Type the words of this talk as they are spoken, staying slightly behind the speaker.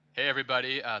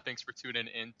everybody. Thanks for tuning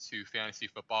in to Fantasy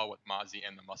Football with Mozzie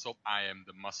and the Muscle. I am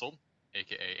the Muscle,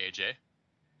 aka AJ.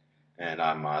 And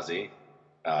I'm Mozzie,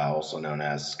 also known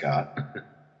as Scott.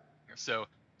 So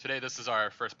today, this is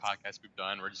our first podcast we've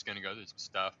done. We're just going to go through some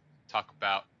stuff, talk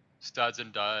about studs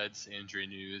and duds, injury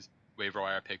news, waiver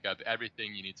wire pickup,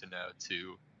 everything you need to know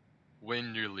to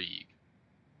win your league.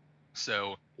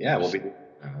 So Yeah,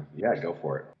 go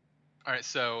for it. all right,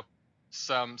 so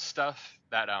some stuff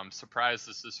that surprised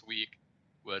us this week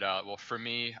would for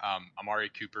me, Amari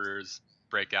Cooper's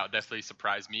breakout definitely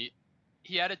surprised me.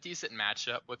 He had a decent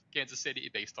matchup with Kansas City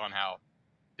based on how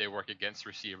they work against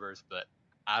receivers, but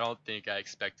I don't think I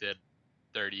expected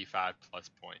 35 plus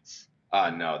points.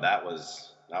 No, that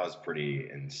was pretty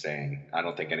insane. I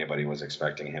don't think anybody was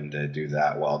expecting him to do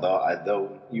that well.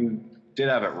 Though you did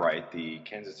have it right. The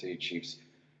Kansas City Chiefs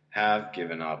have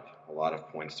given up a lot of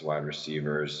points to wide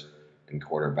receivers and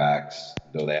quarterbacks.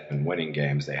 Though they have been winning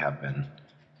games, they have been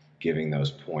giving those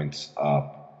points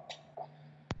up.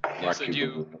 Yeah, so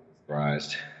was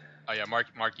surprised. Oh yeah,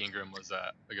 Mark Ingram was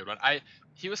a good one.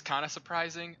 He was kind of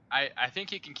surprising. I think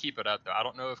he can keep it up though. I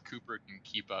don't know if Cooper can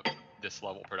keep up this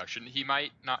level of production. He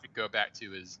might not go back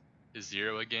to his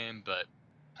 0 a game, but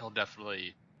he'll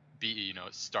definitely be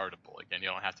startable again. You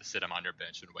don't have to sit him on your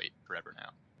bench and wait forever now.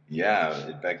 Yeah,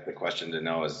 it begs the question to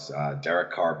know, is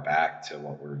Derek Carr back to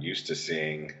what we're used to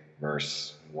seeing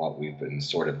versus what we've been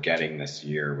sort of getting this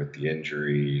year with the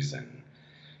injuries and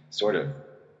sort of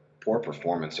poor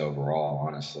performance overall,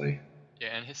 honestly. Yeah,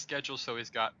 and his schedule, so he's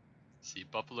got,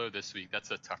 Buffalo this week. That's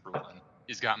a tougher one.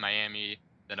 He's got Miami,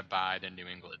 then a bye, then New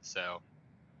England. So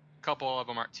a couple of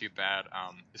them aren't too bad.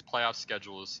 His playoff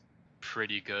schedule is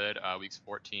pretty good. Weeks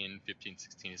 14, 15,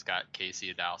 16, he's got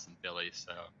KC, Dallas, and Philly.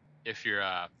 So if you're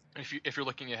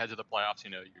looking ahead to the playoffs,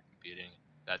 you're competing.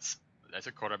 That's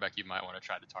a quarterback you might want to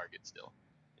try to target still.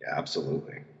 Yeah,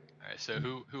 absolutely. All right, so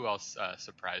who else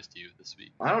surprised you this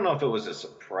week? I don't know if it was a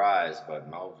surprise, but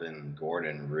Melvin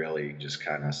Gordon really just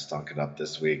kind of stunk it up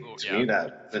this week. To me,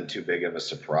 that wasn't too big of a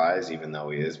surprise, even though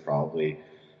he is probably,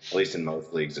 at least in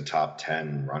most leagues, a top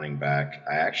 10 running back.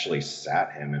 I actually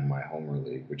sat him in my Homer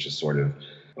league, which is sort of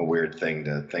a weird thing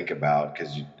to think about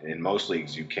because in most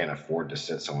leagues you can't afford to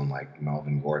sit someone like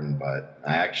Melvin Gordon. But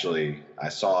I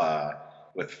saw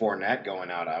with Fournette going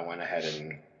out, I went ahead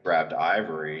and grabbed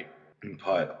Ivory and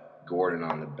put Gordon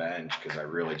on the bench because I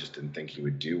really just didn't think he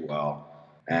would do well.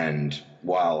 And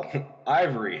while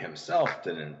Ivory himself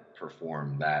didn't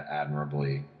perform that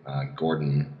admirably,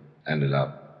 Gordon ended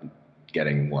up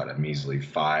getting a measly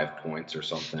 5 points or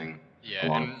something.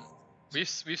 Yeah, and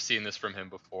we've seen this from him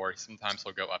before. Sometimes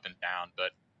he'll go up and down,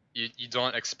 but you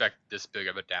don't expect this big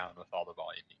of a down with all the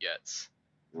volume he gets.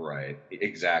 Right,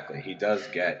 exactly. He does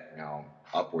get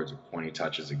upwards of 20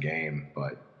 touches a game,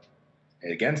 but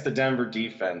against the Denver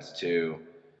defense too.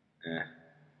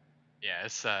 Yeah,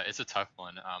 it's a tough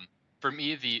one. For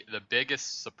me, the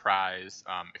biggest surprise,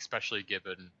 especially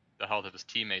given the health of his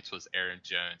teammates, was Aaron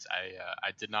Jones.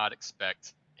 I did not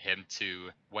expect him to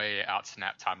way out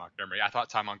snap Ty Montgomery. I thought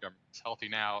Ty Montgomery was healthy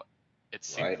now. It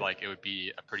seemed like it would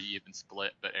be a pretty even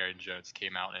split, but Aaron Jones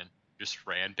came out and just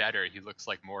ran better. He looks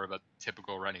like more of a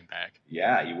typical running back.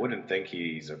 Yeah, you wouldn't think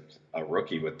he's a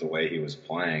rookie with the way he was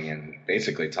playing, and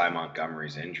basically Ty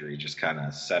Montgomery's injury just kind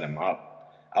of set him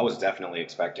up. I was definitely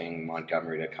expecting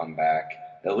Montgomery to come back,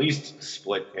 at least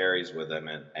split carries with him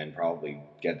and probably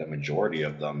get the majority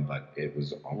of them, but it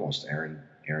was almost Aaron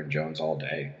Jones all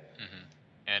day. Mm-hmm.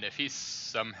 And if he's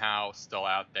somehow still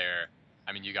out there,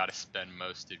 I mean, you got to spend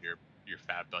most of your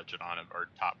fat budget on him or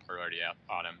top priority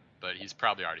on him, but he's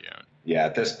probably already owned. Yeah,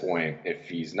 at this point, if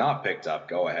he's not picked up,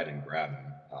 go ahead and grab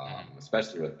him,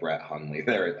 especially with Brett Hundley.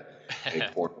 They're a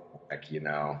quarterback,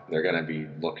 they're going to be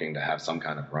looking to have some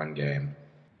kind of run game.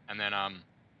 And then,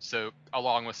 so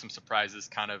along with some surprises,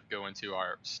 kind of go into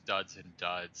our studs and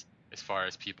duds as far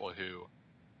as people who,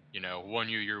 won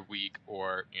you your week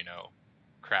or,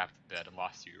 crapped the bed and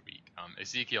lost you your week.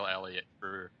 Ezekiel Elliott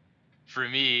for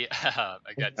me,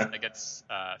 against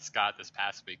Scott this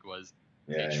past week was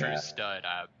a true stud.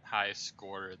 Highest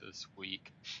scorer this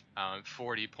week,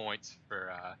 40 points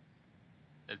for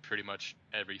in pretty much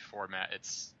every format.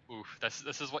 It's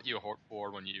this is what you hope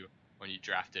for when you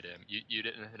drafted him. You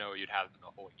didn't know you'd have him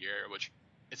the whole year, which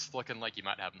it's looking like you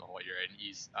might have him the whole year. And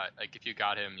he's if you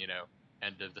got him,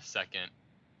 end of the second,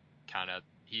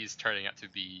 he's turning out to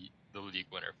be the league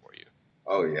winner for you.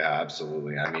 Oh yeah,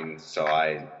 absolutely. I mean, so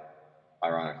I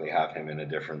ironically have him in a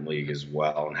different league as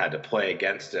well and had to play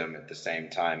against him at the same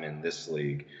time in this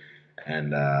league.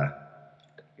 And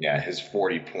his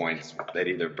 40 points, that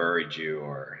either buried you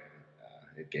or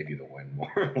it gave you the win,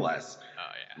 more or less.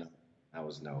 Oh yeah. That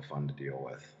was no fun to deal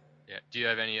with. Yeah. Do you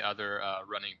have any other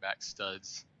running back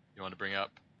studs you want to bring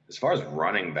up? As far as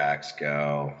running backs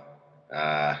go,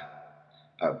 uh,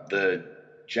 the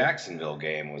Jacksonville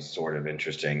game was sort of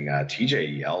interesting. T.J.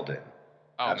 Yeldon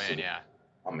Oh man, absolutely yeah.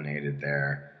 dominated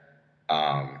there.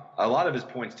 A lot of his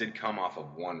points did come off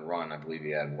of one run. I believe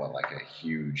he had like a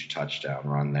huge touchdown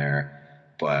run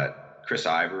there. But Chris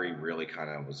Ivory really kind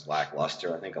of was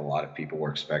lackluster. I think a lot of people were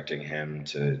expecting him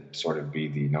to sort of be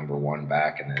the number one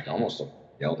back, and then almost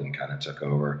Yeldon kind of took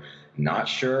over. Not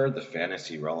sure the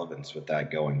fantasy relevance with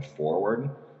that going forward,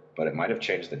 but it might have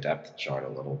changed the depth chart a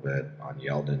little bit on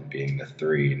Yeldon being the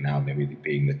 3 and now maybe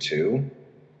being the 2.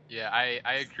 Yeah,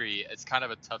 I agree. It's kind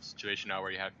of a tough situation now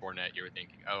where you had Fournette. You were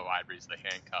thinking, oh, Ivory's the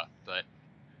handcuff, but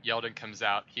Yeldon comes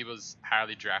out. He was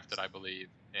highly drafted, I believe,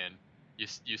 and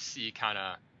you see kind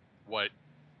of what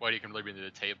he can really bring to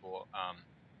the table.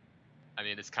 I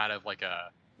mean, it's kind of like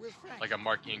a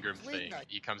Mark Ingram thing.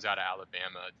 He comes out of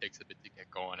Alabama, it takes a bit to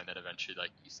get going, and then eventually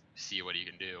like you see what he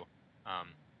can do.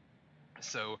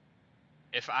 So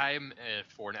if I'm a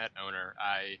Fournette owner,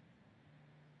 I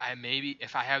maybe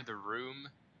if I have the room,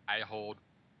 I hold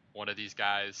one of these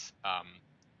guys.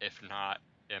 If not,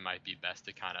 it might be best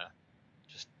to kind of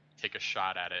just take a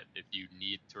shot at it if you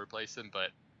need to replace him.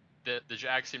 But the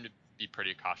Jags seem to be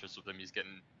pretty cautious with him. He's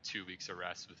getting 2 weeks of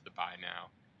rest with the bye now,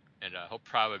 and he'll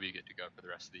probably be good to go for the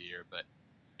rest of the year. But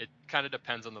it kind of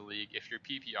depends on the league. If you're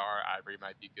PPR, Ivory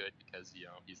might be good because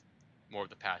he's more of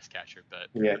the pass catcher. But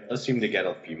yeah, it does seem to get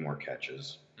a few more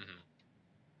catches. Mm-hmm.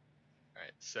 All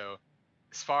right, so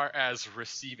as far as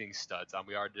receiving studs,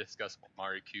 we already discussed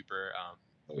Mari Cooper.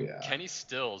 Oh yeah. Kenny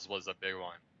Stills was a big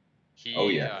one. He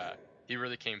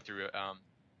really came through.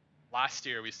 Last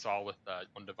year we saw with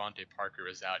when Devontae Parker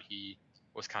was out, he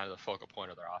was kind of the focal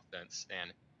point of their offense,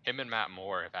 and him and Matt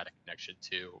Moore have had a connection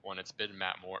too. When it's been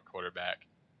Matt Moore at quarterback,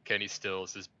 Kenny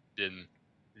Stills has been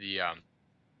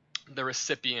the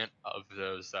recipient of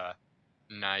those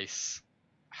nice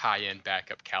high-end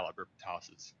backup caliber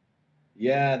tosses.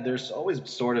 Yeah, there's always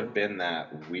sort of been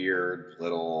that weird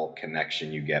little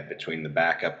connection you get between the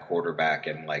backup quarterback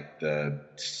and like the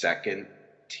second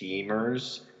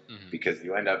teamers, because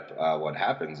you end up what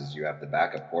happens is you have the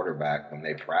backup quarterback when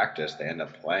they practice, they end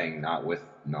up playing not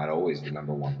always the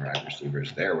number one wide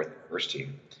receivers there with the first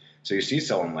team. So you see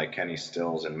someone like Kenny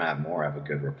Stills and Matt Moore have a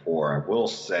good rapport. I will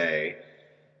say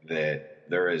that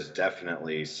there is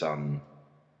definitely some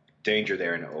danger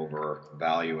there in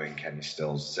overvaluing Kenny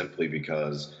Stills simply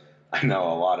because I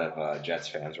know a lot of Jets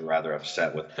fans were rather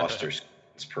upset with Buster's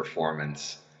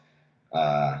performance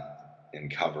in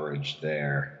coverage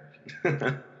there.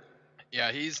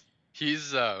 Yeah, he's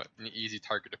an easy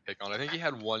target to pick on. I think he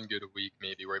had one good week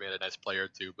maybe where he made a nice play or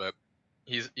two, but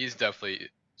he's definitely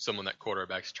someone that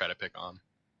quarterbacks try to pick on.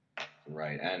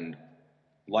 Right, and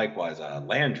likewise,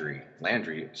 Landry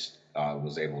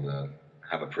was able to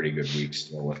have a pretty good week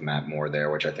still with Matt Moore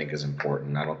there, which I think is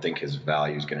important. I don't think his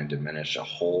value is going to diminish a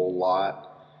whole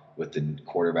lot with the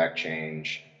quarterback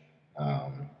change. I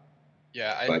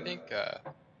think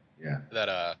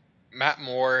that Matt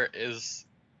Moore is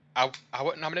I'm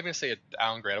not even going to say a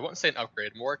downgrade. I wouldn't say an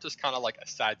upgrade. More just kind of like a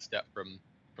sidestep from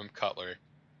Cutler.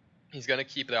 He's going to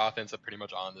keep the offense pretty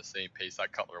much on the same pace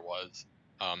that Cutler was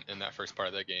in that first part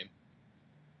of the game.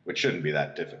 Which shouldn't be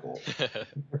that difficult.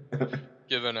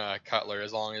 Given Cutler,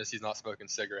 as long as he's not smoking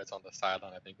cigarettes on the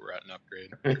sideline, I think we're at an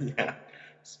upgrade. Yeah,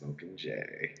 smoking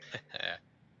J.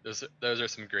 Those are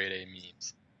some grade A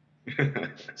memes.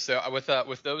 So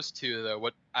with those two though,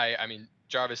 I mean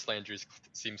Jarvis Landry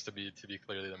seems to be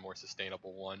clearly the more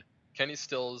sustainable one. Kenny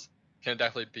Stills can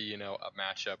definitely be a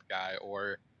matchup guy,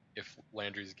 or if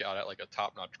Landry's got it like a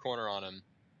top-notch corner on him,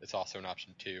 it's also an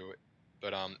option too.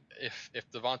 But if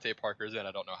Devontae Parker's in,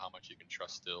 I don't know how much you can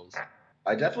trust Stills.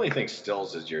 I definitely think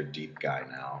Stills is your deep guy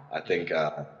now. I think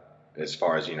as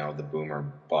far as the boomer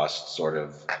bust sort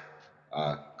of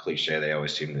cliche they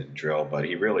always seem to drill, but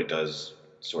he really does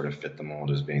sort of fit the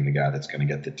mold as being the guy that's going to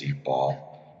get the deep ball.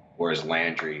 Whereas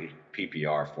Landry,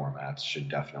 PPR formats should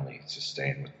definitely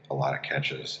sustain with a lot of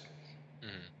catches.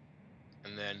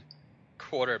 And then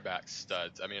quarterback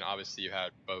studs. I mean, obviously you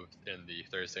had both in the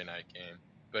Thursday night game,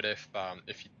 but if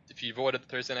you avoided the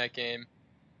Thursday night game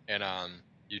and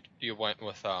you went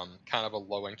with kind of a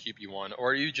low end QB1,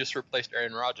 or you just replaced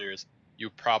Aaron Rodgers, you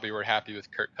probably were happy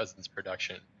with Kirk Cousins'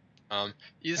 production.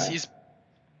 He's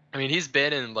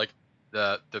been in like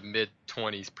the mid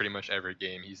 20s pretty much every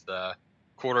game. He's the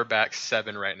quarterback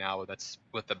 7 right now. That's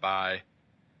with the bye.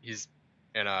 He's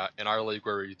in our league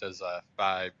where he does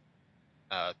 5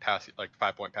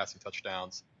 5-point passing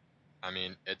touchdowns. I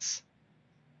mean,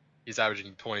 he's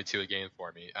averaging 22 a game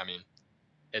for me. I mean,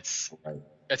 it's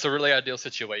it's a really ideal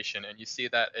situation, and you see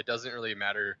that it doesn't really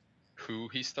matter who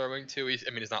he's throwing to. He's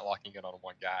not locking it on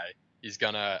one guy. He's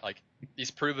he's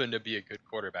proven to be a good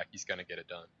quarterback. He's gonna get it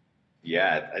done.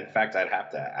 Yeah, in fact, I'd have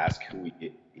to ask who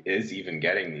he is even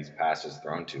getting these passes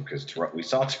thrown to, because we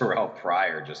saw Terrell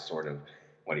Pryor just sort of,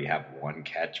 what, he have one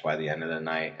catch by the end of the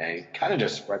night, and he kind of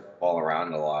just spread the ball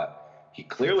around a lot. He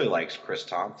clearly likes Chris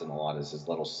Thompson a lot as his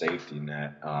little safety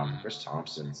net. Chris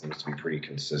Thompson seems to be pretty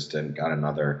consistent. Had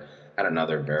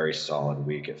another very solid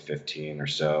week at 15 or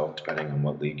so, depending on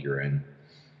what league you're in.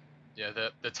 Yeah,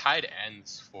 the tight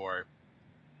ends for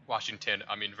Washington.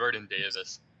 I mean, Vernon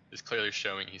Davis is clearly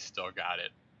showing he's still got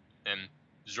it, and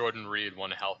Jordan Reed,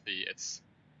 when healthy, it's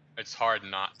hard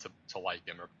not to like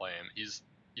him or play him. He's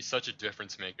such a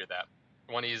difference maker that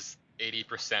when he's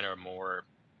 80% or more,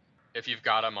 if you've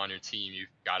got him on your team, you've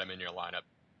got him in your lineup.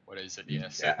 What is it? Yeah.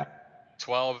 So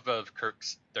 12 of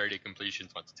Kirk's 30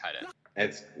 completions went to tight end.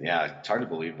 It's hard to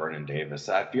believe Vernon Davis.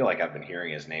 I feel like I've been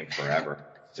hearing his name forever.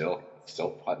 Still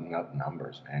putting up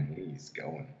numbers, man. He's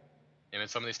going. I mean,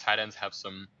 some of these tight ends have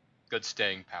some good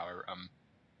staying power.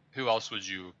 Who else would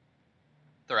you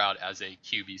throw out as a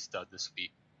QB stud this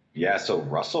week? Yeah, so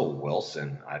Russell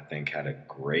Wilson, I think, had a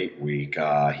great week.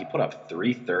 He put up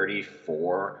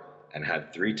 334 and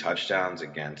had 3 touchdowns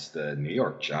against the New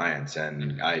York Giants.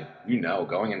 And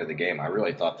going into the game, I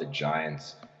really thought the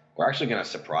Giants were actually going to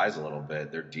surprise a little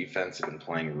bit. Their defense had been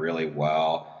playing really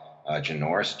well.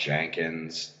 Janoris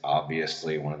Jenkins,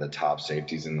 obviously one of the top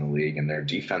safeties in the league, and their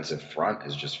defensive front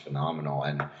is just phenomenal.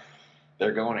 And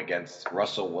they're going against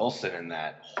Russell Wilson in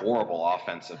that horrible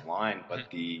offensive line, but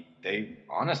they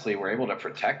honestly were able to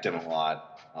protect him a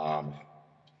lot.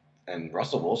 And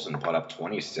Russell Wilson put up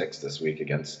 26 this week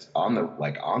on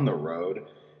the road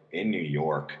in New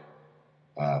York.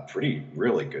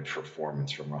 Really good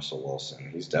performance from Russell Wilson.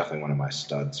 He's definitely one of my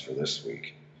studs for this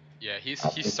week. Yeah, he's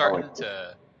starting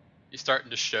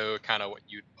to show kind of what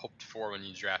you hoped for when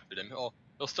you drafted him.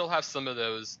 He'll still have some of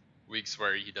those weeks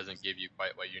where he doesn't give you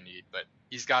quite what you need, but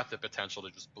he's got the potential to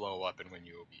just blow up and win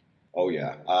you a week. Oh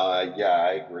yeah,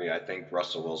 I agree. I think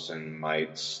Russell Wilson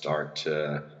might start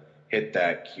to hit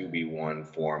that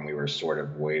QB1 form we were sort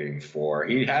of waiting for.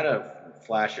 He had a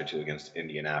flash or two against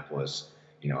Indianapolis,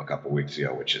 a couple weeks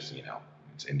ago, which is,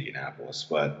 it's Indianapolis.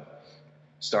 But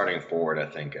starting forward, I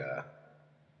think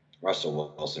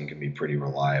Russell Wilson can be pretty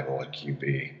reliable at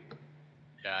QB.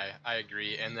 Yeah, I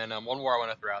agree. And then one more I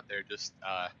want to throw out there, just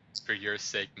for your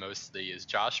sake mostly, is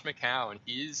Josh McCown.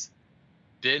 He's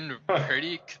been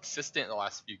pretty consistent in the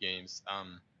last few games,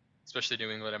 especially New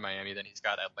England and Miami. Then he's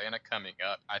got Atlanta coming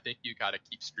up. I think you got to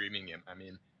keep streaming him. I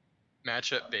mean,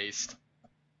 matchup based,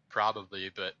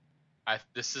 probably, but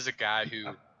this is a guy who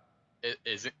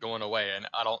isn't going away, and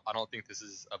I don't think this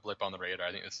is a blip on the radar.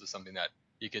 I think this is something that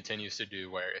he continues to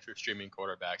do. Where if you're streaming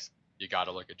quarterbacks, you got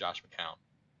to look at Josh McCown.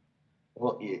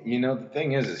 Well, the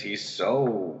thing is he's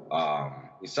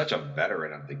he's such a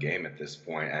veteran of the game at this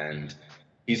point, and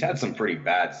he's had some pretty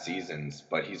bad seasons,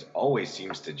 but he's always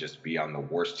seems to just be on the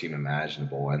worst team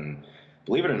imaginable. And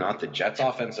believe it or not, the Jets'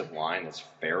 offensive line is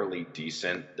fairly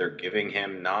decent. They're giving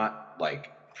him not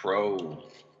like pro,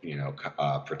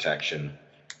 protection,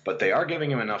 but they are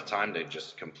giving him enough time to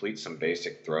just complete some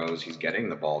basic throws. He's getting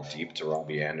the ball deep to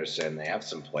Robbie Anderson. They have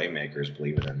some playmakers,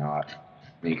 believe it or not.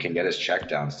 He can get his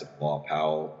checkdowns to Bilal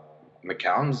Powell.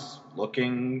 McCown's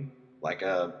looking like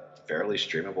a fairly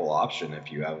streamable option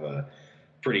if you have a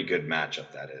pretty good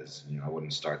matchup, that is. I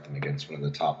wouldn't start them against one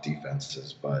of the top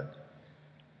defenses, but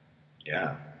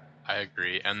yeah. I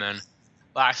agree. And then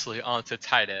lastly, on to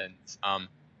tight ends.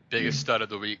 Biggest stud of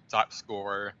the week, top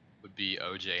scorer would be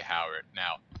O.J. Howard.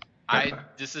 Now,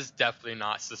 this is definitely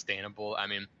not sustainable. I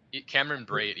mean, Cameron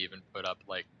Brate even put up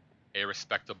like a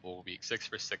respectable week, 6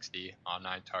 for 60 on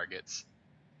 9 targets.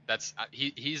 That's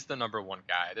he's the number one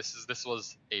guy. This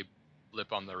was a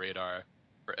blip on the radar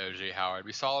for O.J. Howard.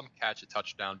 We saw him catch a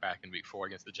touchdown back in week 4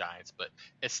 against the Giants, but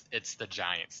it's the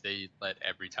Giants. They let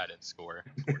every tight end score.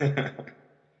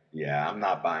 Yeah, I'm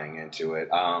not buying into it.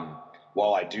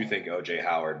 While I do think O.J.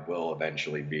 Howard will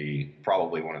eventually be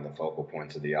probably one of the focal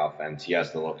points of the offense, he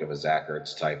has the look of a Zach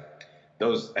Ertz type.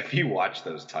 If you watch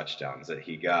those touchdowns that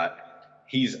he got,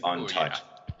 he's untouched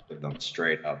with them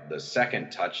straight up. The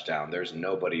second touchdown, there's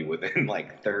nobody within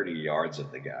like 30 yards of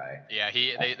the guy. Yeah,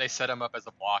 they set him up as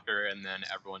a blocker, and then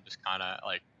everyone just kind of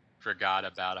like forgot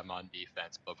about him on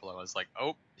defense. Buffalo was like,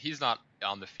 oh, he's not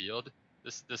on the field.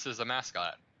 This is a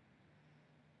mascot.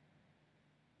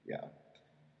 Yeah.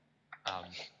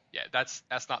 Yeah, that's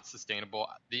not sustainable.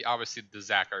 Obviously the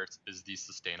Zach Ertz is the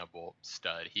sustainable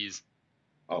stud. He's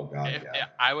Oh God, If yeah.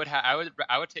 I would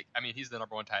take. I mean, he's the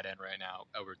number one tight end right now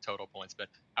over total points, but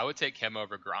I would take him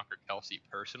over Gronk or Kelsey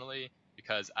personally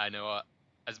because I know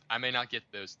as I may not get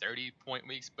those 30-point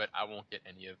weeks, but I won't get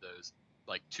any of those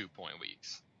like 2-point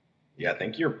weeks. Yeah, I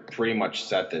think you're pretty much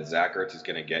set that Zach Ertz is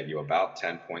going to get you about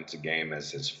 10 points a game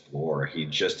as his floor. He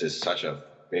just is such a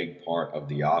big part of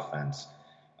the offense.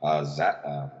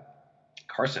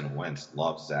 Carson Wentz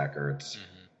loves Zach Ertz.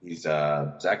 Hmm.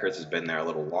 Zach Ertz has been there a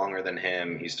little longer than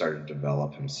him. He started to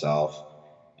develop himself.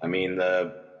 I mean,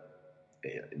 the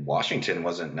Washington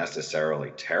wasn't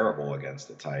necessarily terrible against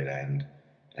the tight end,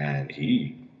 and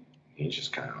he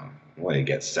just kind of what he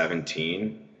gets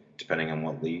 17 depending on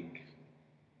what league.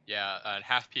 Yeah, in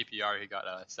half PPR he got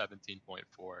a 17.4,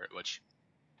 which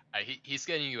he's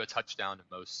getting you a touchdown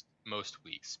in most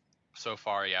weeks. So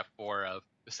far, yeah, 4 of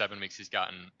the 7 weeks he's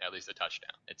gotten at least a touchdown.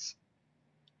 It's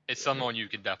someone you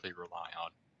can definitely rely on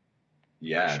for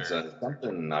Yeah, it's sure.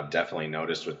 something I've definitely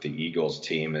noticed with the Eagles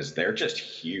team is they're just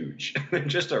huge. They're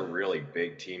just a really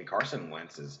big team. Carson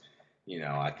Wentz is,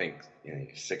 I think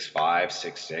 6'5",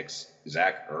 6'6".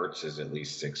 Zach Ertz is at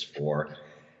least 6'4".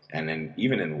 And then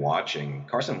even in watching,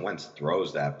 Carson Wentz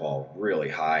throws that ball really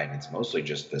high, and it's mostly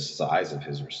just the size of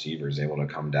his receivers able to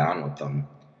come down with them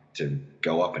to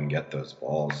go up and get those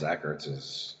balls. Zach Ertz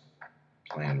is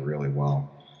playing really well.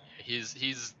 He's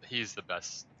the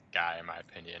best guy in my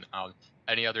opinion.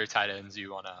 Any other tight ends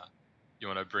you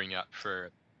wanna bring up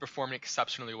for performing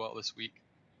exceptionally well this week?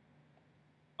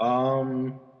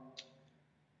 Um,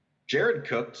 Jared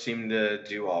Cook seemed to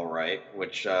do all right,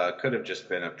 which could have just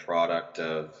been a product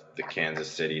of the Kansas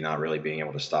City not really being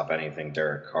able to stop anything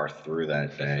Derek Carr threw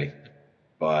that day.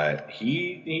 But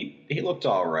he looked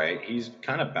all right. He's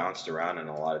kind of bounced around in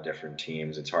a lot of different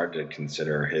teams. It's hard to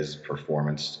consider his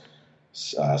performance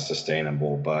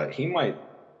sustainable, but he might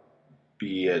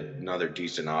be another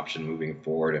decent option moving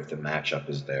forward if the matchup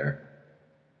is there.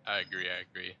 I agree. I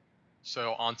agree.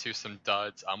 So on to some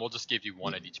duds. We'll just give you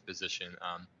one at each position.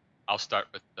 I'll start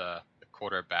with the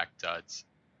quarterback duds.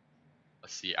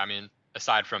 Let's see. I mean,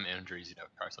 aside from injuries,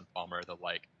 Carson Palmer, the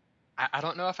like. I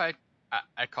don't know if I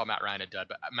call Matt Ryan a dud,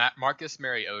 but Marcus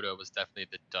Mariota was definitely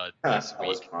the dud this That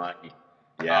was week. fine.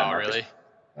 Yeah, Oh, Marcus.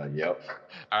 really? Yep.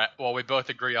 All right. Well, we both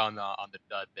agree on the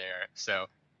dud there. So,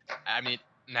 I mean,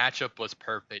 matchup was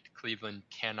perfect. Cleveland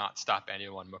cannot stop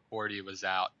anyone. McCourty was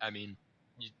out. I mean,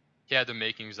 he had the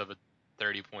makings of a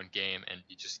 30-point game, and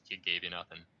he gave you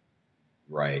nothing.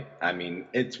 Right. I mean,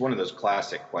 it's one of those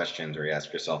classic questions where you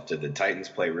ask yourself, did the Titans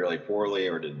play really poorly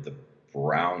or did the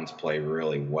Browns play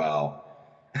really well?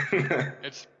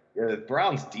 It's Yeah, the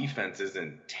Browns defense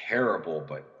isn't terrible,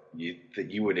 but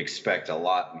you would expect a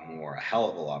lot more, a hell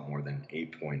of a lot more than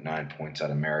 8.9 points out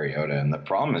of Mariota. And the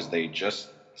problem is they just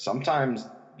sometimes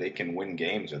they can win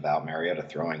games without Mariota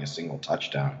throwing a single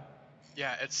touchdown.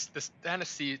 yeah. It's this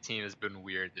Tennessee team has been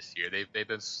weird this year. They've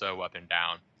been so up and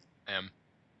down. Um,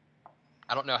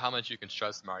 I don't know how much you can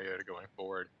trust Mariota going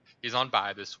forward. He's on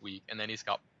bye this week, and then he's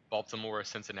got Baltimore,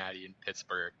 Cincinnati, and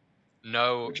Pittsburgh.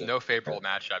 No, Which is no favorable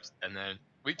matchups. And then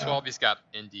week uh, 12, he's got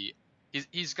Indy.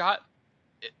 He's got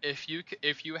if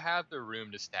you have the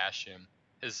room to stash him,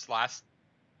 his last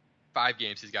 5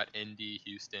 games he's got Indy,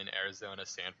 Houston, Arizona,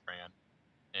 San Fran,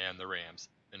 and the Rams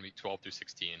in week 12 through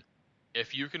 16.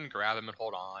 If you can grab him and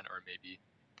hold on, or maybe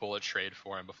pull a trade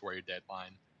for him before your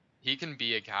deadline, he can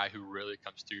be a guy who really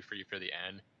comes through for you for the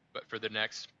end. But for the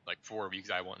next like 4 weeks,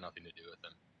 I want nothing to do with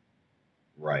him.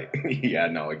 right. Yeah,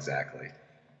 no, exactly.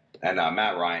 And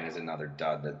Matt Ryan is another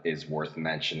dud that is worth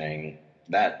mentioning.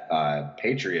 That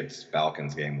Patriots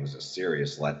Falcons game was a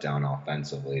serious letdown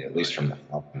offensively, at Oh least from yeah. the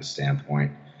Falcons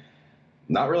standpoint.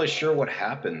 Not really sure what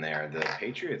happened there. The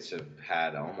Patriots have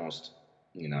had almost,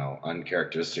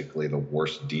 uncharacteristically the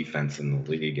worst defense in the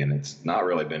league, and it's not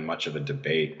really been much of a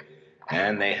debate.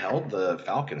 And they held the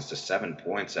Falcons to 7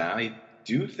 points. And I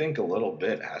do think a little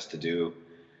bit has to do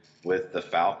with the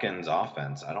Falcons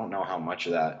offense. I don't know how much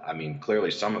of that, I mean,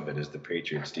 clearly some of it is the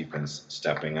Patriots defense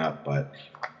stepping up, but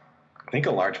I think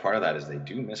a large part of that is they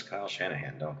do miss Kyle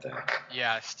Shanahan, don't they?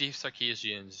 Yeah, Steve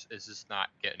Sarkisian is just not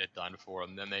getting it done for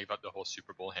them. Then they got the whole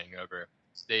Super Bowl hangover.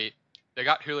 They they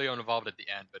got Julio involved at the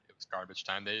end, but it was garbage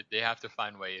time. They have to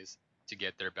find ways to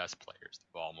get their best players the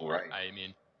ball more. Right. I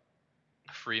mean,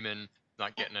 Freeman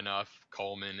not getting enough,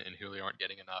 Coleman and Julio aren't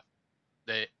getting enough.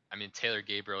 I mean, Taylor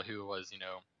Gabriel, who was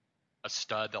a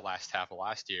stud the last half of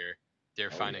last year, they're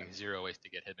Oh, yeah. finding zero ways to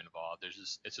get him involved.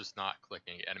 It's just not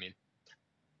clicking. And I mean,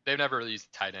 they've never really used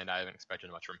a tight end. I haven't expected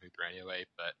much from Hooper anyway.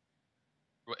 But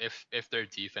if their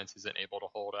defense isn't able to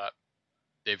hold up,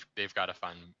 they've got to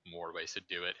find more ways to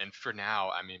do it. And for now,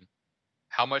 I mean,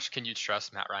 how much can you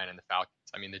trust Matt Ryan and the Falcons?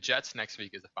 I mean, the Jets next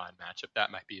week is a fine matchup.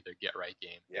 That might be their get-right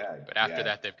game. Yeah. But after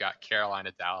that, they've got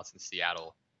Carolina, Dallas, and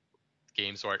Seattle.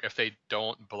 Games where if they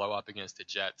don't blow up against the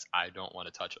Jets, I don't want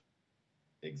to touch them.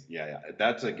 Yeah.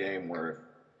 That's a game where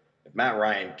if Matt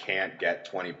Ryan can't get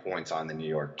 20 points on the New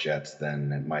York Jets,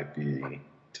 then it might be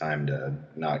time to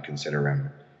not consider him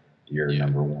your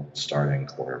number one starting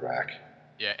quarterback.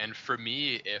 Yeah, and for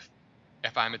me, if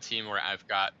I'm a team where I've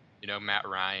got, Matt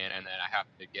Ryan, and then I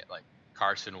happen to get like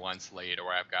Carson Wentz late,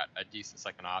 or I've got a decent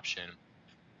second option,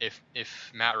 if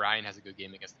Matt Ryan has a good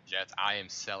game against the Jets, I am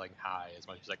selling high as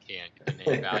much as I can, get the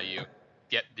name value,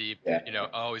 get the,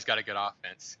 he's got a good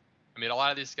offense. I mean, a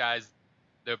lot of these guys,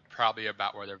 they're probably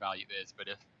about where their value is, but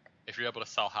if you're able to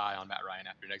sell high on Matt Ryan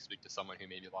after next week to someone who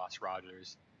maybe lost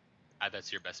Rodgers,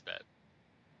 that's your best bet.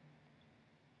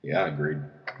 Yeah, agreed.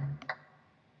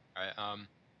 All right.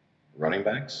 Running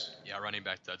backs? Yeah, running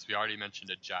back duds. We already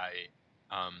mentioned Ajayi.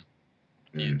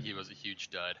 He was a huge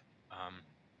dud.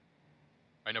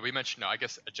 I know we mentioned. No, I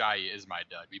guess Ajayi is my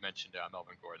dud. We mentioned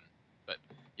Melvin Gordon, but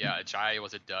yeah, Ajayi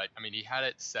was a dud. I mean, he had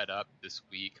it set up this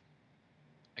week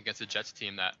against a Jets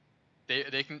team that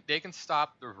they can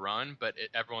stop the run, but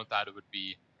everyone thought it would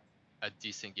be a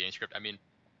decent game script. I mean,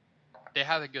 they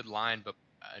have a good line, but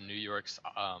New York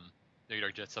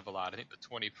Jets have allowed, I think, the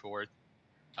 24th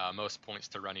most points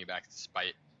to running backs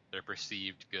despite their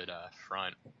perceived good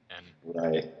front. And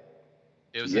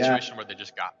it was a situation where they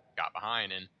just got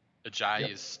behind, and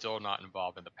Ajayi is still not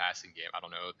involved in the passing game. I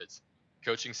don't know if it's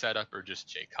coaching setup or just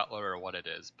Jay Cutler or what it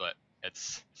is, but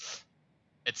it's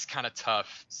kind of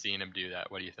tough seeing him do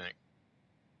that. What do you think?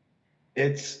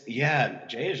 Jay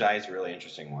Ajayi is a really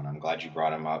interesting one. I'm glad you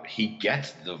brought him up. He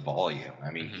gets the volume.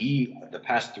 I mean, the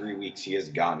past 3 weeks, he has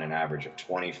gotten an average of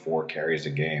 24 carries a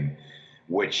game,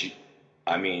 which,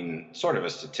 I mean, sort of a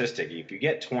statistic. If you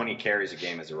get 20 carries a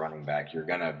game as a running back, you're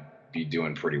going to be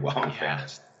doing pretty well in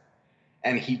fantasy.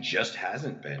 And he just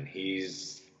hasn't been.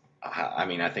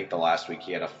 I think the last week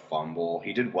he had a fumble.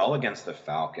 He did well against the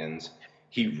Falcons.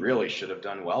 He really should have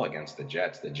done well against the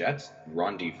Jets. The Jets'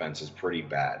 run defense is pretty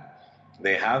bad.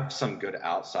 They have some good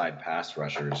outside pass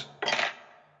rushers,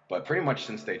 but pretty much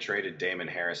since they traded Damon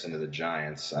Harris into the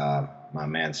Giants, my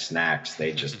man Snacks,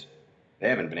 they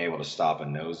haven't been able to stop a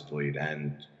nosebleed.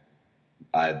 And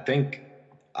I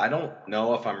don't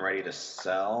know if I'm ready to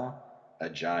sell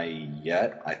Ajayi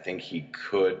yet. I think he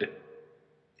could,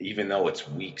 even though it's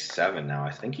week 7 now,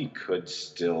 I think he could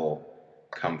still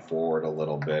come forward a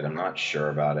little bit. I'm not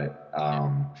sure about it.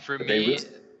 They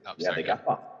got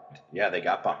behind. Yeah, they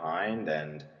got behind,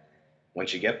 and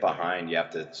once you get behind, you have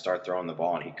to start throwing the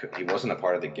ball. And he wasn't a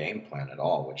part of the game plan at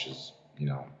all, which is,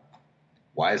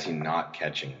 why is he not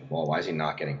catching the ball? Why is he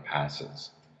not getting passes?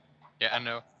 Yeah, I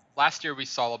know. Last year we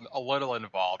saw him a little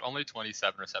involved, only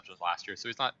 27 receptions last year, so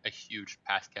he's not a huge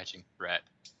pass catching threat.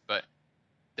 But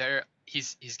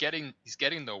he's getting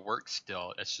the work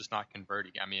still. It's just not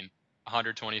converting. I mean,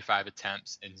 125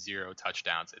 attempts and 0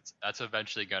 touchdowns. That's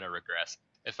eventually going to regress.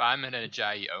 If I'm an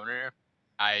Ajayi owner,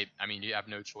 I mean, you have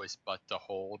no choice but to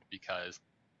hold, because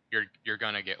you're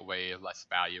going to get way less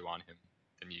value on him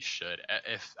than you should.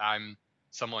 If I'm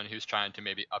someone who's trying to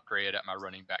maybe upgrade at my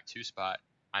running back 2 spot,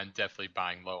 I'm definitely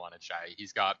buying low on Ajayi.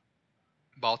 He's got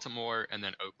Baltimore and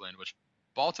then Oakland, which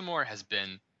Baltimore has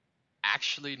been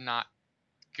actually not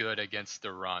good against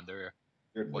the run. I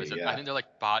think they're like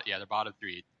they're bottom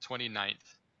 3, 29th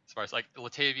as far as like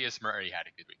Latavius Murray had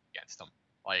a good week against them.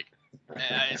 Like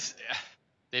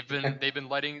they've been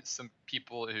letting some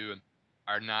people who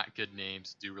are not good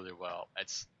names do really well.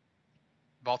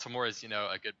 Baltimore is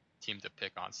a good team to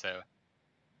pick on. So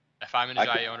if I'm an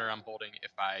Ajayi owner, I'm holding.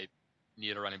 If I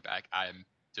need a running back, I'm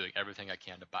doing everything I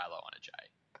can to buy low on Ajayi.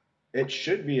 It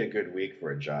should be a good week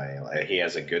for Ajayi. He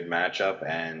has a good matchup,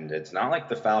 and it's not like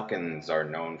the Falcons are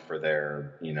known for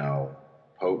their,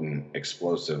 potent,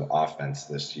 explosive offense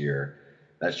this year.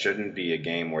 That shouldn't be a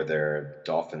game where their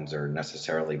Dolphins are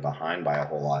necessarily behind by a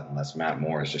whole lot, unless Matt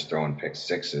Moore is just throwing pick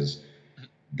sixes.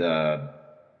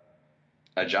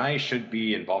 Ajayi should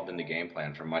be involved in the game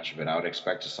plan for much of it. I would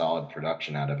expect a solid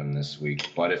production out of him this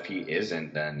week. But if he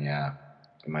isn't, then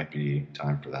it might be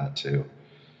time for that too.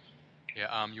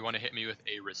 Yeah, you want to hit me with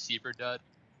a receiver dud?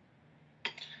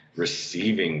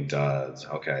 Receiving duds.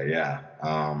 Okay, yeah.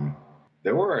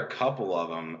 There were a couple of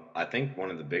them. I think one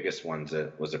of the biggest ones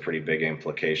that was a pretty big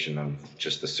implication of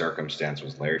just the circumstance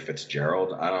was Larry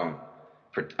Fitzgerald. I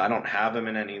don't have him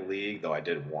in any league, though I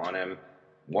did want him.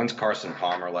 Once Carson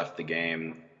Palmer left the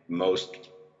game, most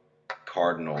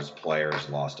Cardinals players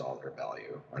lost all their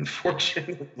value.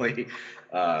 Unfortunately,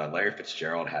 Larry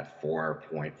Fitzgerald had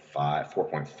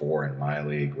 4.4 in my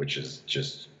league, which is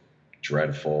just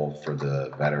dreadful for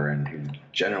the veteran who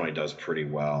generally does pretty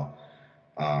well.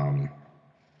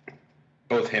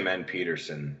 Both him and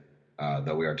Peterson,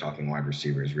 though we are talking wide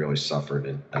receivers, really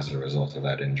suffered as a result of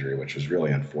that injury, which was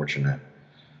really unfortunate.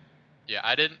 Yeah,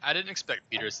 I didn't expect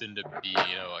Peterson to be,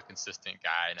 a consistent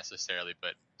guy necessarily,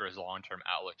 but for his long-term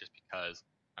outlook, just because,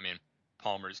 I mean,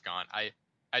 Palmer's gone.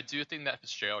 I do think that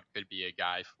Fitzgerald could be a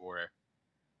guy for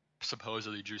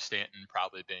supposedly Drew Stanton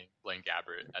probably being Blaine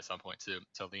Gabbert at some point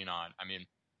to lean on. I mean,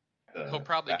 he'll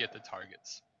probably get the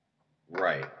targets.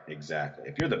 Right, exactly.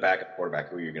 If you're the backup quarterback,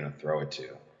 who are you going to throw it to?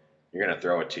 You're going to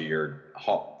throw it to your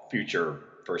future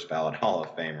first ballot Hall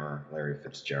of Famer, Larry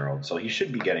Fitzgerald. So he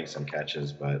should be getting some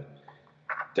catches, but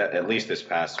at least this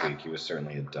past week, he was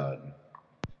certainly a dud.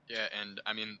 Yeah, and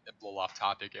I mean, a little off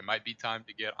topic, it might be time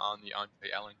to get on the Andre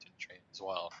Ellington train as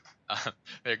well.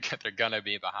 They're gonna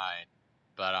be behind,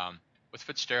 but with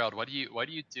Fitzgerald, what do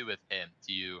you do with him?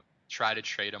 Do you try to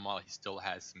trade him while he still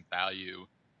has some value?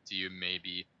 Do you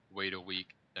maybe wait a week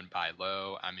and buy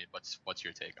low? I mean, what's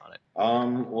your take on it?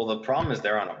 Well, the problem is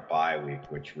they're on a bye week,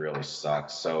 which really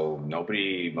sucks. So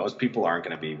most people aren't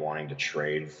going to be wanting to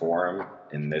trade for him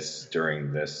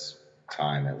during this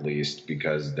time, at least,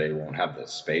 because they won't have the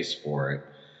space for it.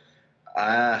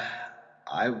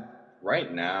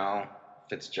 Right now,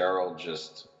 Fitzgerald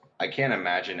I can't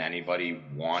imagine anybody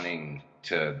wanting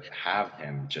to have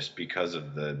him just because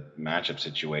of the matchup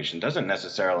situation. Doesn't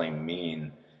necessarily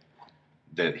mean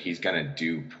that he's going to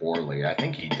do poorly. I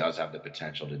think he does have the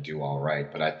potential to do all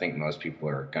right, but I think most people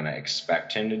are going to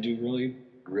expect him to do really,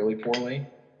 really poorly,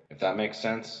 if that makes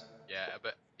sense. Yeah,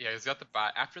 but he's got the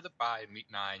bye. After the bye in week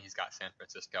 9, he's got San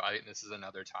Francisco. I think this is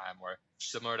another time where,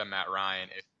 similar to Matt Ryan,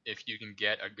 if you can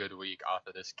get a good week off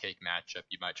of this cake matchup,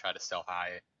 you might try to sell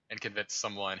high and convince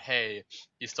someone, hey,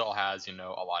 he still has, a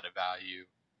lot of value,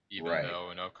 even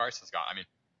though, Carson's gone. I mean,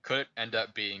 could it end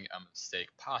up being a mistake?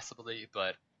 Possibly,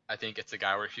 but I think it's a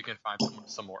guy where if you can find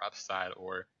some more upside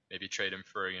or maybe trade him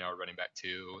for, running back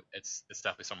 2, it's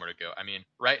definitely somewhere to go. I mean,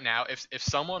 right now, if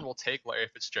someone will take Larry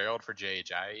Fitzgerald for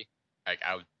J.J., like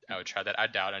I would try that. I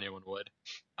doubt anyone would,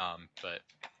 but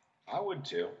I would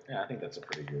too. Yeah, I think that's a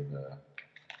pretty good.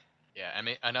 Yeah, I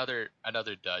mean another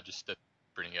dud, just to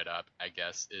bring it up, I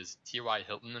guess, is T.Y.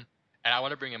 Hilton, and I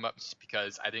want to bring him up just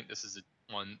because I think this is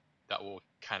one that will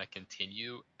kind of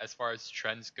continue as far as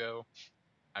trends go.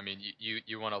 I mean,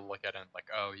 you want to look at him like,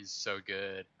 oh, he's so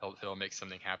good, he'll make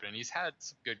something happen, and he's had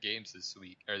some good games this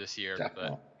year. Definitely.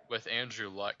 But with Andrew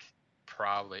Luck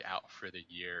probably out for the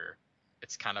year,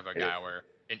 it's kind of a guy where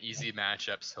in easy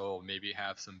matchups he'll maybe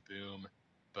have some boom,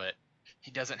 but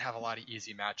he doesn't have a lot of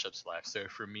easy matchups left. So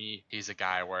for me, he's a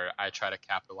guy where I try to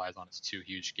capitalize on his 2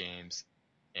 huge games,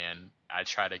 and I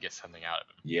try to get something out of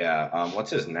him. Yeah. What's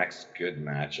his next good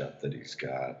matchup that he's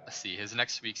got? Let's see. His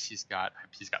next weeks he's got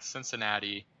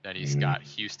Cincinnati, then he's got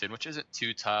Houston, which isn't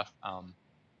too tough.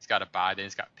 He's got a bye, then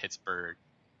he's got Pittsburgh.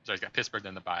 So he's got Pittsburgh,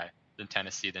 then the bye, then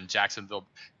Tennessee, then Jacksonville,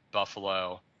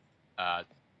 Buffalo,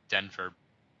 Denver,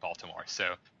 Baltimore.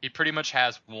 So he pretty much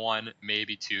has 1,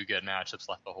 maybe 2 good matchups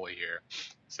left the whole year.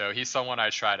 So he's someone I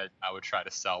would try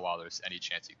to sell while there's any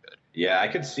chance he could. Yeah, I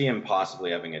could see him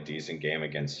possibly having a decent game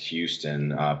against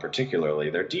Houston, particularly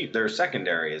their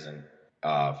secondary isn't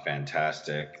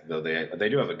fantastic, though they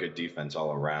do have a good defense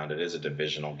all around. It is a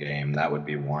divisional game. That would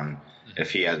be one. Mm-hmm.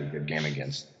 If he has a good game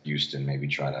against Houston, maybe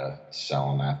try to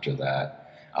sell him after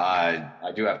that.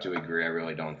 I do have to agree. I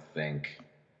really don't think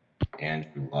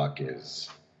Andrew Luck is.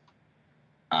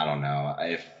 I don't know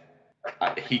if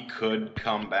he could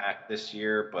come back this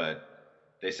year, but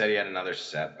they said he had another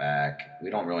setback. We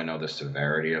don't really know the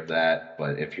severity of that,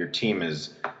 but if your team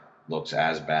looks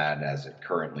as bad as it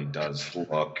currently does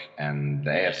look, and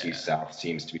the AFC South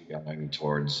seems to be going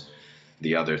towards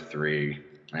the other 3,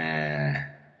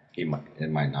 it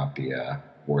might not be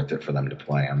worth it for them to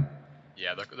play him.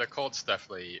 Yeah, the Colts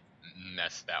definitely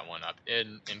messed that one up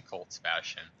in Colts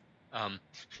fashion.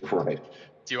 Right.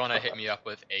 Do you want to hit me up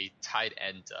with a tight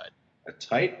end dud? A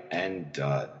tight end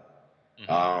dud.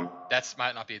 Mm-hmm. That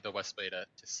might not be the best way to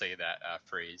say that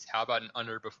phrase. How about an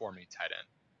underperforming tight end?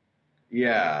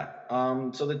 Yeah.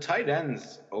 So the tight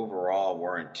ends overall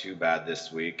weren't too bad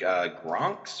this week.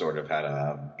 Gronk sort of had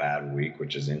a bad week,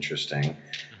 which is interesting.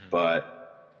 Mm-hmm. But,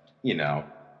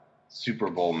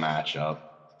 Super Bowl matchup,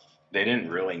 they didn't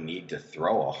really need to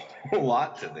throw a whole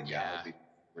lot to the guy. Yeah.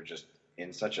 We're just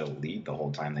in such a lead the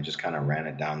whole time. They just kind of ran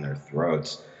it down their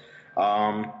throats.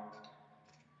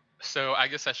 So I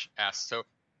guess I should ask. So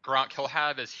Gronk, he'll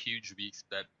have his huge weeks,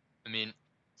 but I mean,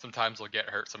 sometimes he'll get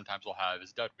hurt. Sometimes he'll have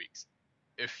his dud weeks.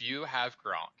 If you have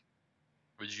Gronk,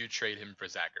 would you trade him for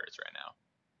Zach Ertz right now?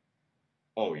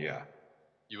 Oh yeah,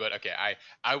 You would? Okay,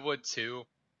 I would too.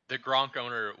 The Gronk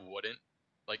owner wouldn't.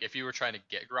 Like if you were trying to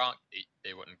get Gronk,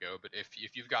 they wouldn't go. But if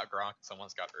you've got Gronk,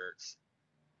 someone's got Ertz,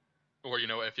 or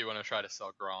if you want to try to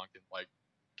sell Gronk and like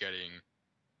getting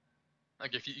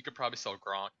like if you could probably sell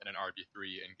Gronk and an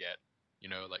RB3 and get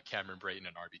like Cameron Brayton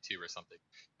and RB2 or something.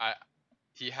 I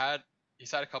he's had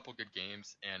a couple good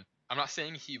games, and I'm not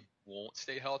saying he won't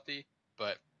stay healthy,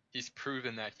 but he's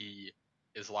proven that he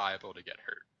is liable to get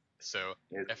hurt. So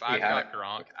if I've got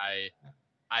Gronk,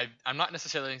 I'm not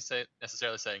necessarily saying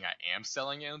I am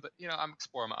selling him, but I'm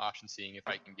exploring my options, seeing if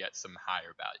I can get some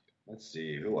higher value. Let's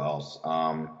see who else.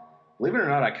 Believe it or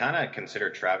not, I kind of consider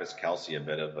Travis Kelce a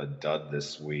bit of a dud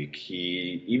this week.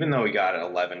 Even though he got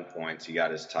 11 points, he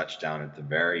got his touchdown at the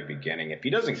very beginning. If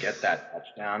he doesn't get that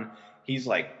touchdown, he's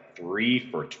like 3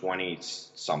 for 20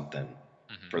 something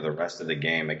for the rest of the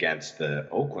game against the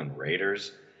Oakland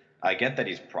Raiders. I get that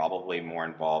he's probably more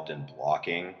involved in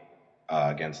blocking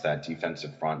against that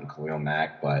defensive front and Khalil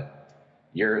Mack, but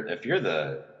if you're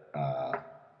the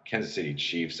Kansas City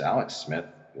Chiefs, Alex Smith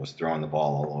was throwing the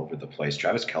ball all over the place.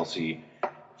 Travis Kelce,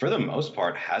 for the most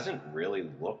part, hasn't really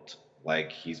looked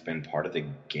like he's been part of the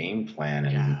game plan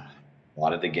in a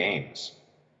lot of the games.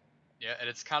 Yeah, and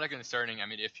it's kind of concerning. I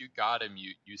mean, if you got him,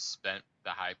 you spent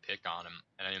the high pick on him,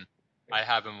 and I mean, I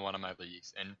have him in one of my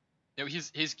leagues, and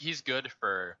he's good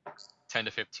for 10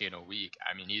 to 15 a week.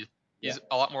 I mean, he's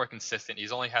a lot more consistent.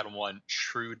 He's only had one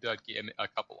true dud game, a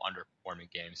couple underperforming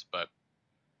games, but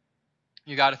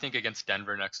you got to think against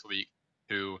Denver next week,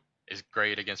 who is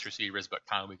great against receivers, but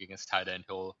kind of weak against tight end.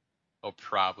 He'll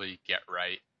probably get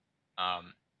right.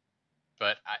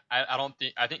 But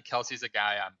I think Kelce's a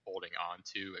guy I'm holding on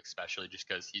to, especially just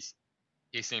because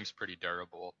he seems pretty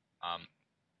durable.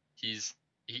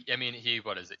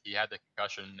 What is it? He had the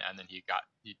concussion and then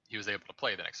he was able to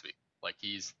play the next week. Like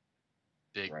he's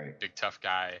big tough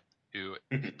guy who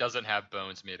doesn't have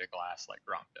bones made of glass like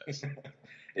Gronk does.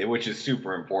 Which is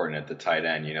super important at the tight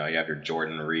end. You have your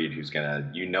Jordan Reed who's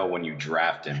gonna, when you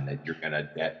draft him that you're gonna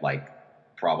get like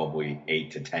probably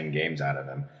 8 to 10 games out of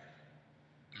him.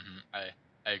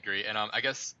 I agree, and I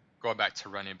guess going back to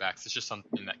running backs, it's just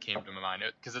something that came to my mind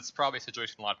because it's probably a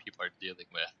situation a lot of people are dealing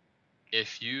with.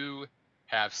 If you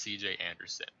have C.J.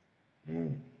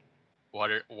 Anderson, what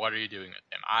are you doing with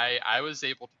him? I was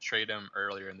able to trade him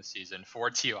earlier in the season for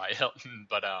T.Y. Hilton,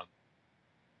 but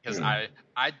because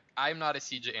I'm not a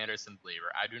C.J. Anderson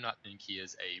believer. I do not think he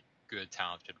is a good,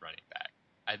 talented running back.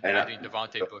 I think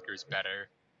Devontae Booker is better.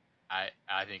 I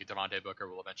think Devontae Booker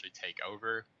will eventually take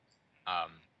over.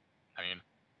 I mean,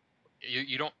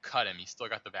 you don't cut him; he's still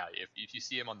got the value. If you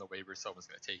see him on the waiver, someone's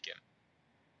going to take him.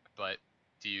 But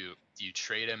do you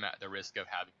trade him at the risk of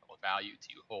having no value?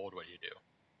 Do you hold? What do you do?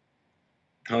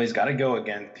 Oh, he's got to go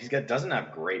again. Doesn't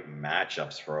have great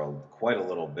matchups for quite a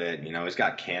little bit. He's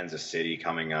got Kansas City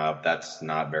coming up. That's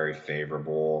not very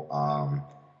favorable.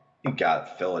 He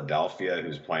got Philadelphia,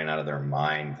 who's playing out of their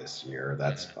mind this year.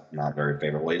 That's not very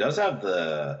favorable. He does have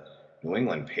the New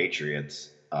England Patriots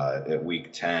at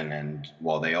Week 10, and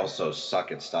while they also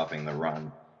suck at stopping the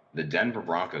run, the Denver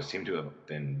Broncos seem to have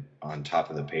been on top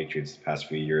of the Patriots the past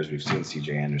few years. We've seen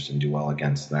C.J. Anderson do well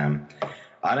against them.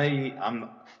 I'm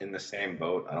in the same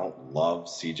boat. I don't love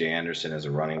C.J. Anderson as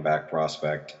a running back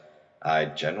prospect. I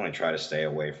generally try to stay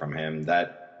away from him.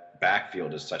 That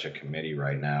backfield is such a committee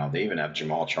right now. They even have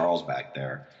Jamal Charles back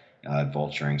there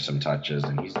vulturing some touches,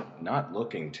 and he's not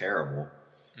looking terrible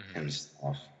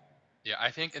himself. Yeah,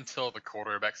 I think until the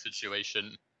quarterback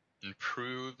situation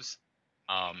improves,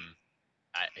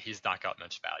 he's not got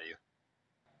much value.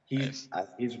 He's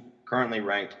currently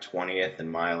ranked 20th in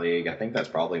my league. I think that's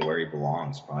probably where he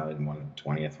belongs, probably one of the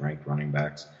 20th ranked running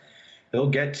backs. He'll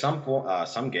get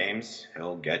some games.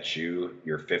 He'll get you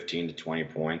your 15 to 20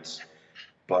 points.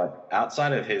 But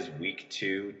outside of his week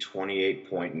 2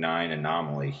 28.9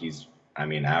 anomaly, he's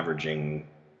averaging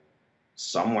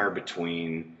somewhere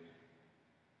between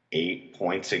 8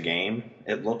 points a game,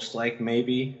 it looks like,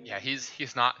 maybe. Yeah,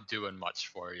 he's not doing much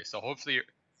for you. So hopefully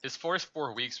his first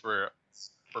 4 weeks were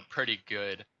pretty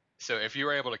good. So if you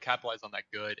were able to capitalize on that,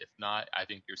 good. If not, I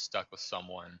think you're stuck with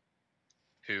someone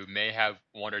who may have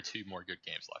 1 or 2 more good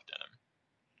games left in him.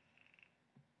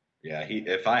 Yeah,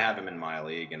 if I have him in my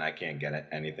league and I can't get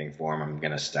anything for him, I'm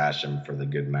going to stash him for the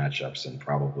good matchups and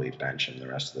probably bench him the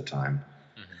rest of the time.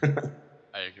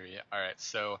 I agree. All right,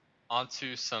 so on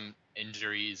to some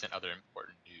injuries and other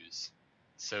important news.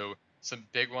 So some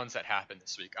big ones that happened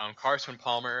this week. Carson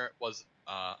Palmer was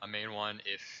a main one.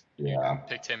 If you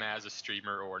picked him as a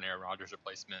streamer or an Aaron Rodgers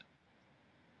replacement,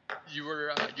 you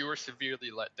were severely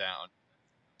let down.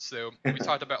 So we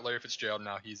talked about Larry Fitzgerald.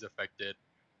 Now he's affected.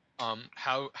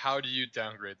 How do you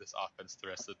downgrade this offense the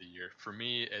rest of the year? For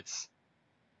me, it's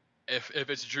if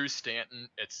it's Drew Stanton,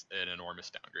 it's an enormous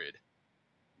downgrade.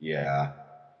 Yeah.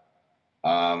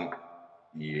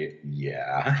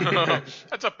 Yeah.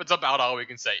 That's about all we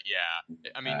can say. Yeah.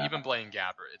 I mean, even Blaine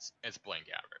Gabbert, it's Blaine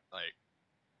Gabbert. Like.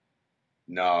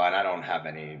 No, and I don't have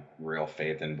any real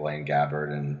faith in Blaine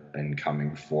Gabbert and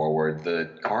coming forward. The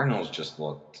Cardinals just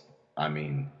looked, I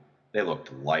mean, they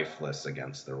looked lifeless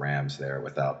against the Rams there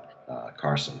without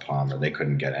Carson Palmer. They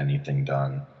couldn't get anything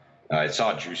done. I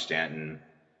saw Drew Stanton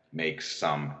make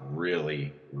some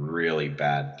really, really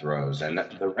bad throws. And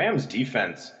the Rams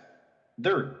defense,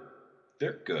 they're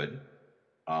good,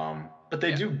 but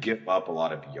they do give up a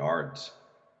lot of yards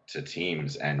to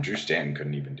teams, and Drew Stanton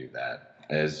couldn't even do that.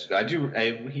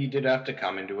 He did have to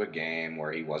come into a game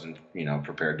where he wasn't,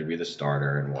 prepared to be the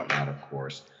starter and whatnot, of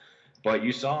course. But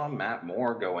you saw Matt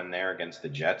Moore go in there against the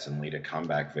Jets and lead a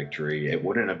comeback victory. It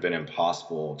wouldn't have been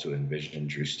impossible to envision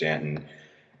Drew Stanton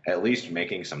at least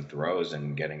making some throws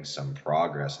and getting some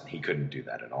progress, and he couldn't do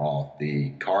that at all.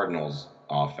 The Cardinals'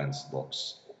 offense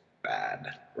looks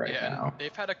bad right now.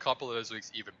 They've had a couple of those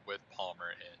weeks even with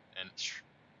Palmer in,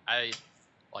 and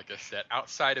like I said,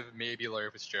 outside of maybe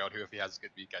Larry Fitzgerald, who if he has a good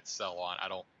week, I'd sell on. I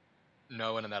don't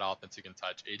know one in that offense who can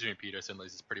touch. Adrian Peterson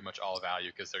loses pretty much all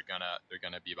value because they're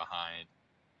gonna be behind.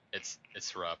 It's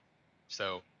rough.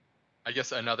 So I guess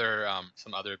some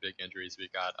other big injuries we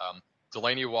got.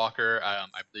 Delanie Walker,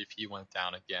 I believe he went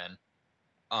down again.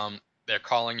 They're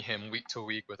calling him week to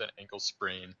week with an ankle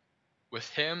sprain. With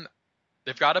him,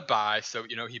 they've got a bye, so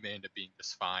he may end up being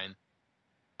just fine.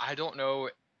 I don't know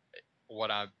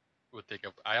what I would think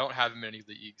of. I don't have many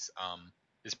leagues.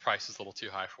 His price is a little too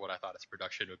high for what I thought his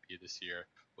production would be this year,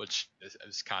 which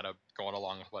is kind of going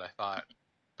along with what I thought.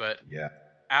 But yeah,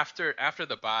 after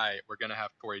the bye, we're gonna have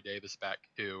Corey Davis back,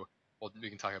 who we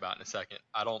can talk about in a second.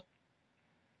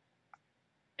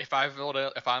 If I'm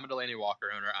a Delanie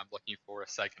Walker owner, I'm looking for a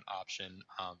second option.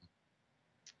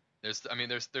 There's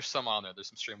some on there. There's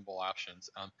some streamable options.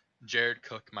 Jared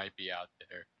Cook might be out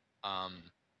there.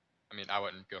 I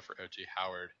wouldn't go for O.J.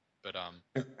 Howard, but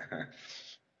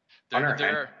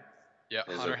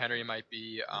Hunter Henry might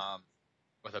be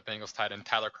with a Bengals tight end,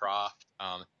 Tyler Kroft.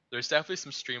 There's definitely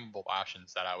some streamable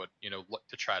options that I would look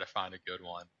to try to find a good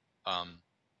one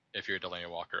if you're a Delanie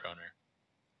Walker owner.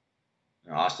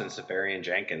 Austin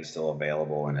Seferian-Jenkins still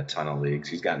available in a ton of leagues.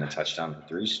 He's gotten a touchdown in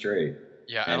 3 straight.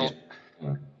 Yeah,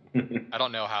 I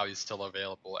don't know how he's still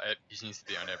available. He needs to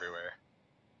be on everywhere.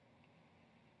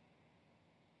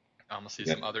 We'll see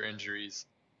some other injuries.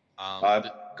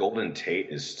 Golden Tate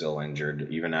is still injured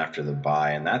even after the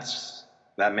bye, and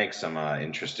that makes some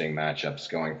interesting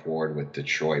matchups going forward with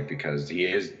Detroit because he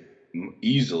is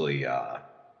easily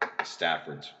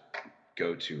Stafford's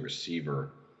go-to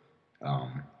receiver,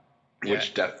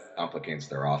 which definitely complicates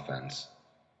their offense.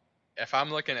 If I'm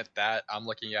looking at that, I'm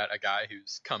looking at a guy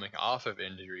who's coming off of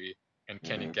injury and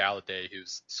Kenny Galladay,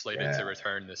 who's slated to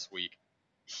return this week.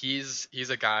 He's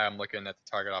a guy I'm looking at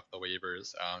to target off the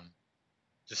waivers.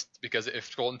 Just because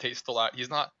if Golden Tate's still out, he's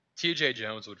not. T.J.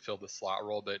 Jones would fill the slot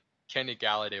role, but Kenny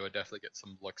Galladay would definitely get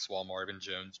some looks while Marvin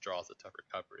Jones draws the tougher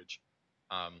coverage.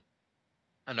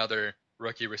 Another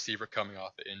rookie receiver coming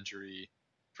off the injury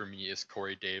for me is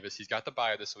Corey Davis. He's got the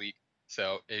bye this week,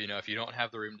 so if you don't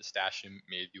have the room to stash him,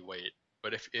 maybe wait.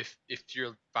 But if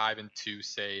you're 5-2,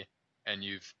 say, and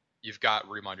you've got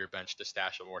room on your bench to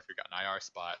stash him, or if you've got an IR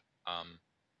spot,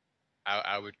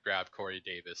 I would grab Corey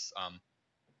Davis.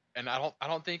 And I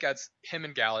don't think him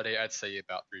and Galladay. I'd say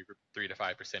about 3 to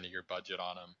 5% of your budget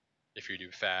on them if you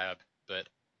do fab. But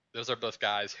those are both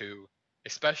guys who,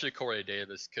 especially Corey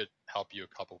Davis, could help you a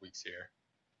couple weeks here.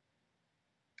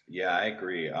 Yeah, I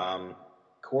agree.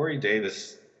 Corey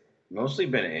Davis mostly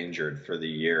been injured for the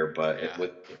year, but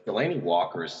with Delanie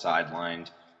Walker is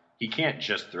sidelined, he can't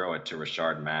just throw it to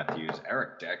Rashard Matthews.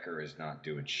 Eric Decker is not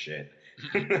doing shit.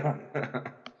 Just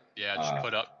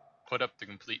put up the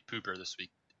complete pooper this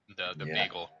week. The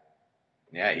bagel.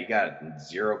 Yeah, he got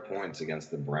 0 points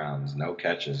against the Browns. No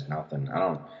catches, nothing.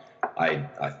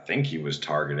 I think he was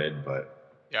targeted,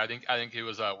 but yeah, I think he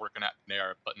was working at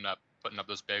Panera, putting up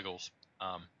those bagels.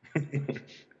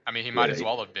 He might as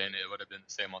well have been. It would have been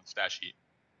the same on the stat sheet.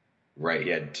 Right, he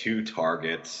had 2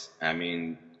 targets.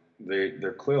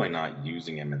 They're clearly not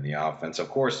using him in the offense. Of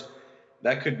course,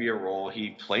 that could be a role.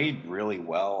 He played really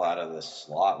well out of the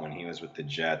slot when he was with the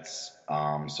Jets.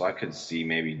 So I could see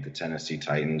maybe the Tennessee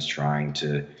Titans trying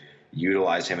to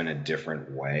utilize him in a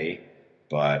different way.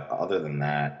 But other than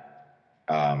that,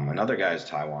 another guy is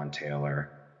Taywan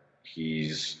Taylor.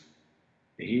 He's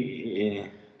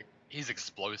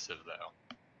explosive though.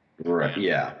 Right.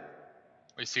 Yeah.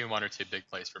 we've seen one or two big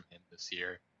plays from him this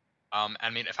year. I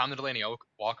mean, if I'm the Delanie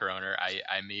Walker owner,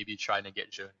 I may be trying to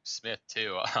get Jonnu Smith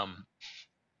too.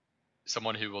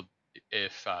 Someone who will,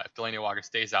 if Delanie Walker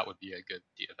stays out, would be a good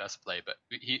DFS play. But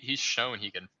he's shown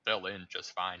he can fill in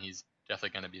just fine. He's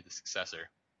definitely going to be the successor.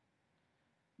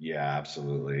 Yeah,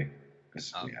 absolutely.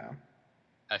 Yeah.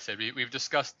 I said we've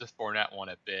discussed the Fournette one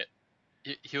a bit.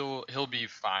 He'll be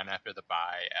fine after the bye.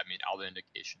 I mean, all the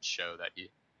indications show that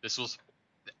this was.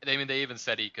 I mean, they even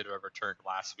said he could have returned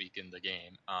last week in the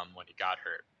game when he got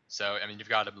hurt. So I mean, you've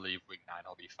got to believe week 9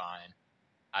 he'll be fine.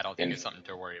 I don't think it's something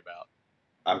to worry about.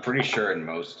 I'm pretty sure in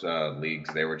most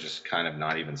leagues they were just kind of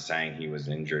not even saying he was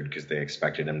injured because they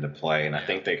expected him to play, and I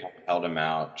think they held him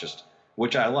out just.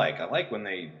 Which I like. I like when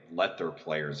they let their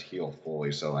players heal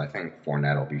fully. So I think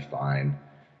Fournette will be fine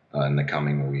in the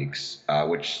coming weeks,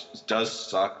 which does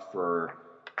suck for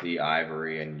the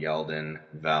Ivory and Yeldon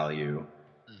value,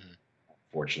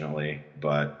 fortunately.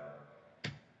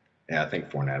 But yeah, I think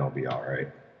Fournette will be all right.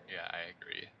 Yeah, I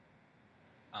agree.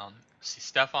 See,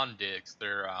 Stefon Diggs,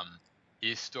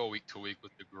 he's still week to week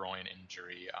with the groin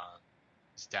injury.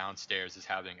 He's downstairs is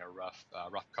having a rough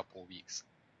couple weeks.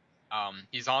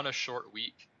 He's on a short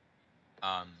week.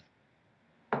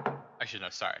 Actually, no,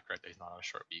 sorry, correct. He's not on a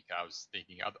short week. I was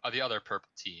thinking of the other purple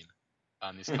team.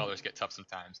 These colors get tough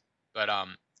sometimes, but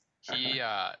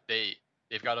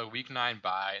they've got a week 9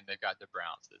 bye and they've got the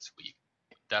Browns this week.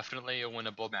 Definitely a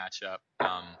winnable matchup.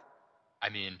 I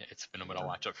mean, it's been a winnable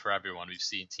matchup for everyone. We've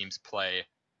seen teams play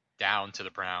down to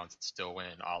the Browns and still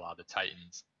win, a la the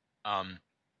Titans.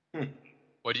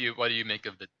 What do you make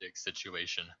of the Diggs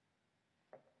situation?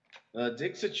 The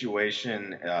Diggs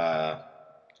situation, I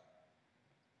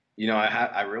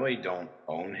really don't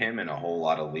own him in a whole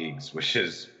lot of leagues, which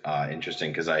is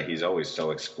interesting because he's always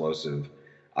so explosive.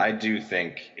 I do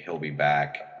think he'll be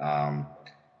back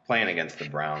playing against the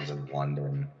Browns in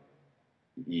London.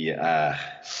 Yeah.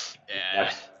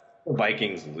 The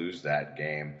Vikings lose that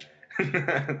game.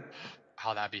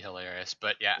 Oh, that'd be hilarious.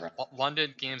 But yeah, right.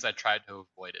 London games I tried to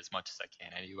avoid as much as I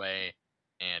can anyway.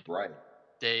 And right.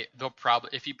 They'll probably,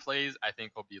 if he plays, I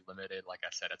think he'll be limited. Like I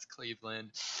said, it's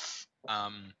Cleveland.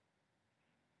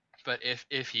 But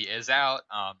if he is out,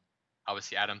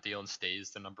 obviously Adam Thielen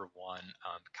stays the number 1.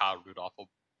 Kyle Rudolph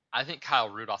I think Kyle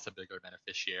Rudolph's a bigger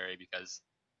beneficiary because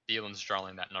Thielen's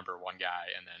drawing that number 1 guy,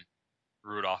 and then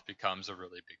Rudolph becomes a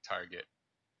really big target.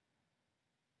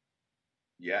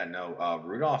 Yeah, no,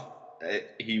 Rudolph.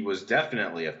 He was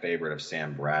definitely a favorite of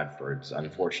Sam Bradford's.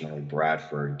 Unfortunately,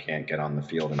 Bradford can't get on the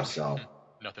field himself.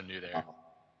 Nothing new there.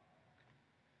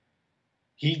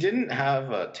 He didn't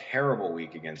have a terrible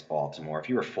week against Baltimore. If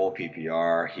you were full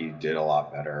PPR, he did a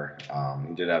lot better.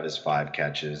 He did have his 5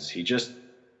 catches. He just,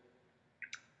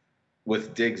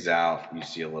 with Diggs out, you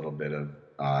see a little bit of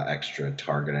extra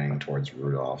targeting towards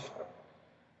Rudolph.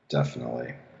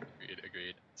 Definitely.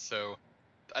 Agreed. So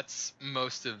that's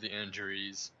most of the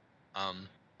injuries.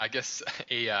 I guess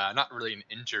not really an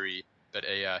injury, but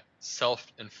a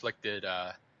self-inflicted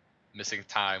missing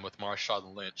time with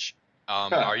Marshawn Lynch.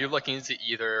 Are you looking into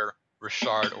either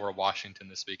Richard or Washington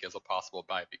this week as a possible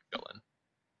bye week fill-in?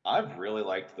 I've really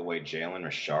liked the way Jalen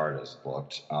Richard has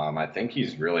looked. I think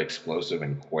he's really explosive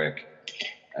and quick,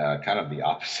 kind of the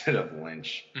opposite of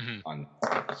Lynch.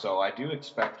 So I do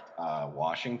expect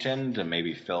Washington to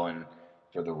maybe fill in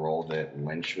for the role that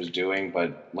Lynch was doing,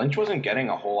 but Lynch wasn't getting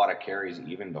a whole lot of carries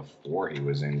even before he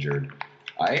was injured.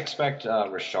 I expect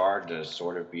Richard to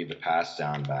sort of be the pass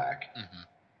down back.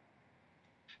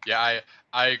 Yeah,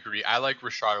 I agree. I like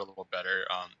Richard a little better,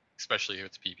 especially if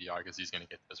it's PPR because he's going to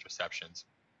get those receptions.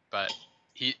 But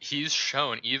he's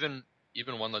shown even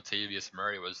when Latavius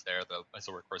Murray was there though as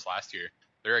a workhorse last year,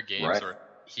 there are games where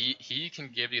he can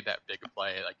give you that big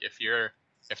play. Like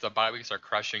if the bye weeks are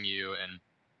crushing you and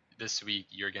this week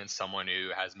you're against someone who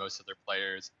has most of their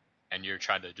players and you're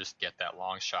trying to just get that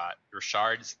long shot,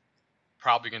 Richard's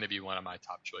probably going to be one of my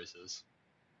top choices.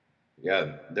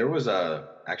 Yeah, there's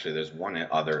one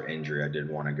other injury I did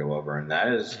want to go over, and that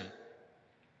is,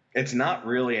 it's not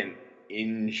really an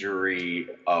injury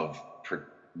of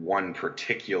one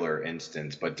particular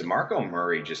instance, but DeMarco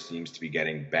Murray just seems to be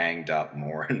getting banged up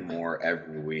more and more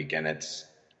every week, and it's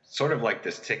sort of like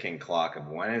this ticking clock of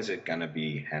when is it going to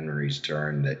be Henry's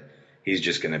turn that he's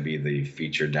just going to be the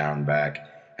feature down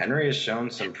back. Henry has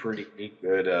shown some pretty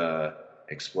good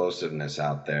explosiveness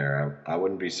out there. I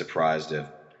wouldn't be surprised if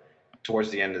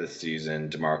towards the end of the season,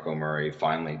 DeMarco Murray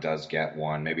finally does get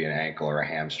one, maybe an ankle or a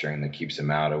hamstring that keeps him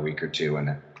out a week or two,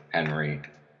 and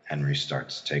Henry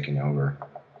starts taking over.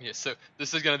 Yeah, so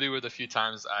this is going to be one of the few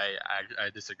times I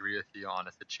disagree with you on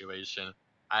a situation.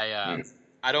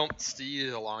 I don't see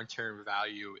the long-term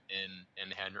value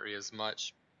in Henry as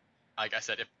much. Like I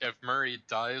said, if Murray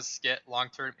does get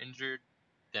long-term injured,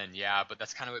 then yeah, but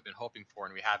that's kind of what we've been hoping for,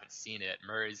 and we haven't seen it.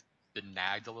 Murray's been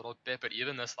nagged a little bit, but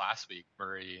even this last week,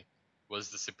 Murray was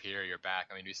the superior back.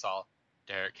 I mean, we saw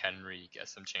Derrick Henry get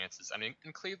some chances. I mean,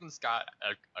 and Cleveland's got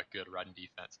a good run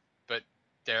defense, but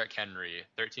Derrick Henry,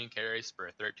 13 carries for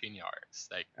 13 yards.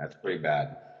 Like, that's pretty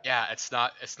bad. Yeah, it's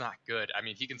not good. I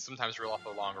mean, he can sometimes reel off a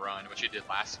long run, which he did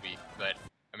last week, but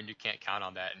I mean, you can't count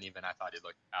on that. And even I thought he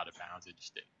looked out of bounds. He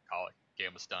just didn't call it.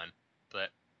 Game was done. But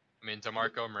I mean,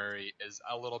 DeMarco Murray is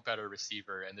a little better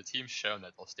receiver, and the team's shown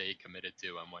that they'll stay committed to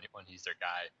him when he's their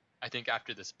guy. I think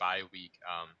after this bye week,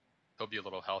 he'll be a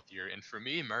little healthier. And for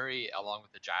me, Murray, along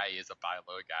with Ajayi, is a buy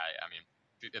low guy. I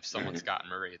mean, if someone's got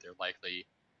Murray, they're likely,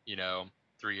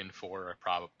 3 and 4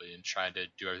 probably, and trying to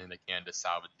do everything they can to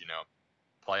salvage,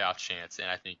 playoff chance. And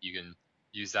I think you can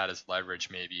use that as leverage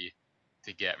maybe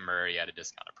to get Murray at a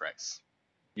discounted price.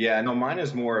 Yeah, no, mine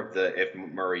is more of the if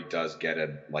Murray does get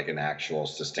an actual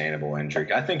sustainable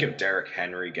injury. I think if Derrick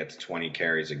Henry gets 20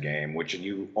 carries a game, which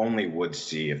you only would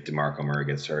see if DeMarco Murray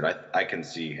gets hurt, I can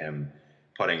see him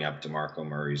putting up DeMarco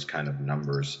Murray's kind of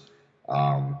numbers.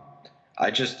 I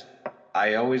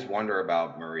always wonder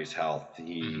about Murray's health.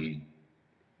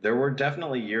 There were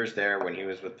definitely years there when he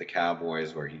was with the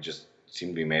Cowboys where he just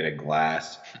seemed to be made of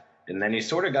glass, and then he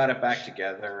sort of got it back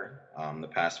together the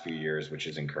past few years, which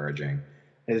is encouraging.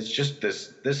 It's just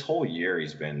this whole year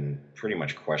he's been pretty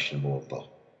much questionable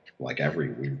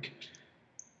every week.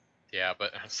 Yeah,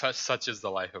 but such is the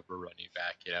life of a running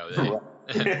back,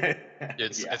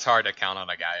 It's hard to count on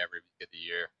a guy every week of the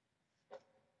year.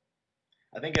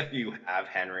 I think if you have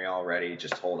Henry already,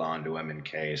 just hold on to him in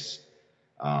case.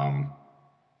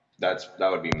 That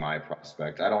would be my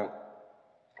prospect. I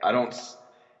don't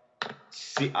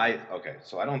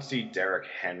see Derrick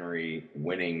Henry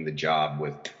winning the job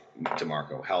with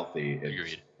DeMarco healthy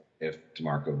if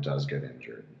DeMarco does get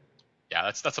injured. Yeah,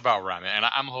 that's about where I'm at. And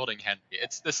I'm holding Henry.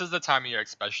 This is the time of year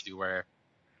especially where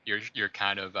you're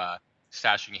kind of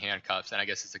stashing handcuffs, and I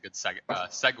guess it's a good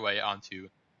segue onto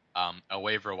a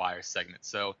waiver wire segment.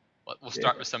 So we'll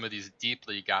start with some of these deep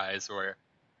league guys where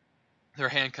they're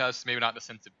handcuffs, maybe not in the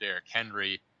sense of Derrick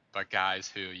Henry, but guys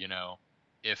who,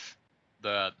 if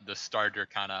the starter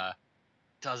kind of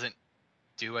doesn't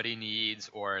do what he needs,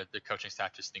 or the coaching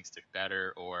staff just thinks they're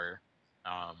better, or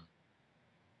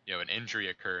an injury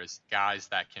occurs, guys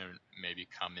that can maybe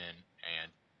come in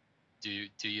and do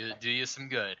you some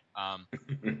good.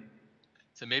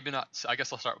 So maybe not. So I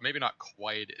guess I'll start. Maybe not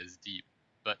quite as deep,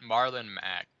 but Marlon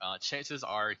Mack. Chances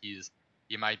are he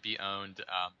might be owned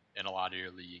in a lot of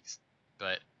your leagues,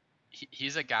 but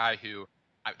he's a guy who.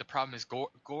 The problem is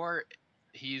Gore.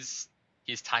 He's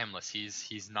timeless. He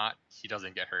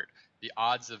doesn't get hurt. The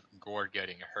odds of Gore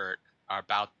getting hurt are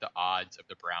about the odds of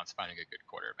the Browns finding a good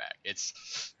quarterback. It's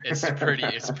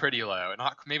pretty low.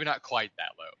 Maybe not quite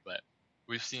that low, but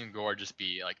we've seen Gore just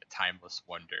be like a timeless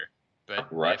wonder. But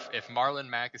right. if Marlon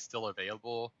Mack is still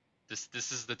available, this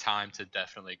is the time to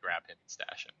definitely grab him and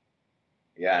stash him.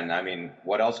 Yeah, and I mean,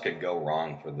 what else could go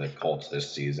wrong for the Colts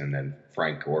this season than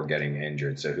Frank Gore getting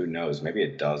injured? So who knows? Maybe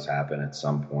it does happen at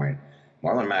some point.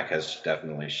 Marlon Mack has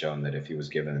definitely shown that if he was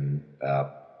given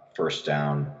first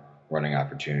down running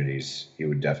opportunities, he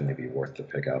would definitely be worth the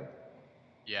pickup.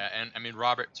 Yeah, and I mean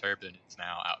Robert Turbin is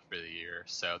now out for the year,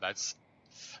 so that's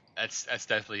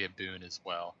definitely a boon as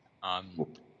well.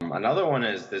 Another one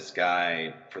is this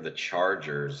guy for the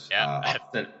Chargers,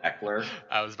 Austin Ekeler.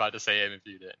 I was about to say him if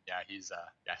you did. Yeah, he's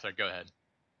sorry, go ahead.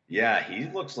 Yeah, he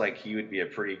looks like he would be a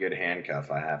pretty good handcuff,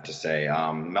 I have to say.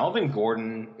 Melvin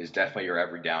Gordon is definitely your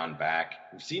every down back.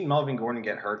 We've seen Melvin Gordon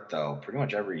get hurt, though, pretty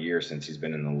much every year since he's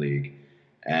been in the league.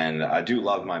 And I do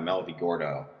love my Melvin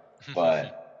Gordo.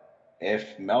 But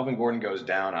if Melvin Gordon goes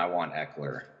down, I want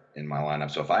Ekeler in my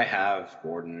lineup. So if I have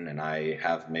Gordon and I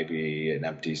have maybe an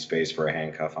empty space for a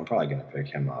handcuff, I'm probably going to pick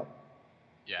him up.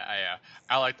 Yeah,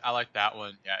 I like that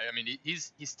one. Yeah, I mean,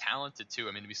 he's talented, too.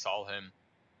 I mean, we saw him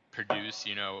produce,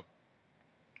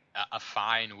 a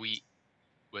fine week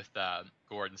with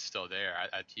Gordon still there.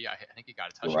 I think he got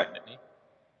a touchdown, didn't he?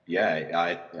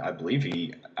 Yeah, I believe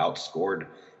he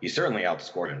certainly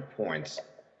outscored in points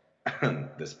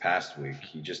this past week.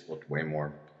 He just looked way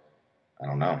more, I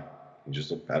don't know, he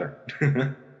just looked better.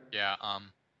 Yeah,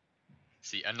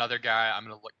 see, another guy I'm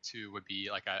going to look to would be,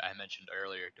 like I mentioned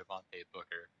earlier, Devontae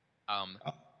Booker.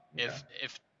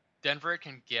 If Denver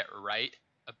can get right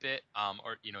a bit,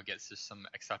 or gets just some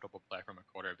acceptable play from a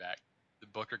quarterback, the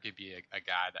Booker could be a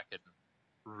guy that could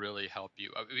really help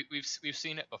you. We've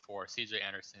seen it before. CJ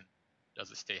Anderson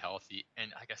doesn't stay healthy,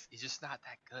 and I guess he's just not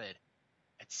that good.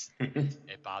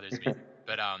 It bothers me.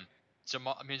 But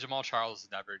Jamal Charles is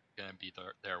never gonna be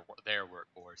their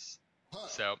workhorse.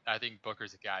 So I think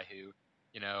Booker's a guy who,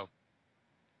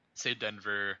 say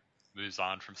Denver moves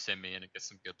on from Simeon and gets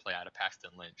some good play out of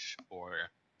Paxton Lynch, or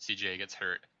CJ gets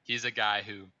hurt. He's a guy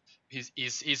who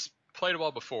he's played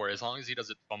well before. As long as he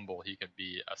doesn't fumble, he can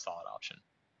be a solid option.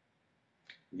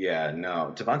 Yeah,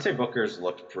 no. Devontae Booker's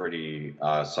looked pretty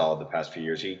solid the past few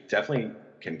years. He definitely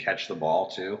can catch the ball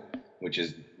too, which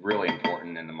is really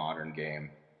important in the modern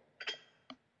game.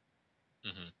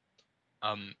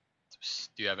 Mm-hmm.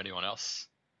 Do you have anyone else?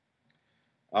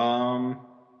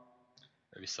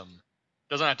 Maybe some.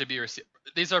 Doesn't have to be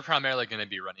these are primarily going to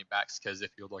be running backs, because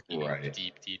if you're looking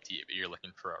deep, you're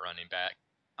looking for a running back.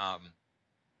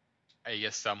 I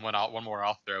guess one more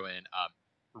I'll throw in.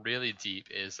 Really deep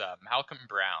is Malcolm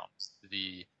Brown,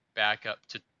 the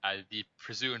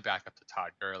presumed backup to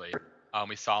Todd Gurley.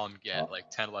 We saw him get like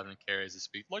 10, 11 carries this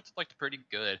week. Looked pretty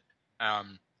good.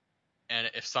 And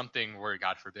if something were,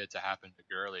 God forbid, to happen to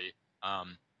Gurley,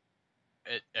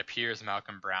 it appears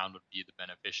Malcolm Brown would be the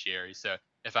beneficiary. So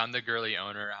if I'm the Gurley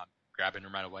owner, I'm grabbing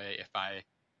him right away. If I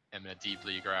am in a deep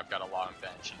league or I've got a long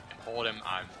bench and can hold him,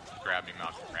 I'm grabbing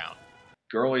Malcolm Brown.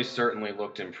 Gurley certainly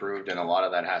looked improved, and a lot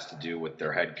of that has to do with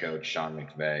their head coach, Sean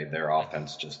McVay. Their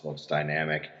offense just looks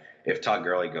dynamic. If Todd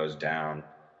Gurley goes down,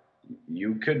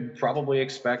 you could probably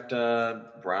expect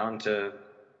Brown to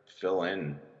fill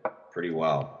in pretty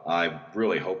well. I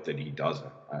really hope that he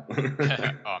doesn't.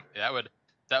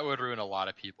 That would ruin a lot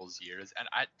of people's years, and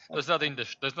there's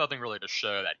nothing really to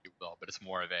show that he will, but it's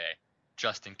more of a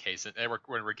just in case.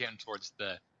 When we're getting towards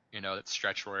the that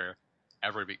stretch where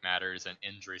every week matters and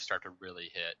injuries start to really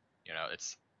hit,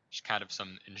 it's just kind of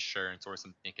some insurance or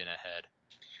some thinking ahead.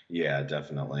 Yeah,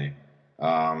 definitely.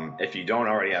 If you don't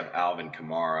already have Alvin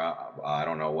Kamara, I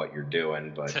don't know what you're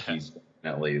doing, but he's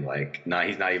definitely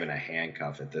he's not even a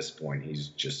handcuff at this point. He's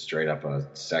just straight up a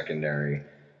secondary,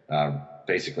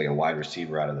 basically a wide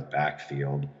receiver out of the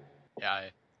backfield. Yeah,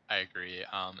 I agree.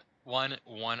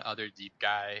 One other deep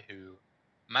guy who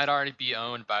might already be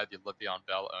owned by the Le'Veon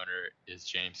Bell owner is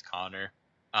James Conner.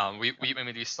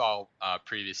 We saw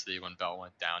previously when Bell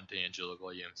went down, D'Angelo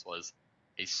Williams was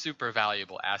a super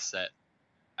valuable asset.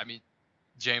 I mean,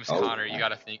 James Conner, you got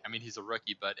to think. I mean, he's a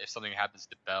rookie, but if something happens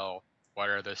to Bell, what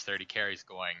are those 30 carries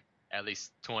going? At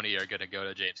least 20 are going to go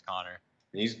to James Conner.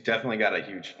 He's definitely got a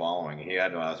huge following. He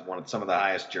had some of the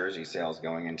highest jersey sales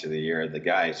going into the year. The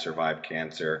guy survived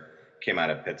cancer, came out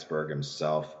of Pittsburgh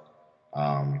himself.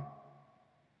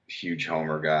 Huge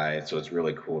homer guy, so it's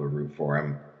really cool to root for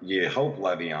him. You hope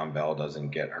Le'Veon Bell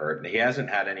doesn't get hurt. He hasn't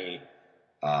had any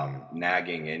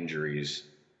nagging injuries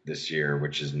this year,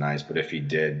 which is nice. But if he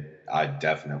did, I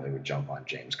definitely would jump on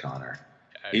James Conner.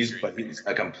 He's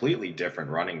a completely different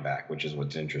running back, which is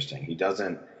what's interesting.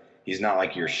 He's not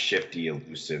like your shifty,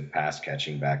 elusive pass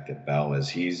catching back that Bell is.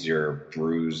 He's your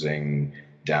bruising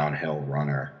downhill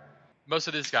runner. Most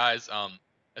of these guys,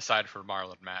 aside from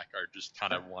Marlon Mack, are just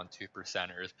kind of 1-2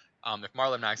 percenters. If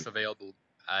Marlon Mack's available,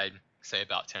 I'd say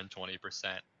about 10-20%.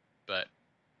 But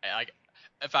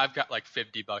if I've got like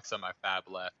 $50 on my fab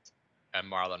left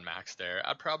and Marlon Mack's there,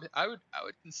 I would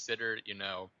consider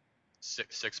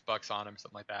 $6 on him,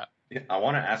 something like that. I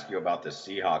want to ask you about the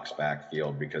Seahawks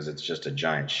backfield because it's just a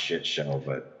giant shit show.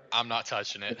 But I'm not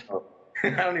touching it. I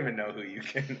don't even know who you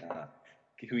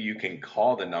can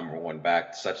call the number one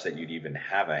back such that you'd even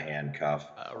have a handcuff.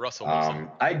 Russell Wilson.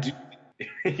 I do.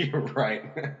 You're right.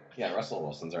 Yeah, Russell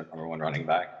Wilson's our number one running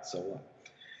back. So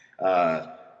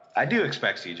I do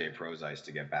expect CJ Prosise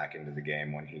to get back into the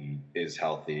game when he is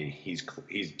healthy.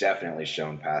 He's definitely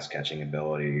shown pass catching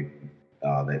ability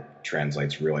that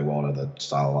translates really well to the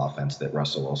style of offense that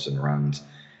Russell Wilson runs.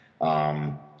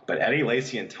 But Eddie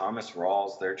Lacy and Thomas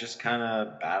Rawls, they're just kind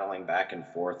of battling back and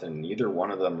forth, and neither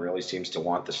one of them really seems to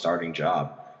want the starting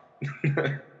job.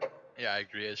 Yeah, I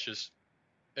agree. It's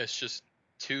just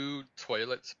two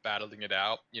toilets battling it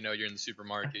out. You're in the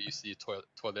supermarket, you see a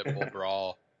toilet bowl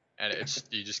brawl, and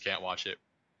you just can't watch it.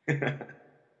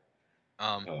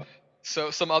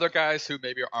 So some other guys who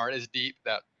maybe aren't as deep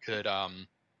that could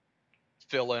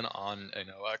fill in on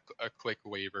a quick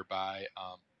waiver buy.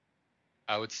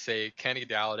 I would say Kenny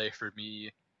Galladay for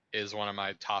me is one of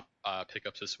my top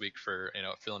pickups this week for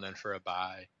filling in for a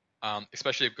buy,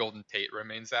 especially if Golden Tate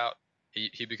remains out.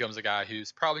 He becomes a guy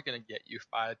who's probably going to get you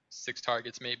 5-6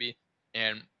 targets maybe,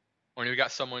 and when you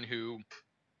got someone who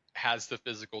has the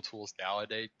physical tools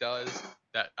Galladay does,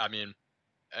 that I mean,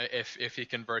 if he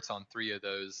converts on 3 of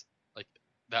those, like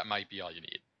that might be all you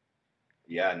need.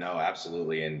 Yeah, no,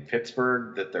 absolutely. In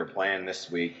Pittsburgh that they're playing this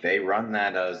week, they run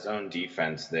that zone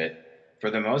defense that for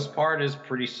the most part, is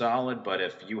pretty solid. But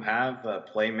if you have a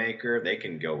playmaker, they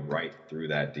can go right through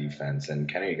that defense.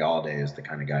 And Kenny Galladay is the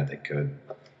kind of guy that could.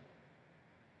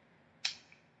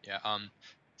 Yeah.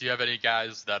 Do you have any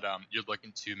guys that you're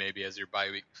looking to maybe as your bye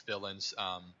week fill-ins,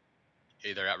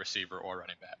 either at receiver or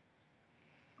running back?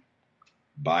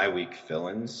 Bye week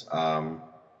fill-ins.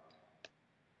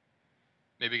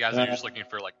 Maybe guys that you're just looking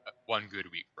for like one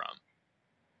good week from.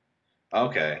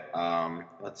 Okay.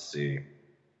 Let's see. I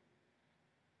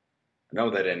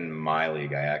know that in my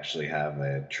league, I actually have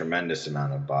a tremendous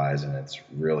amount of buys, and it's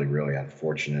really, really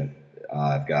unfortunate.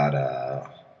 I've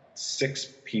got 6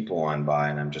 people on buy,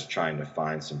 and I'm just trying to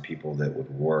find some people that would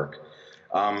work.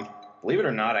 Believe it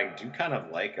or not, I do kind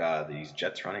of like these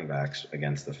Jets running backs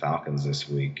against the Falcons this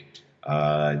week.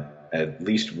 At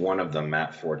least one of them,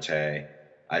 Matt Forte,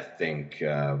 I think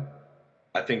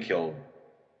he'll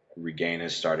regain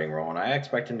his starting role, and I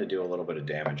expect him to do a little bit of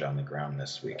damage on the ground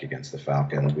this week against the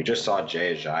Falcons. We just saw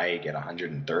Jay Ajayi get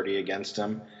 130 against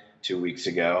him 2 weeks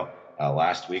ago.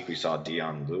 Last week we saw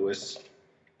Dion Lewis,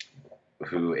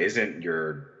 who isn't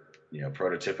your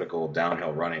prototypical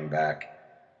downhill running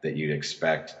back that you'd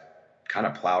expect, kind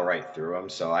of plow right through him.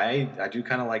 So I do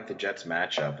kind of like the Jets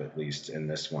matchup, at least in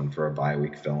this one, for a bye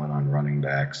week fill-in on running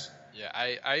backs. Yeah,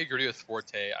 I agree with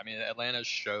Forte. I mean, Atlanta's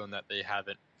shown that they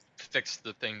haven't fixed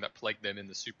the thing that plagued them in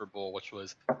the Super Bowl, which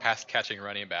was pass catching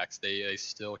running backs. They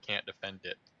still can't defend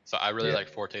it. So I really like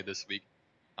Forte this week.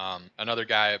 Another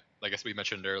guy, I guess we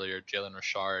mentioned earlier, Jalen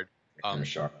Richard.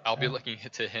 I'll be looking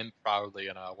to him probably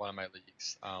in one of my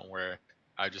leagues where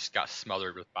I just got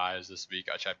smothered with buys this week,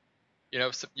 which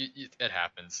it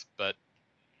happens. But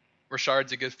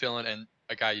Richard's a good fill-in, and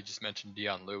a guy you just mentioned,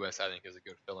 Dion Lewis, I think is a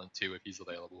good fill-in too if he's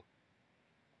available.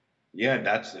 Yeah,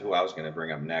 that's who I was going to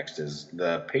bring up next. Is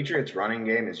the Patriots running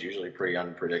game is usually pretty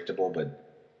unpredictable,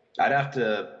 but I'd have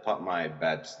to put my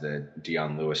bets that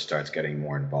Dion Lewis starts getting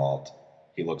more involved.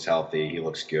 He looks healthy. He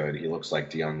looks good. He looks like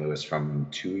Dion Lewis from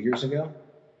 2 years ago,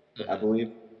 I believe.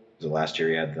 It was the last year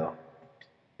he had the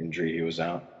injury he was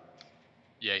out.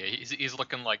 Yeah, he's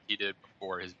looking like he did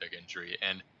before his big injury,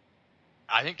 and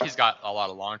I think he's got a lot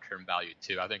of long-term value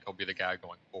too. I think he'll be the guy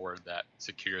going forward that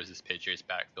secures this Patriots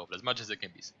backfield as much as it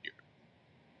can be secured.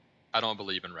 I don't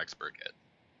believe in Rex Burkhead.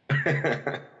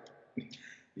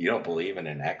 You don't believe in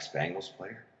an ex-Bengals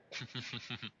player?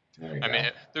 I mean,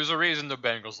 there's a reason the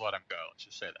Bengals let him go. Let's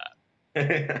just say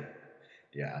that.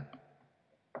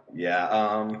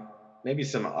 Yeah. Maybe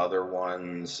some other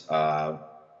ones.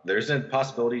 There's a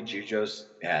possibility Juju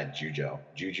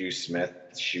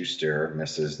Smith-Schuster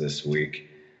misses this week.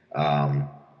 And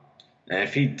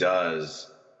if he does,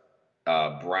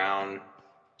 Brown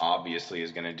obviously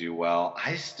is going to do well.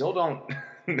 I still don't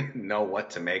know what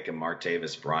to make of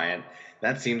Martavis Bryant.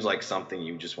 That seems like something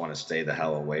you just want to stay the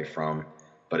hell away from.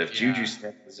 But if Juju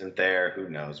Smith isn't there, who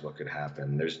knows what could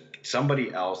happen. There's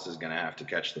somebody else is going to have to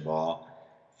catch the ball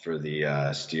for the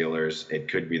Steelers. It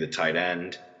could be the tight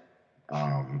end.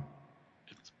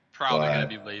 It's probably going to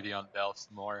be Le'Veon Bell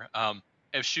some more.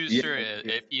 If Schuster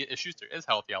if Schuster is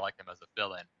healthy, I like him as a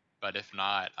fill-in. But if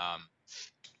not,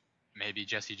 maybe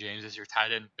Jesse James is your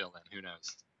tight end fill-in. Who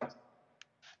knows?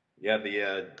 Yeah,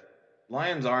 the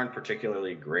Lions aren't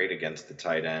particularly great against the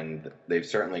tight end. They've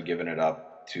certainly given it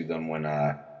up to them when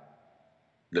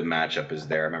the matchup is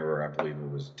there. I believe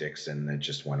it was Dixon that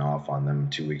just went off on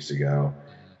them 2 weeks ago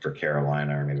for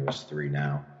Carolina, or maybe it was 3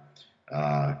 now.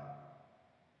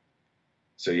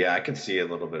 So, yeah, I could see a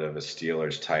little bit of a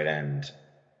Steelers tight end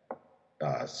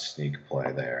sneak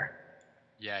play there.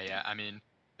 Yeah. I mean,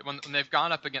 when they've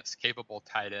gone up against capable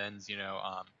tight ends,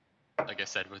 like I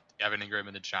said, with Evan Ingram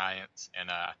and the Giants and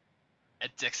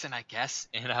Dixon, I guess,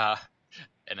 in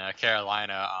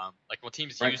Carolina, like when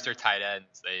teams use their tight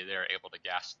ends, they're able to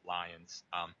gash Lions.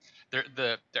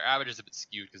 Their average is a bit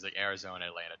skewed because like Arizona and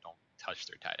Atlanta don't touch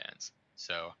their tight ends,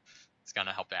 so it's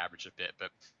gonna help the average a bit. But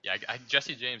yeah,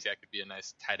 Jesse James, could be a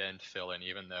nice tight end fill-in,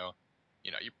 even though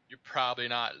you're probably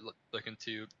not looking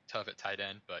too tough at tight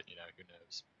end, but who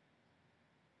knows.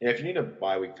 Yeah, if you need a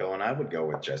bye week fill-in, I would go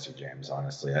with Jesse James,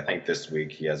 honestly. I think this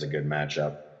week he has a good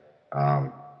matchup.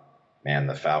 Man,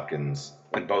 the Falcons,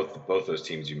 and both those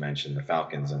teams you mentioned, the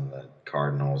Falcons and the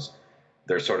Cardinals,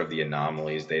 they're sort of the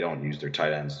anomalies. They don't use their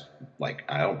tight ends. Like,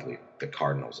 I don't believe the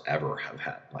Cardinals ever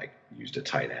have used a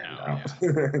tight end. I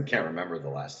can't remember the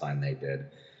last time they did.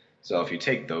 So if you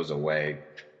take those away,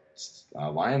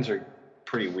 Lions are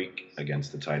pretty weak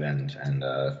against the tight end. And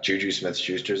if Juju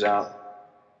Smith-Schuster's out,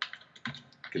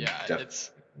 I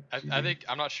think,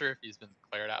 I'm not sure if he's been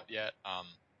declared out yet,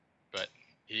 but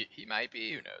he might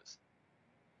be. Who knows?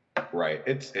 Right.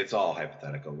 It's all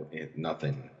hypothetical.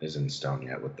 Nothing is in stone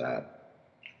yet with that.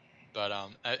 But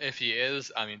if he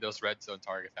is, I mean, those red zone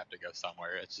targets have to go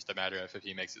somewhere. It's just a matter of if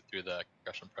he makes it through the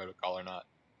concussion protocol or not.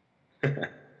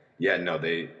 Yeah, no,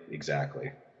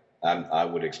 exactly. I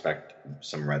would expect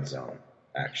some red zone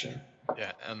action.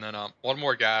 Yeah, and then one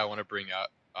more guy I want to bring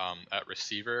up at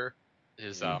receiver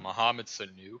is Mohamed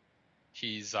Sanu.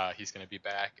 He's going to be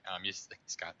back. He's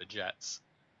got the Jets,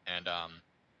 and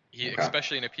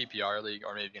especially in a PPR league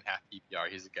or maybe in half PPR,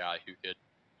 he's a guy who could,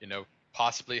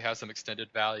 possibly have some extended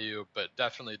value, but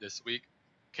definitely this week,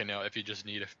 if you just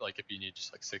need if you need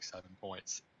just like 6-7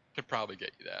 points, could probably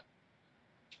get you that.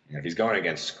 Yeah, if he's going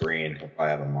against screen, he'll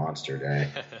probably have a monster day.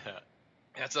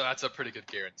 That's a pretty good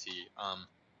guarantee.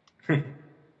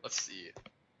 Let's see.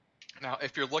 Now,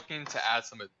 if you're looking to add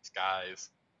some of these guys,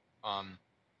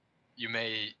 you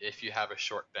may, if you have a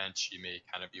short bench, you may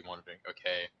kind of be wondering,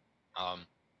 okay,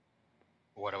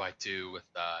 what do I do with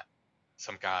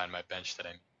some guy on my bench that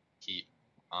I keep?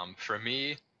 For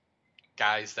me,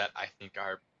 guys that I think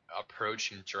are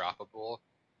approaching droppable,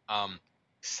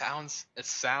 it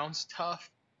sounds tough,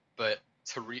 but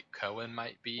Tarik Cohen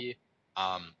might be.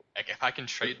 Like if I can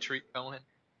trade Tarik Cohen,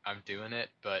 I'm doing it.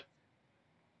 But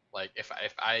like if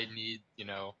I need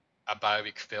a bye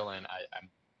week fill in, I'm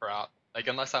proud. Like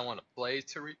unless I want to play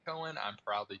Tarik Cohen, I'm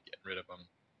probably getting rid of him.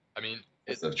 I mean,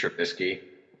 it's of Trubisky.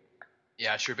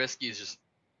 Yeah, Trubisky is just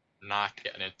not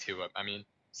getting into it. I mean,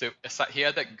 so he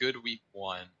had that good week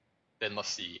 1. Then let's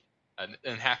see,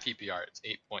 in half PPR it's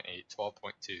 8.8,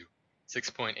 12.2,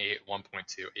 6.8, 1.2, 8.9,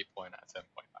 7.5.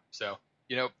 So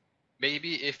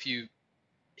maybe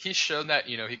he's shown that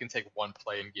he can take one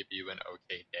play and give you an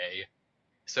okay day.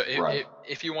 So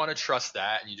if you want to trust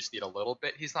that and you just need a little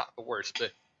bit, he's not the worst.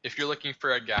 But if you're looking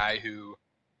for a guy who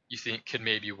you think could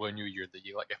maybe win you your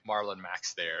league, like if Marlon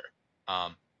Mack's there, I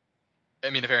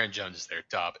mean if Aaron Jones is there,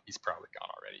 but he's probably gone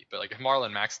already. But like if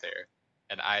Marlon Mack's there,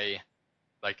 and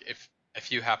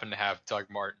if you happen to have Doug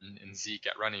Martin and Zeke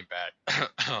at running back,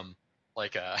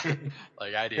 like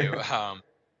I do,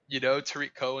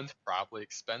 Tarik Cohen's probably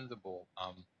expendable.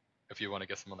 If you want to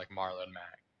get someone like Marlon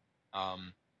Mack.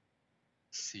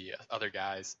 See other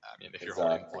guys. I mean, if you're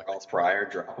holding Charles Pryor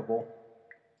droppable.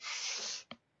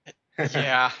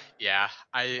 Yeah.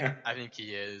 I think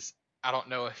he is. I don't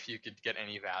know if you could get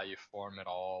any value for him at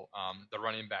all. The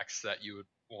running backs that you would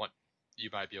want, you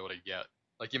might be able to get.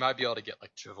 Like you might be able to get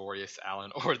like Javorius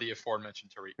Allen or the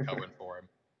aforementioned Tarik Cohen for him.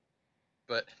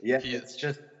 But yeah,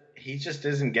 he just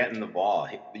isn't getting the ball.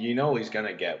 He's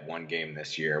gonna get one game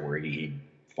this year where he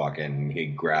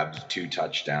grabs 2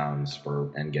 touchdowns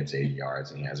and gets 80 yards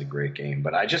and he has a great game.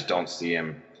 But I just don't see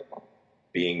him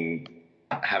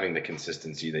having the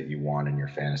consistency that you want in your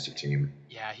fantasy team.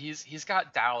 Yeah, he's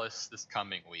got Dallas this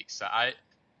coming week, so I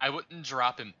wouldn't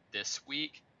drop him this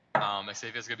week. I say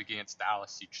if it's gonna be against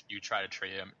Dallas, you try to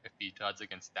trade him. If he does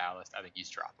against Dallas, I think he's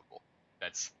droppable.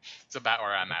 It's about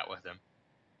where I'm at with him.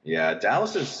 Yeah,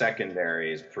 Dallas's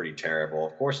secondary is pretty terrible.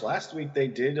 Of course, last week they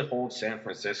did hold San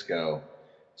Francisco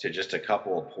to just a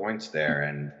couple of points there,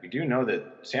 and we do know that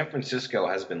San Francisco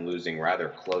has been losing rather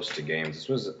close to games. This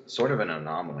was sort of an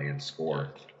anomaly in score.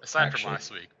 Yeah. Aside from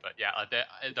last week, but yeah,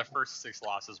 the first 6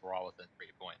 losses were all within 3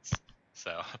 points,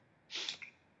 so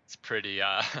it's pretty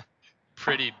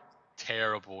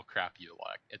terrible crap you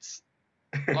luck. It's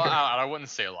I wouldn't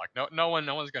say luck. No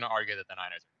one's gonna argue that the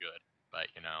Niners are good, but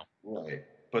right.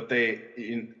 But they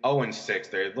 0-6,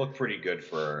 they look pretty good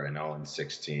for an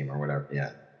 0-6 team or whatever.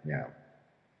 Yeah.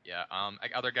 Yeah,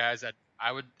 like other guys that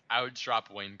I would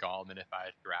drop Wayne Gallman if I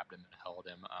had grabbed him and held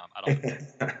him.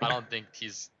 I don't think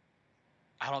he's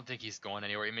going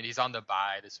anywhere. I mean, he's on the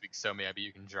bye this week, so maybe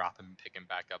you can drop him and pick him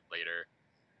back up later.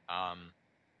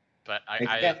 But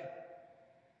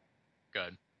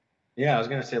good. Yeah, I was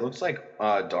gonna say, it looks like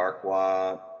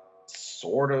Darkwa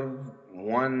sort of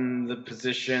won the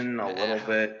position a little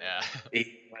bit. Yeah.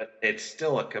 But it's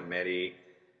still a committee.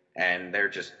 And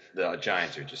the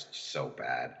Giants are just so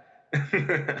bad.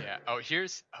 Yeah.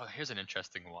 Here's an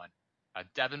interesting one.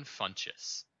 Devin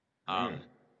Funchess.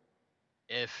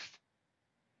 If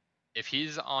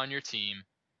he's on your team,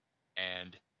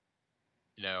 and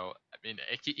I mean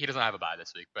he doesn't have a bye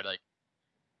this week, but like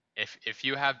if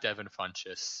you have Devin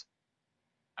Funchess,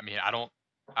 I mean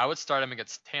I would start him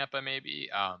against Tampa maybe.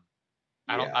 I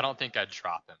don't think I'd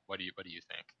drop him. What do you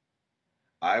think?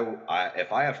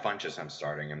 If I have Funchess, I'm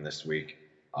starting him this week.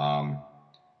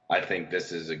 I think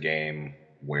this is a game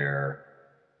where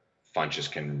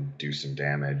Funchess can do some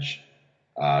damage.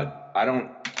 He's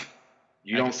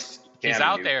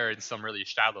out there in some really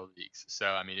shallow leagues, so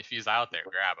I mean, if he's out there,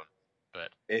 grab him. But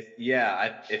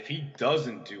if he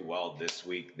doesn't do well this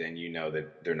week, then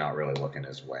that they're not really looking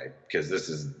his way, because this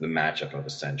is the matchup of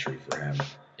a century for him.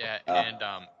 Yeah, and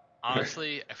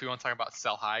honestly, if we want to talk about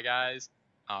sell high guys,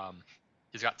 um,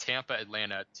 he's got Tampa,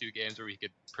 Atlanta, 2 games where he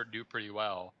could do pretty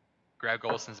well. Greg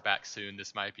Olson's back soon.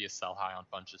 This might be a sell high on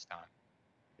Funch's time.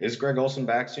 Is Greg Olson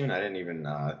back soon? I didn't even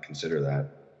consider that.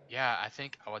 Yeah, I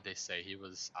think what they say he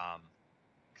was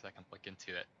because I can look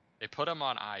into it. They put him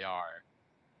on IR.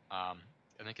 I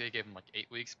think they gave him like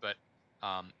 8 weeks, but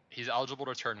he's eligible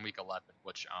to return week 11,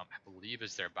 which I believe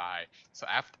is their bye. So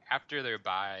after their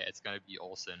bye, it's going to be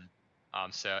Olson.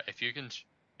 So if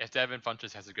Devin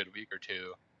Funchess has a good week or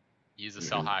two, he's a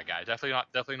sell high guy.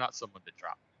 Definitely not someone to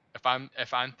drop.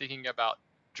 If I'm thinking about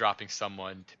dropping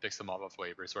someone to pick someone off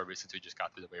waivers, or since we just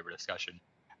got through the waiver discussion,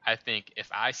 I think if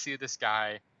I see this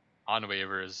guy on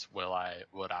waivers, would I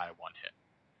want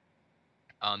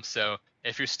him? So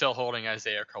if you're still holding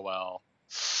Isaiah Crowell,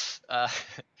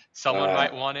 someone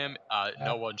might want him.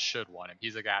 No one should want him.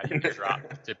 He's a guy you can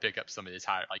drop to pick up some of these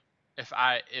higher. Like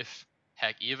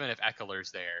even if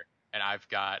Eckler's there and I've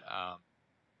got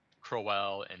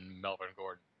Crowell and Melvin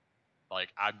Gordon, like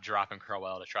I'm dropping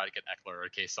Crowell to try to get Eckler in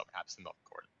case something happens to Melvin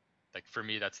Gordon. Like for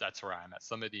me, that's where I'm at.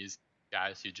 Some of these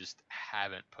guys who just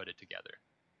haven't put it together.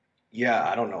 Yeah,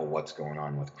 I don't know what's going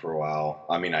on with Crowell.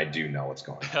 I mean, I do know what's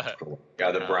going on with Crowell.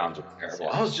 Yeah, the Browns are terrible.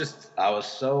 I was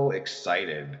so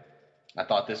excited. I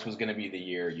thought this was going to be the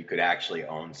year you could actually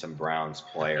own some Browns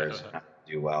players and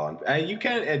do well. And you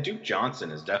can. Duke Johnson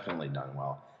has definitely done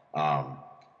well.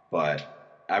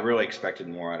 But I really expected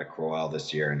more out of Crowell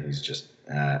this year, and he's just.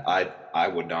 I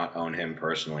would not own him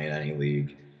personally in any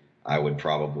league. I would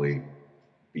probably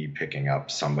be picking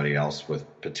up somebody else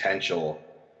with potential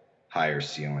higher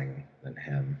ceiling than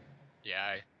him.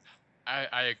 Yeah,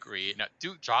 I agree. Now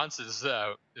Duke Johnson is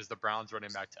the Browns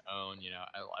running back to own.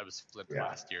 I was flipped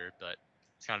last year, but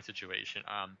it's kind of situation.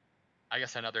 I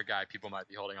guess another guy people might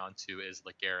be holding on to is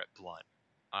LeGarrette Blount.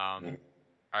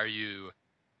 Are you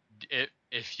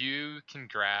if you can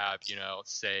grab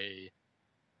say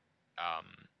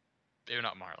maybe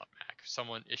not Marlon Mack,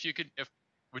 someone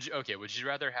would you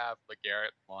rather have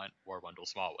LeGarrette Blount or Wendell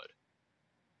Smallwood?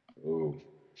 Ooh.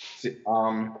 See,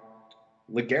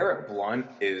 LeGarrette Blount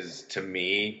is to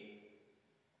me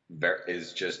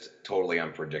is just totally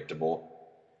unpredictable.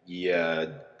 Yeah,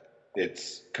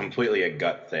 it's completely a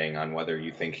gut thing on whether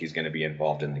you think he's going to be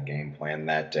involved in the game plan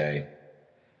that day.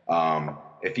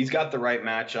 If he's got the right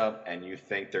matchup and you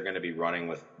think they're going to be running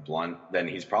with Blount, then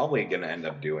he's probably going to end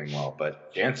up doing well.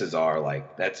 But chances are,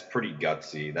 like, that's pretty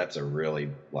gutsy. That's a really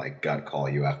gut call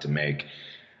you have to make.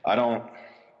 I don't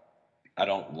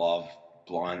love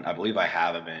Blount. I believe I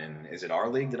have him in. Is it our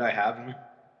league that I have him?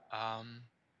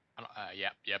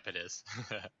 Yep, it is.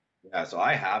 Yeah, so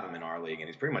I have him in our league, and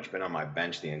he's pretty much been on my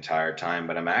bench the entire time.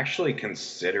 But I'm actually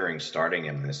considering starting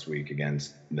him this week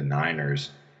against the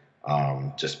Niners,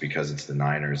 just because it's the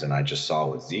Niners, and I just saw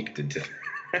what Zeke did to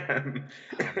them.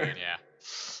 Oh, man, yeah.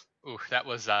 Ooh, that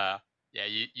was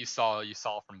you saw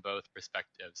from both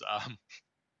perspectives.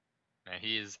 Man,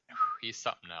 he's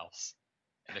something else.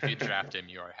 And if you draft him,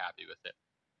 you are happy with it.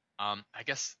 I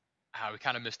guess we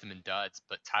kind of missed him in duds,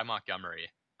 but Ty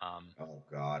Montgomery. Oh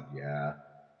God, yeah.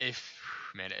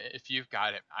 If you've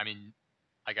got it, I mean,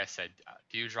 like I said,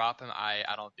 do you drop him? I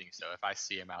don't think so. If I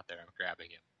see him out there, I'm grabbing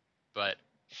him. But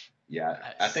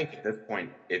yeah, I think at this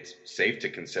point it's safe to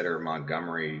consider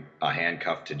Montgomery a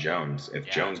handcuff to Jones. If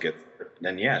Jones gets,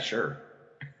 then yeah, sure.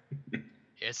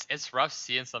 It's rough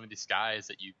seeing some of these guys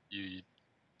that you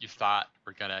thought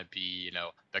were gonna be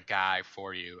the guy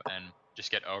for you and just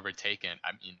get overtaken.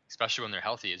 I mean, especially when they're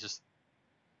healthy, it's just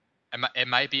it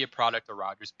might be a product of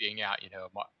Rodgers being out.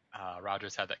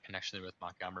 Rodgers had that connection with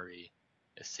Montgomery,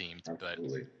 it seemed.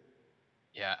 Absolutely. But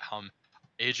yeah,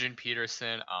 Adrian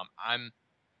Peterson.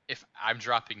 I'm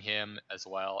dropping him as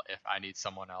well if I need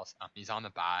someone else. He's on the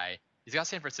bye. He's got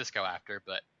San Francisco after,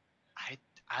 but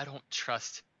I don't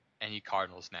trust any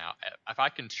Cardinals now. If I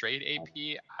can trade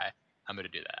AP, I'm gonna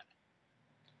do that.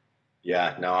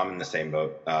 Yeah, no, I'm in the same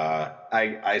boat.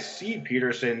 I see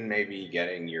Peterson maybe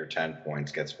getting your 10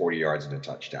 points, gets 40 yards and a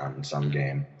touchdown in some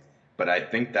game, but I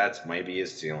think that's maybe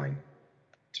his ceiling.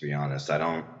 To be honest, I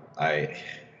don't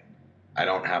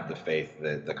have the faith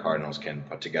that the Cardinals can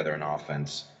put together an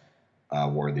offense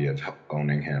worthy of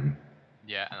owning him.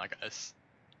 Yeah, and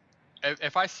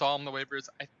if I saw him the waivers,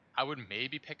 I would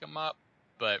maybe pick him up,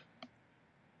 but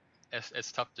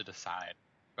it's tough to decide.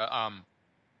 But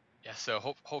yeah, so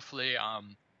hopefully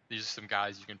these are some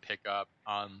guys you can pick up.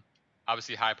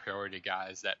 Obviously high priority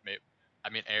guys that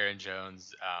Aaron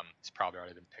Jones has probably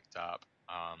already been picked up.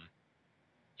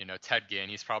 Ted Ginn,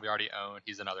 he's probably already owned.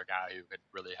 He's another guy who could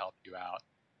really help you out.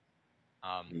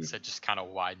 So just kind of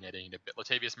wide netting a bit.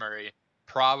 Latavius Murray,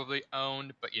 probably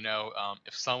owned, but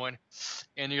if someone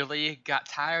in your league got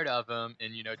tired of him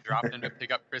and dropped him to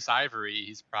pick up Chris Ivory,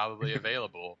 he's probably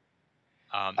available.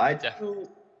 I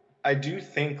do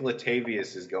think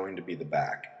Latavius is going to be the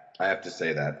back. I have to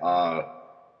say that.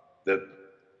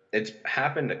 It's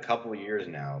happened a couple of years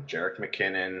now. Jerick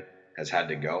McKinnon has had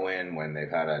to go in when they've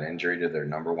had an injury to their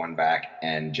number one back,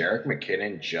 and Jerick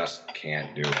McKinnon just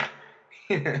can't do it.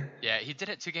 Yeah, he did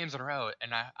it 2 games in a row,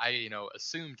 and I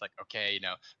assumed like, okay,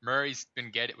 Murray's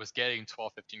was getting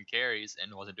 12, 15 carries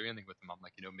and wasn't doing anything with them. I'm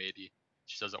like, maybe it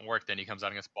just doesn't work. Then he comes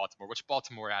out against Baltimore, which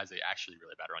Baltimore has a actually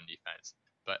really bad run defense.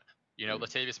 But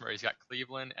Latavius Murray's got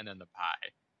Cleveland and then the bye.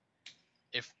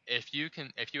 If you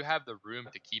have the room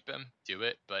to keep him, do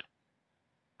it. But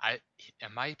it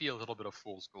might be a little bit of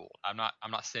fool's gold. I'm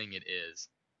not saying it is,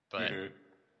 but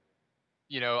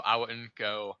I wouldn't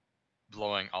go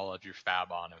blowing all of your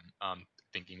fab on him,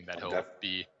 thinking that he'll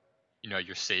be,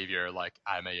 your savior like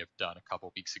I may have done a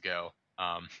couple weeks ago.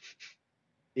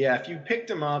 Yeah, if you picked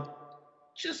him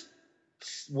up, just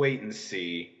wait and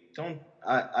see.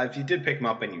 If you did pick him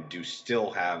up and you do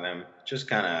still have him, just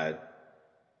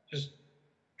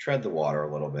tread the water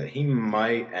a little bit. He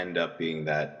might end up being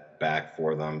that back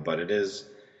for them, but it is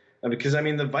because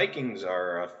the Vikings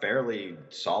are a fairly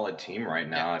solid team right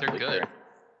now.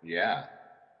 Yeah,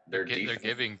 they're good. They're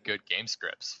giving good game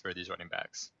scripts for these running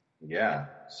backs. Yeah,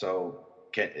 so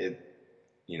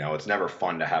it's never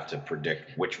fun to have to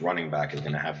predict which running back is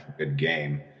going to have a good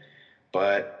game,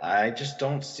 but I just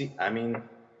don't see. I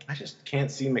just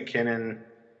can't see McKinnon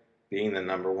being the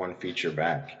number one feature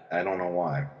back. I don't know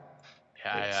why.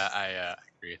 Yeah, I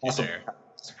agree with you there.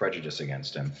 It's prejudice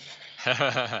against him. 2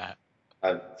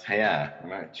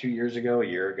 years ago, a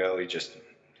year ago, he just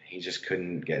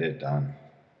couldn't get it done.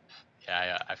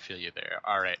 Yeah, I feel you there.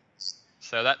 All right,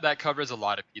 so that covers a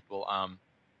lot of people.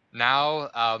 Now,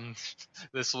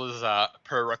 this was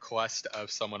per request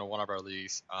of someone in one of our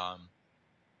leagues to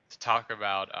talk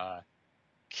about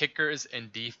kickers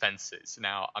and defenses.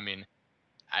 Now,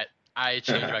 I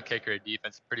change my kicker and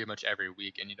defense pretty much every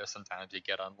week, and sometimes you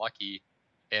get unlucky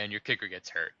and your kicker gets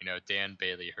hurt. Dan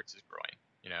Bailey hurts his groin.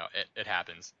 It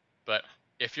happens. But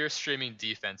if you're streaming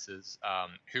defenses,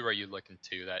 who are you looking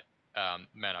to that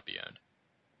may not be owned?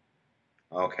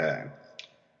 Okay.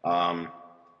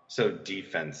 So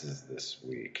defenses this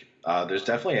week. There's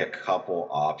definitely a couple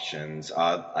options.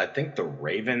 I think the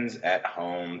Ravens at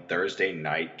home Thursday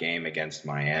night game against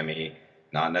Miami,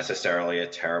 not necessarily a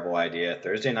terrible idea.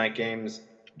 Thursday night games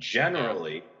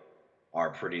generally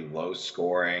are pretty low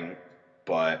scoring,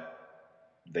 but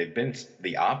they've been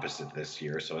the opposite this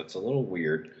year, so it's a little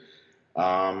weird.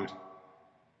 So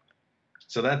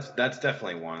that's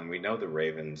definitely one. We know the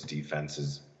Ravens defense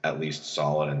is at least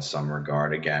solid in some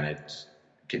regard. Again,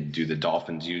 do the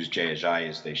Dolphins use Jay Ajayi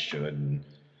as they should, and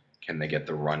can they get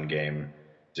the run game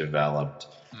developed?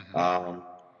 Mm-hmm.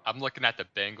 I'm looking at the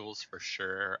Bengals for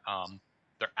sure.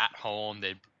 They're at home.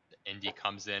 Indy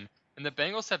comes in, and the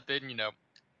Bengals have been,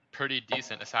 pretty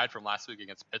decent aside from last week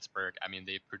against Pittsburgh.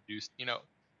 They produced,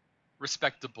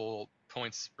 respectable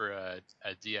points for a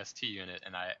DST unit,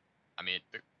 and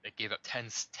they gave up 10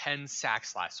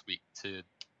 sacks last week to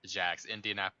the Jags.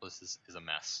 Indianapolis is a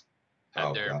mess.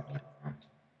 I'm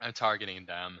targeting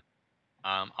them.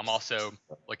 I'm also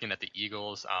looking at the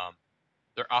Eagles.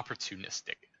 They're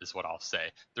opportunistic, is what I'll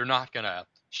say. They're not gonna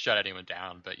shut anyone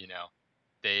down, but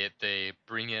they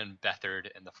bring in Beathard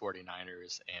and the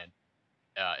 49ers, and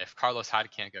if Carlos Hyde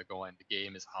can't get going, the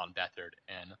game is on Beathard.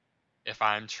 And if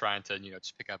I'm trying to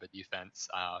just pick up a defense,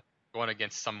 going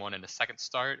against someone in a second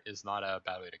start is not a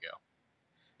bad way to go.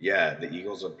 Yeah, the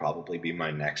Eagles would probably be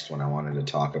my next one I wanted to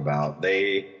talk about.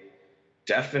 They've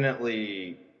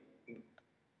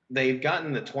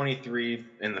gotten the 23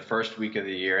 in the first week of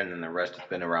the year, and then the rest has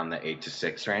been around the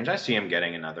 8-6 range. I see them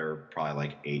getting another probably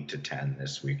like 8 to 10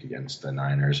 this week against the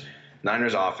Niners.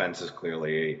 Niners offense is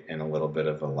clearly in a little bit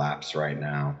of a lapse right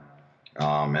now.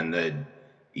 And the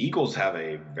Eagles have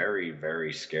a very,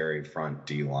 very scary front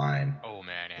D line. Oh,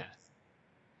 man, yeah.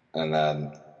 And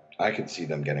then I could see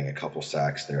them getting a couple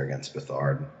sacks there against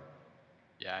Beathard.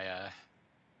 Yeah.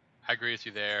 I agree with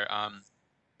you there. Trying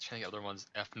to get other ones.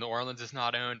 If New Orleans is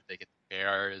not owned, they get the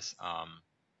Bears. Let's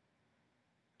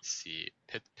see.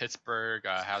 Pittsburgh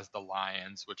has the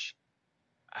Lions, which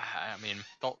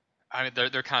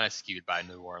they're kind of skewed by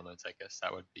New Orleans, I guess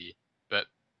that would be. But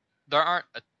there aren't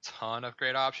a ton of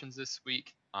great options this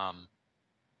week. I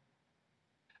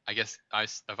guess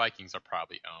the Vikings are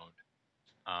probably owned.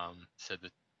 So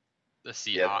the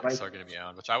Seahawks are going to be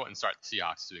owned, which I wouldn't start the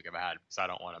Seahawks this week if I had, because I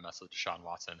don't want to mess with Deshaun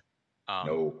Watson.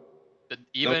 No. But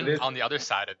even on the other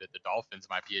side of it, the Dolphins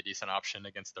might be a decent option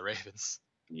against the Ravens.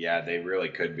 Yeah, they really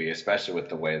could be, especially with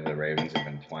the way the Ravens have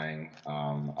been playing.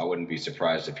 I wouldn't be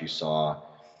surprised if you saw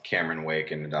Cameron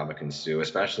Wake and Ndamukong Suh,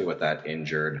 especially with that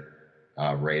injured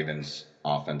Ravens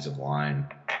offensive line.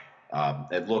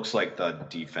 It looks like the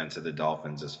defense of the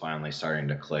Dolphins is finally starting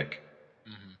to click,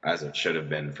 as it should have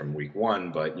been from week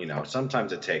one. But,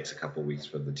 sometimes it takes a couple weeks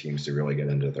for the teams to really get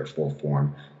into their full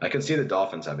form. I can see the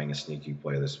Dolphins having a sneaky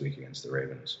play this week against the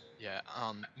Ravens. Yeah.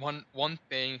 One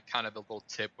thing, kind of a little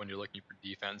tip when you're looking for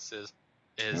defenses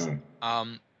is,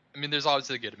 there's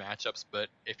obviously good matchups, but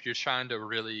if you're trying to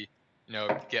really,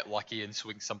 get lucky and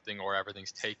swing something or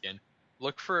everything's taken,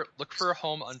 look for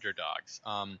home underdogs.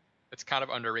 It's kind of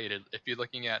underrated. If you're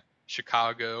looking at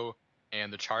Chicago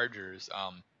and the Chargers,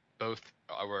 both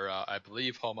were, I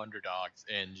believe, home underdogs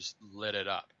and just lit it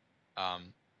up.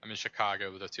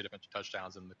 Chicago with those 2 defensive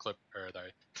touchdowns, and the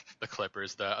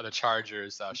Clippers, the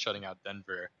Chargers shutting out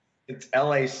Denver. It's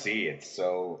LAC. It's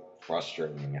so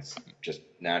frustrating. It's just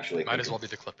naturally. Might as well be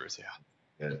the Clippers,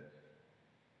 yeah.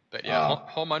 But yeah,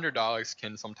 home underdogs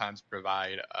can sometimes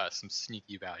provide some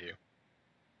sneaky value.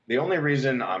 The only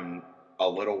reason I'm a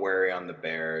little wary on the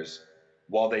Bears,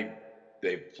 while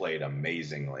they've played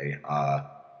amazingly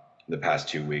the past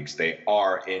 2 weeks, they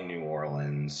are in New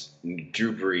Orleans.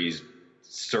 Drew Brees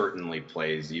certainly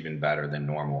plays even better than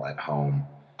normal at home.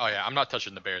 Oh yeah, I'm not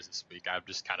touching the Bears this week. I'm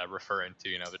just kind of referring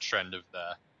to the trend of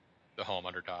the home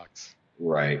underdogs.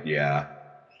 Right. Yeah.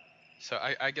 So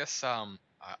I guess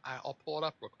I'll pull it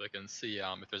up real quick and see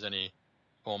if there's any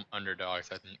home underdogs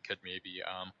I think could maybe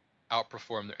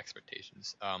outperform their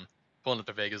expectations. Pulling up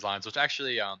the Vegas lines, which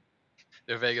actually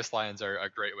the Vegas lines are a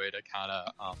great way to kind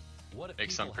of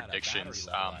make some predictions.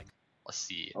 Let's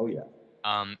see. Oh yeah.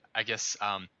 I guess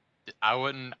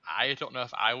I don't know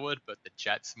if I would, but the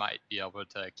Jets might be able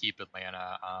to keep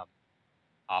Atlanta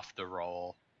off the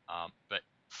roll. But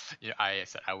I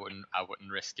said I wouldn't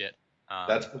risk it.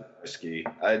 That's risky.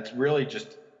 It's really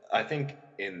just, I think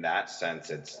in that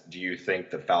sense, do you think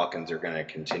the Falcons are going to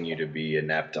continue to be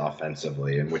inept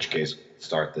offensively, in which case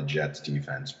start the Jets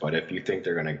defense. But if you think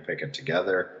they're going to pick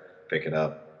it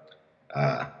up,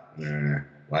 I'd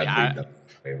leave them in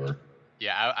favor.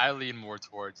 Yeah, I lean more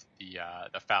towards the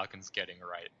Falcons getting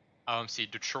right. See,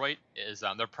 Detroit is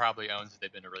they're probably owned.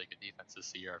 They've been a really good defense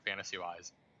this year, fantasy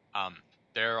wise.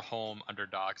 They're home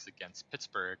underdogs against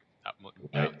Pittsburgh.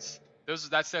 That's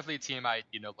definitely a team I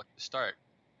look to start.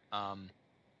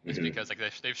 It's because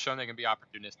they've shown they can be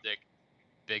opportunistic.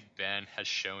 Big Ben has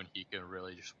shown he can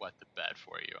really just wet the bed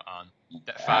for you.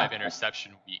 That 5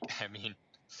 interception week.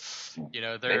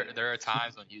 There are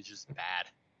times when he's just bad.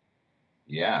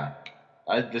 Yeah.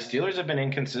 The Steelers have been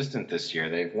inconsistent this year.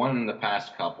 They've won the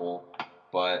past couple,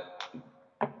 but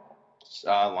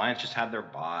Lions just had their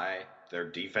bye. Their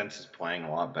defense is playing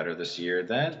a lot better this year.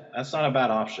 That's not a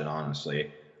bad option,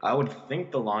 honestly. I would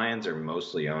think the Lions are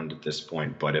mostly owned at this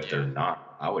point, but if they're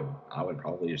not, I would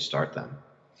probably just start them.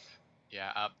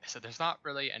 Yeah. So there's not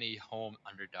really any home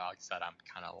underdogs that I'm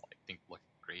kind of think look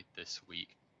great this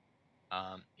week.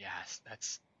 Yes,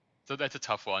 that's a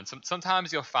tough one.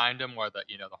 Sometimes you'll find them where the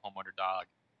home underdog,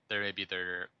 they're maybe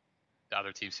the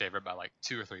other team's favorite by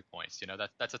 2 or 3 points.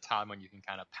 That's a time when you can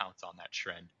kind of pounce on that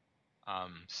trend.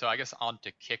 So I guess on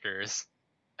to kickers.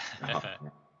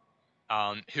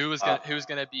 Who's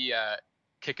gonna be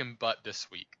kicking butt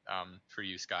this week for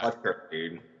you, Scott? Butker,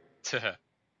 dude.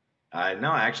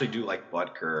 No, I actually do like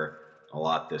Butker a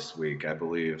lot this week. I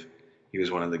believe he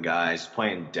was one of the guys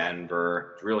playing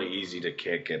Denver. It's really easy to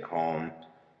kick at home.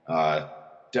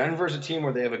 Denver's a team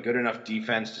where they have a good enough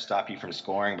defense to stop you from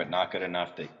scoring, but not good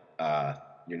enough that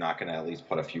you're not going to at least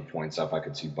put a few points up. I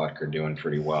could see Butker doing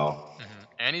pretty well. Mm-hmm.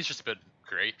 And he's just been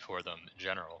great for them in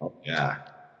general. Oh, yeah,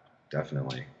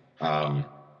 definitely.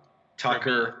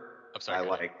 Tucker,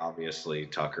 obviously.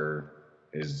 Tucker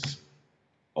is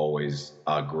always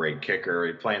a great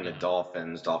kicker. Playing the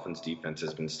Dolphins. Dolphins defense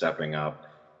has been stepping up.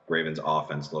 Ravens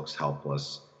offense looks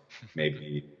helpless.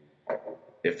 Maybe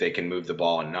if they can move the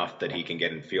ball enough that he can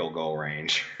get in field goal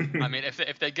range.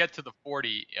 If they get to the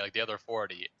 40, the other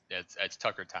 40, it's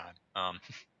Tucker time.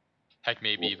 Heck,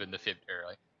 maybe even the 50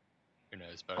 early. Who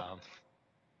knows? But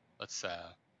let's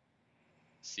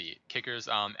see. Kickers.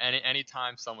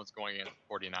 Anytime someone's going in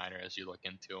 49ers, you look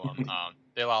into them.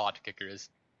 They allow a lot of kickers.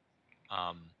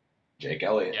 Jake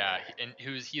Elliott. Yeah, and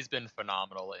he's been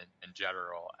phenomenal in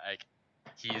general.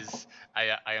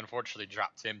 I unfortunately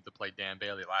dropped him to play Dan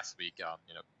Bailey last week.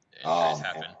 Injuries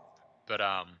happen. But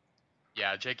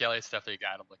yeah, Jake Elliott's definitely a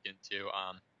guy to look into.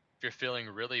 If you're feeling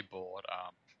really bold,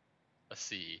 let's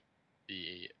see.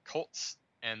 The Colts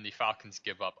and the Falcons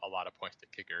give up a lot of points to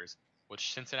kickers,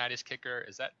 which Cincinnati's kicker,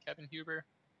 is that Kevin Huber?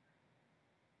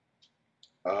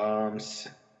 They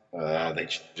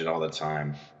change it all the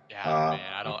time. Yeah,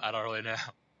 man, I don't really know.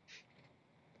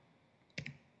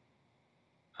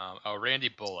 Randy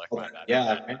Bullock. My bad.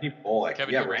 Yeah, Randy Bullock.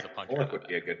 Kevin yeah, Huber's Randy a punter. Bullock would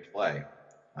be a good play,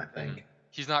 I think.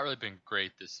 He's not really been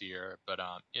great this year, but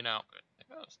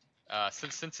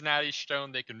since Cincinnati's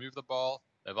shown they can move the ball,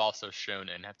 they've also shown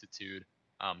ineptitude.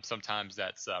 Sometimes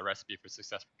that's a recipe for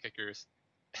success for kickers.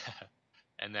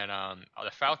 And then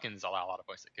the Falcons allow a lot of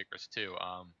points to kickers too.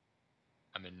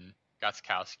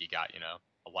 Gostkowski got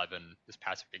 11 this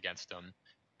past week against them,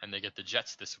 and they get the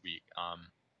Jets this week.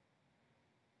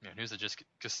 Who's it? Just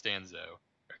Costanzo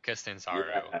or Catanzaro?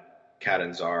 Yeah,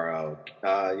 Catanzaro.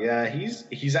 Yeah,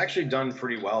 he's actually done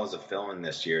pretty well as a fill-in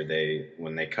this year.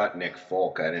 When they cut Nick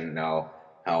Folk, I didn't know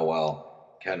how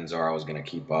well Catanzaro was going to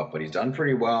keep up, but he's done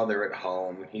pretty well. They're at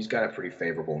home. He's got a pretty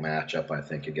favorable matchup, I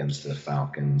think, against the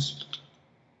Falcons.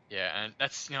 Yeah, and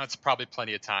that's it's probably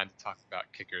plenty of time to talk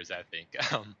about kickers, I think.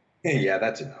 Yeah,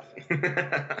 that's enough.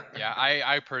 Yeah,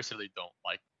 I personally don't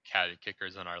like catty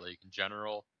kickers in our league in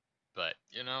general, but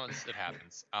it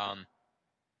happens.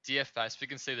 DFS, we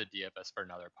can say the DFS for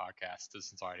another podcast.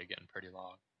 This is already getting pretty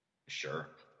long. Sure.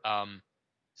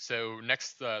 So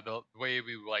next, the way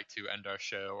we would like to end our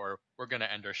show, or we're gonna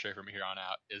end our show from here on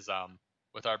out, is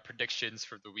with our predictions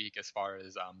for the week as far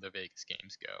as the Vegas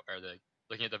games go, or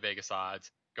looking at the Vegas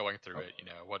odds, going through it.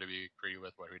 What do we agree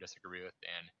with, what do we disagree with,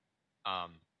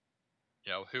 and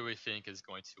who we think is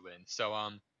going to win. So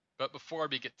but before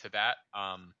we get to that,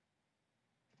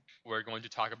 we're going to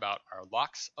talk about our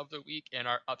locks of the week and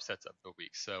our upsets of the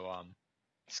week. So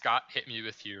Scott, hit me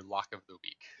with your lock of the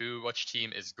week. Which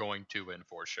team is going to win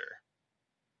for sure?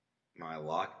 My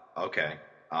lock? Okay.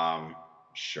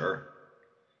 Sure.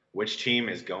 Which team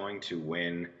is going to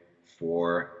win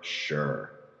for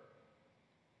sure?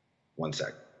 One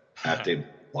sec.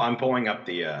 I'm pulling up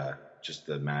the just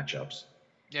the matchups.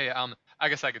 Yeah. I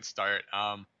guess I could start.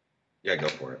 Yeah, go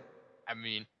for it.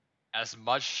 As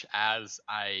much as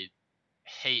I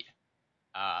hate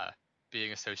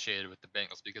being associated with the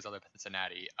Bengals because I live in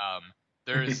Cincinnati,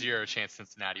 there is zero chance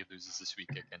Cincinnati loses this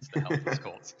week against the Healthless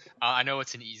Colts. I know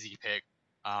it's an easy pick,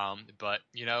 but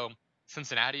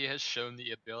Cincinnati has shown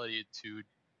the ability to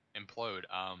implode.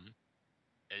 A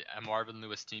Marvin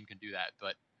Lewis team can do that,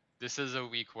 but this is a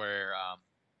week where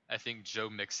I think Joe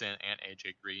Mixon and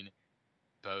AJ Green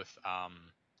both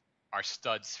are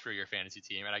studs for your fantasy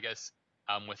team, and I guess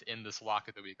within this lock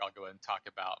of the week, I'll go ahead and talk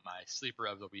about my sleeper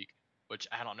of the week, which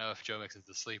I don't know if Joe Mixon's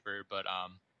the sleeper, but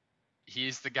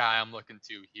he's the guy I'm looking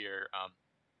to here.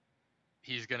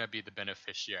 He's going to be the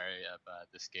beneficiary of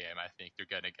this game. I think they're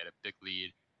going to get a big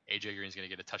lead. AJ Green's going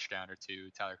to get a touchdown or two.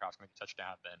 Tyler Kroft's going to get a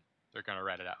touchdown. Then they're going to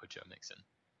ride it out with Joe Mixon.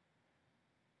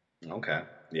 Okay.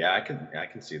 Yeah, I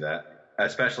can see that,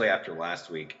 especially after last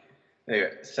week.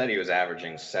 They said he was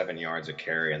averaging 7 yards a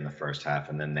carry in the first half,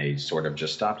 and then they sort of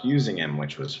just stopped using him,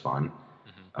 which was fun.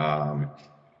 Mm-hmm.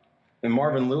 And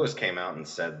Marvin Lewis came out and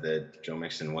said that Joe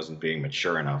Mixon wasn't being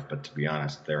mature enough, but to be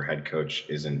honest, their head coach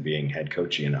isn't being head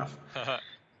coachy enough.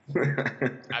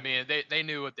 They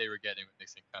knew what they were getting with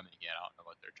Mixon coming in. I don't know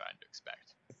what they're trying to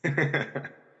expect.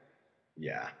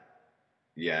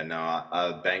 Yeah, no,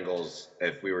 Bengals,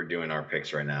 if we were doing our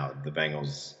picks right now, the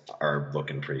Bengals are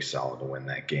looking pretty solid to win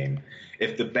that game.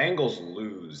 If the Bengals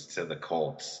lose to the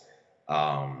Colts,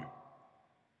 is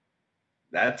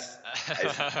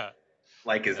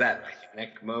that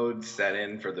panic mode set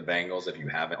in for the Bengals if you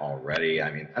haven't already?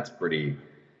 That's pretty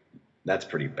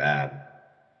bad.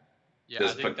 Yeah, I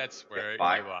think that's where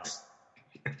I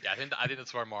think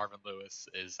that's where Marvin Lewis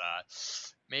is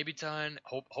maybe done,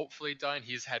 hopefully done.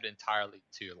 He's had entirely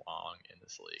too long in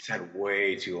this league. He's had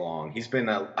way too long.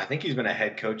 I think he's been a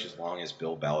head coach as long as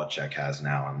Bill Belichick has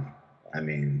now.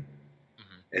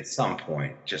 At some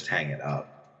point, just hang it up.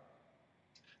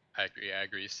 I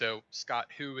agree. So, Scott,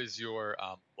 who is your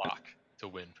lock to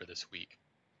win for this week?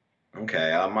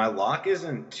 Okay, my lock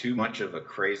isn't too much of a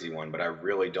crazy one, but I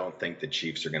really don't think the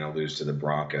Chiefs are going to lose to the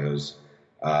Broncos.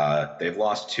 They've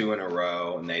lost 2 in a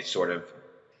row, and they sort of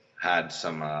had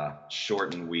some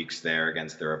shortened weeks there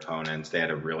against their opponents. They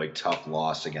had a really tough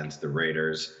loss against the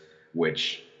Raiders,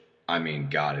 which,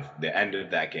 God, if the end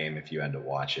of that game, if you had to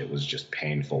watch it, was just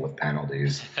painful with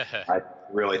penalties. I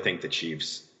really think the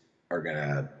Chiefs are going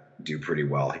to do pretty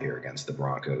well here against the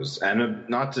Broncos. And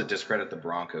not to discredit the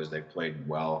Broncos, they played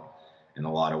well in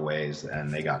a lot of ways,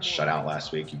 and they got shut out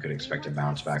last week. You could expect a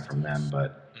bounce back from them,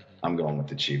 but I'm going with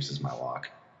the Chiefs as my lock.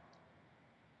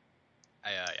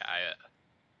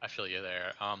 I feel you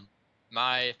there.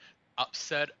 My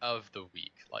Upset of the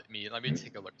week. Let me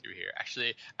take a look through here.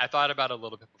 Actually, I thought about it a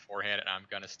little bit beforehand, and I'm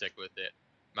gonna stick with it.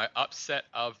 My upset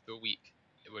of the week,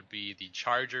 it would be the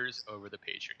Chargers over the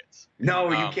Patriots.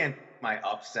 No, you can't. My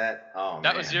upset. Oh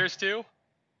That was man. yours too?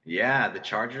 Yeah, the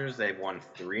Chargers. They've won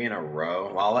 3 in a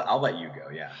row. Well, I'll let you go.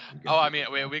 Yeah. Oh, I mean,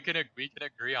 we can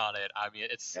agree on it. I mean,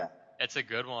 Yeah. it's a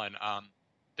good one.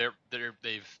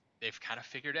 They've kind of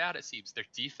figured out, it seems, their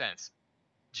defense.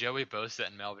 Joey Bosa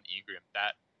and Melvin Ingram.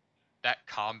 That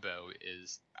combo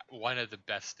is one of the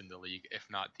best in the league, if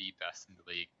not the best in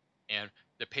the league. And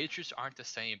the Patriots aren't the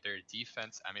same. Their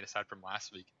defense, I mean, aside from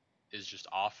last week, is just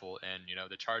awful. And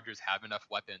the Chargers have enough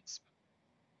weapons.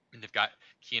 And they've got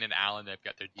Keenan Allen. They've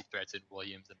got their deep threats in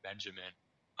Williams and Benjamin.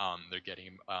 They're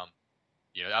getting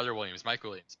the other Williams, Mike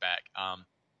Williams back.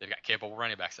 They've got capable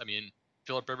running backs. I mean,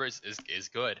 Philip Rivers is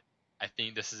good. I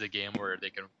think this is a game where they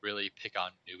can really pick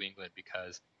on New England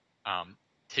because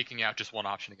taking out just one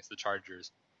option against the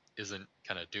Chargers isn't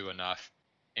gonna do enough.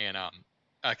 And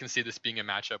I can see this being a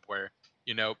matchup where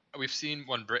we've seen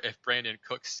if Brandon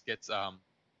Cooks gets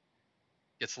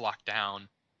locked down,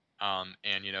 and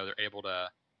they're able to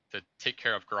take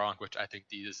care of Gronk, which I think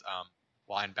these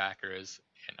linebackers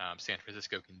in San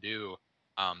Francisco can do.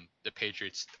 The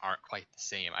Patriots aren't quite the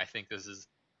same. I think this is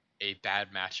a bad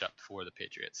matchup for the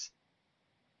Patriots.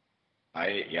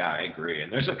 I agree.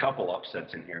 And there's a couple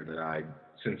upsets in here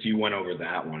since you went over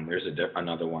that one, there's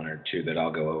another one or two that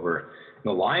I'll go over.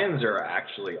 The Lions are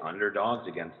actually underdogs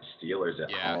against the Steelers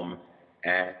at home,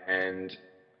 and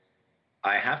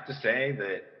I have to say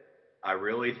that I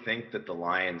really think that the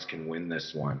Lions can win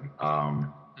this one.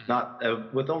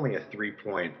 Not with only a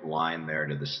 3-point line there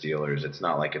to the Steelers. It's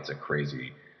not like it's a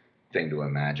crazy thing to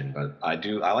imagine, but I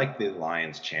like the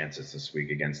Lions' chances this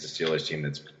week against the Steelers team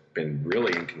that's been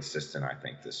really inconsistent, I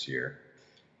think, this year.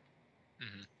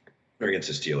 Or against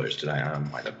the Steelers. I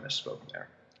might have misspoken there.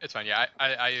 It's fine. Yeah, I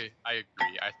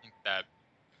agree. I think that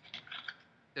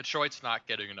Detroit's not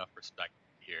getting enough respect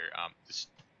here. Just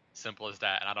simple as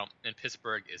that. And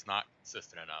Pittsburgh is not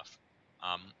consistent enough.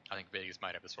 I think Vegas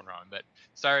might have this one wrong, but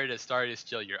sorry to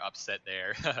steal your upset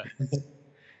there.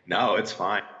 No, it's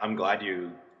fine. I'm glad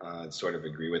you sort of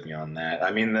agree with me on that.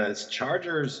 I mean, the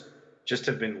Chargers just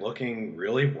have been looking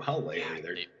really well lately.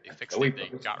 They fixed it.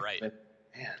 They got right. Man.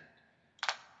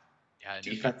 Yeah,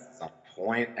 defense is on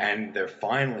point, and they're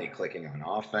finally clicking on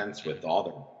offense with all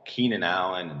the Keenan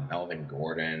Allen and Melvin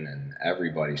Gordon and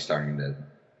everybody starting to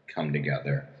come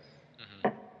together.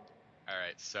 All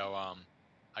right, so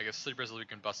I guess sleepers of the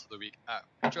week and bust of the week.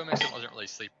 Joe Mixon wasn't really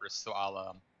sleepers, so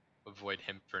I'll avoid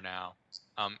him for now.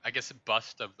 I guess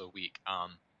bust of the week.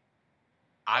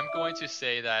 I'm going to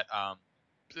say that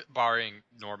barring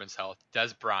Norman's health,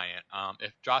 Dez Bryant.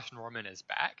 If Josh Norman is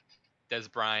back, Dez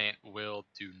Bryant will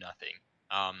do nothing.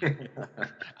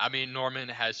 I mean, Norman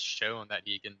has shown that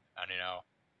he can,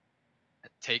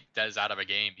 take Dez out of a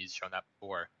game. He's shown that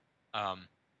before.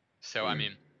 So I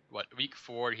mean, week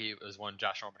 4 he was when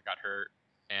Josh Norman got hurt,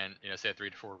 and say 3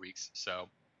 to 4 weeks. So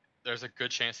there's a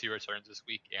good chance he returns this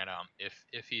week, and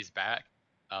if he's back,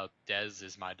 Dez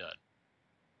is my dud.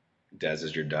 Dez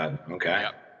is your dud. Okay.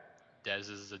 Yep.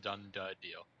 Dez is a done dud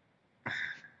deal.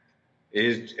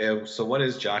 So what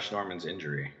is Josh Norman's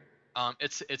injury?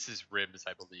 It's his ribs,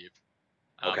 I believe.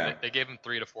 Okay. They gave him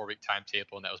 3 to 4 week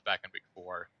timetable, and that was back in week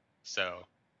 4. So,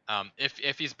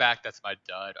 if he's back, that's my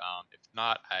dud. If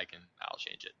not, I'll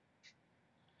change it.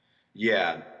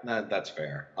 Yeah, that's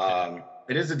fair.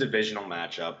 It is a divisional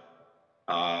matchup,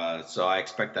 so I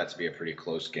expect that to be a pretty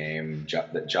close game.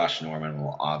 That Josh Norman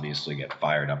will obviously get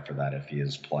fired up for that if he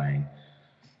is playing.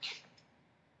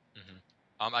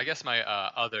 I guess my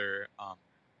other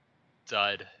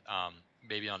dud,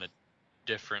 maybe on a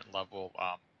different level,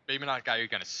 maybe not a guy you're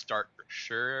going to start for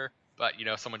sure, but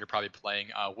someone you're probably playing,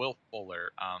 Will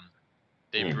Fuller.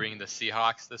 They bring the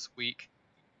Seahawks this week,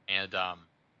 and I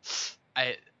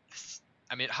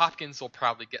mean Hopkins will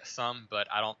probably get some, but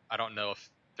I don't know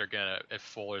if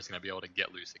Fuller's gonna be able to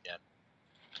get loose again.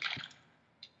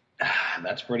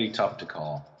 That's pretty tough to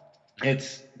call.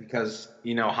 It's because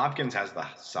Hopkins has the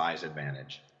size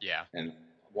advantage. Yeah. And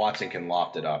Watson can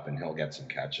loft it up and he'll get some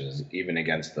catches, even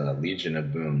against the Legion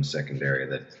of Boom secondary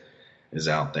that is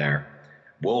out there.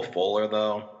 Will Fuller,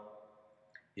 though,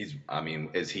 is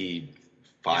he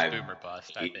 5? He's boomer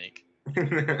bust, I think.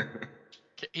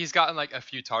 He's gotten like a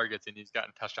few targets and he's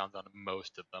gotten touchdowns on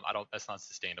most of them. That's not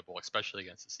sustainable, especially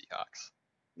against the Seahawks.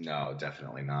 No,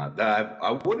 definitely not.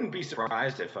 I wouldn't be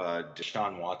surprised if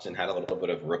Deshaun Watson had a little bit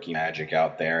of rookie magic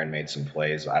out there and made some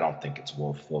plays. I don't think it's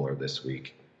Will Fuller this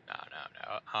week.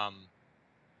 No.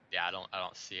 Yeah, I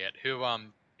don't see it. Who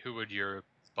would your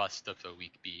bust of the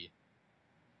week be?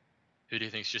 who do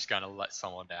you think is just gonna let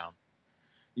someone down?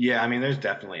 Yeah, I mean, there's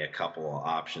definitely a couple of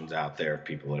options out there of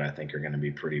people that I think are going to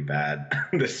be pretty bad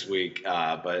this week.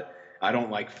 But I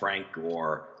don't like Frank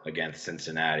Gore against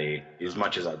Cincinnati. As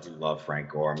much as I do love Frank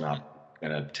Gore, I'm not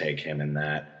going to take him in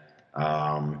that.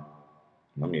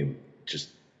 Let me just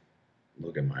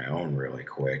look at my own really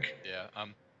quick. Yeah.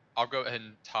 I'll go ahead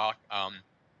and talk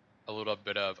a little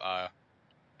bit of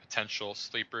potential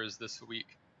sleepers this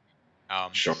week.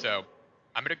 Sure. So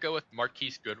I'm gonna go with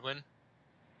Marquise Goodwin.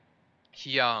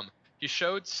 He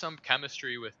showed some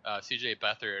chemistry with C.J.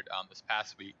 Beathard this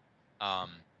past week.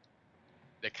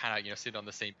 They kind of sit on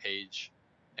the same page,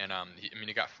 and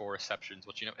he got 4 receptions,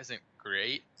 which isn't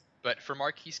great, but for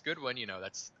Marquise Goodwin,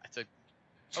 that's a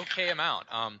okay amount.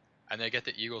 And they get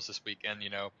the Eagles this week, and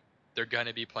they're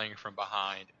gonna be playing from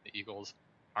behind. The Eagles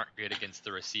aren't great against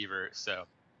the receiver, so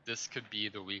this could be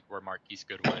the week where Marquise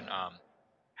Goodwin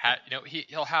he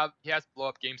has blow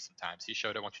up games sometimes. He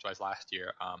showed it once or twice last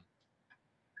year.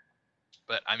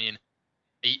 But I mean,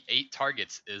 eight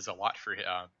targets is a lot for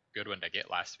Goodwin to get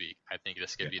last week. I think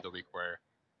this could be the week where,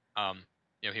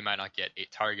 he might not get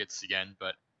 8 targets again,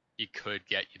 but he could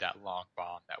get you that long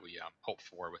bomb that we hope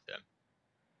for with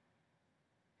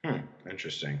him.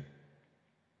 Interesting.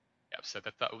 Yep. So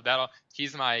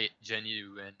he's my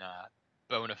genuine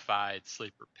bona fide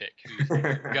sleeper pick who's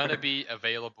gonna be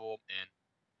available in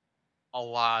a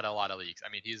lot of leagues. I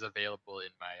mean, he's available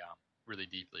in my really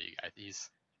deep league. He's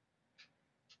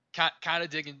kind of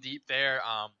digging deep there.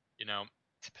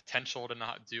 Potential to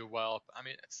not do well. I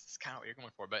mean, it's kind of what you're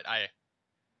going for. But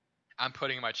I'm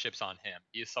putting my chips on him.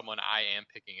 He is someone I am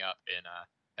picking up in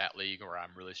that league where I'm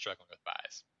really struggling with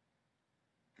buys.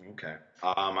 Okay.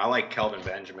 I like Kelvin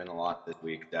Benjamin a lot this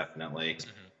week, definitely.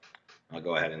 Mm-hmm. I'll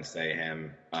go ahead and say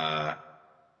him.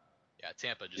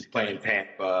 Tampa he's playing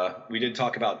Tampa. We did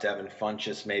talk about Devin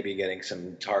Funchess maybe getting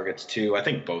some targets too. I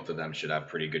think both of them should have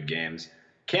pretty good games.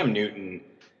 Cam Newton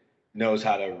knows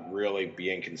how to really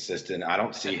be inconsistent. I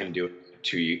don't see him do it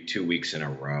 2 weeks in a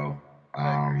row.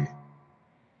 I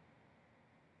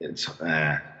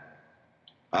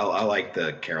like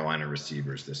the Carolina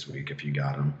receivers this week if you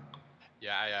got them.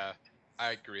 Yeah,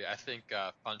 I agree. I think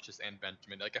Funchess and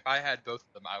Benjamin. Like if I had both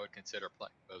of them, I would consider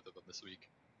playing both of them this week.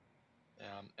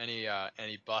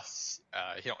 Any busts?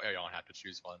 You don't have to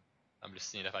choose one. I'm just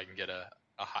seeing if I can get a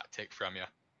hot take from you.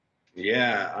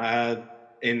 Yeah.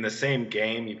 In the same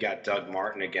game, you've got Doug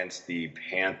Martin against the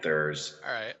Panthers.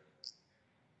 All right.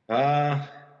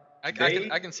 I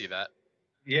can see that.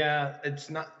 Yeah, it's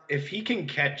not. If he can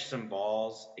catch some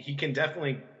balls, he can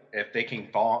definitely. If they can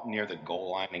fall near the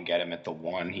goal line and get him at the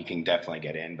 1, he can definitely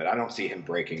get in. But I don't see him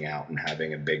breaking out and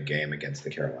having a big game against the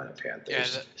Carolina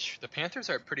Panthers. Yeah, the Panthers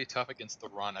are pretty tough against the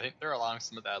run. I think they're allowing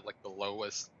some of that, like the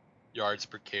lowest yards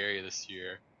per carry this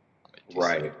year.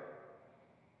 Right.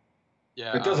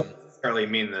 Yeah. It doesn't necessarily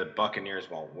mean the Buccaneers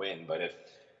won't win, but if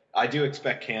I do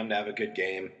expect Cam to have a good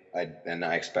game, and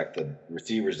I expect the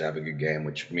receivers to have a good game,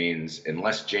 which means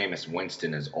unless Jameis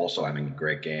Winston is also having a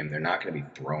great game, they're not going to be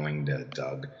throwing to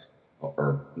Doug,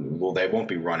 they won't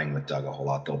be running with Doug a whole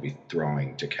lot. They'll be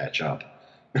throwing to catch up.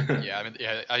 Yeah,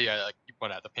 like you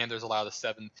pointed out, the Panthers allow the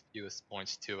 7th fewest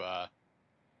points to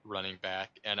running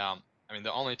back, and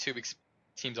the only 2 weeks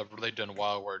teams have really done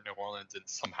well were New Orleans and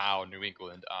somehow New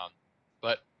England.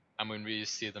 But we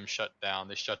see them shut down.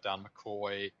 They shut down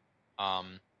McCoy.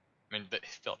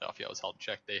 Philadelphia was held in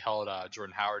check. They held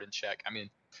Jordan Howard in check.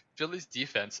 Philly's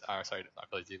defense, not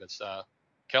Philly's defense,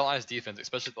 Carolina's defense,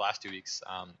 especially the last 2 weeks,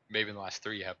 maybe in the last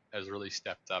 3, has really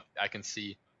stepped up. I can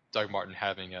see Doug Martin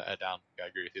having a down week. I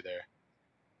agree with you there.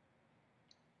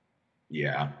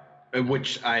 Yeah,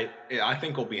 which I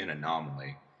think will be an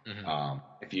anomaly. Mm-hmm.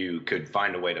 If you could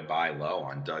find a way to buy low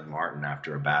on Doug Martin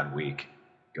after a bad week,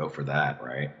 go for that,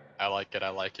 right? I like it.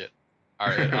 All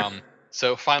right.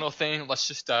 So final thing, let's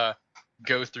just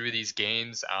go through these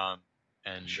games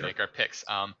and make our picks.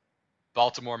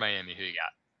 Baltimore, Miami, who you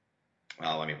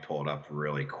got? Let me pull it up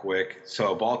really quick.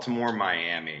 So Baltimore,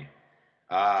 Miami.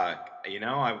 I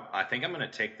think I'm going to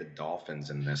take the Dolphins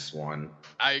in this one.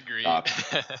 I agree.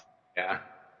 Yeah.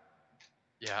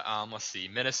 Yeah. Let's see.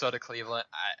 Minnesota, Cleveland.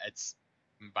 It's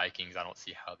Vikings. I don't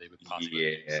see how they would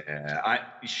possibly. Yeah.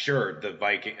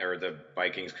 The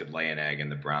Vikings could lay an egg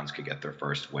and the Browns could get their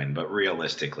first win, but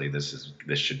realistically, this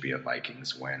should be a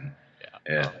Vikings win.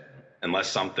 Yeah.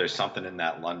 Unless there's something in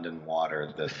that London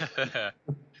water that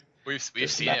we've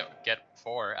seen it get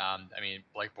before.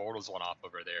 Blake Bortles went off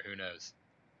over there. Who knows?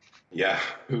 Yeah,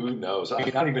 who knows? I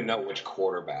don't even know which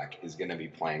quarterback is going to be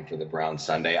playing for the Browns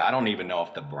Sunday. I don't even know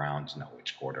if the Browns know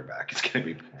which quarterback is going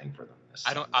to be playing for them this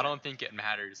Sunday. I don't think it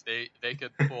matters. They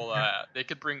could pull they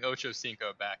could bring Ocho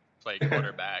Cinco back played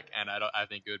quarterback, and I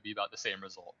think it would be about the same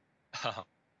result.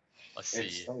 Let's see.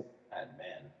 It's so bad,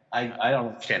 man. I don't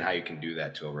understand how you can do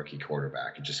that to a rookie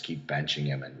quarterback and just keep benching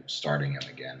him and starting him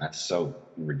again. That's so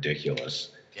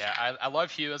ridiculous. Yeah, I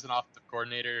love Hugh as an offensive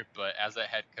coordinator, but as a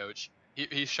head coach,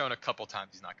 he's shown a couple times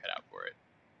he's not cut out for it.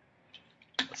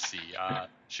 Let's see.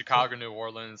 Chicago, New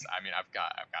Orleans. I mean, I've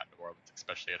got New Orleans,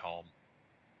 especially at home.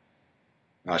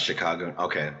 Chicago.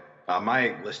 Okay.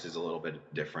 My list is a little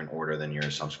bit different order than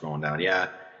yours, so I'm scrolling down. Yeah,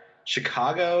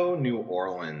 Chicago, New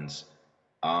Orleans.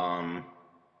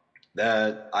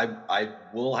 That I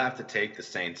will have to take the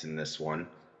Saints in this one.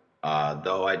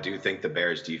 Though I do think the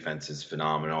Bears defense is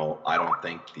phenomenal. I don't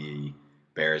think the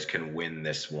Bears can win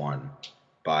this one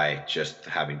by just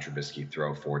having Trubisky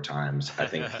throw 4 times. I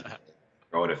think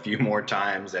throw it a few more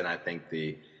times, and I think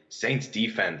the Saints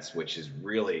defense, which is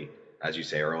really, as you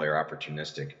say earlier,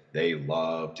 opportunistic, they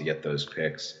love to get those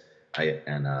picks.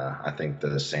 I think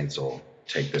the Saints will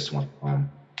take this one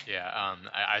home. Yeah,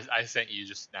 I sent you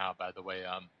just now, by the way,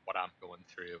 what I'm going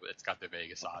through. It's got the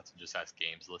Vegas odds and just has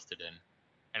games listed in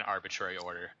an arbitrary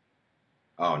order.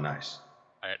 Oh, nice.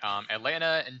 All right,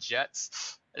 Atlanta and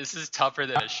Jets. This is tougher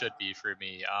than it should be for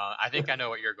me. I think I know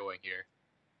what you're going here.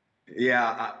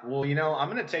 Yeah, well, I'm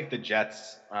going to take the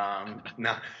Jets.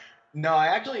 No, I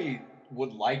actually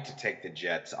would like to take the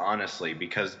Jets, honestly,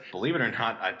 because believe it or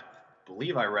not, I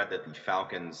believe I read that the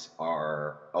Falcons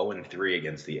are 0-3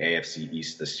 against the AFC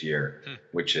East this year,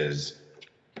 which is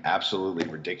absolutely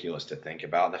ridiculous to think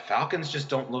about. The Falcons just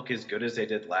don't look as good as they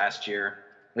did last year.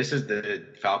 This is the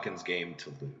Falcons' game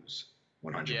to lose,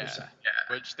 100%. Yeah,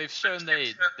 which they've shown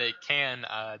they can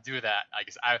do that. I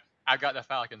guess I got the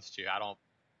Falcons too.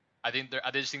 I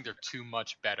just think they're too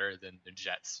much better than the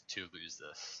Jets to lose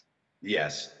this.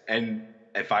 Yes, and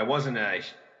if I wasn't a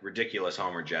ridiculous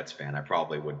Homer Jets fan, I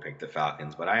probably would pick the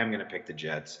Falcons, but I am going to pick the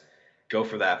Jets. Go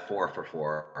for that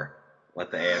 4-for-4.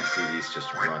 Let the AFC East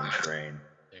just run train.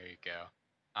 There you go.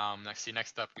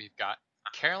 Next up, we've got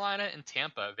Carolina and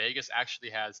Tampa. Vegas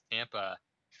actually has Tampa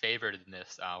favored in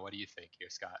this. What do you think here,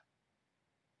 Scott?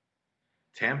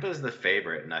 Tampa's the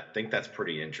favorite, and I think that's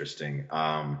pretty interesting.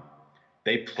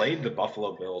 They played the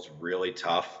Buffalo Bills really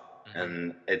tough,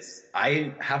 and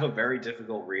I have a very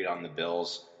difficult read on the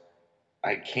Bills.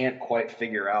 I can't quite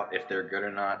figure out if they're good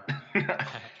or not,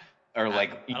 or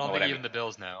like I don't think even the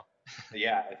Bills know.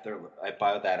 Yeah, if they're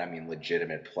by that I mean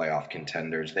legitimate playoff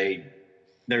contenders.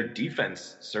 Their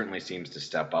defense certainly seems to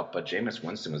step up, but Jameis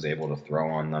Winston was able to throw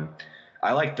on them.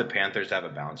 I like the Panthers to have a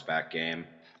bounce back game.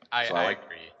 I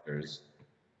agree.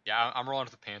 Yeah, I'm rolling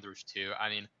with the Panthers too. I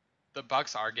mean, the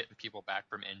Bucs are getting people back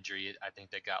from injury. I think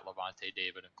they got Levante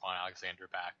David and Quan Alexander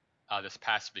back this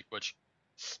past week, which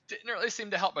didn't really seem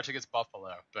to help much against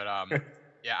Buffalo. But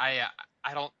yeah,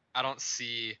 I don't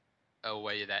see a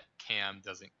way that Cam's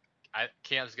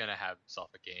gonna have himself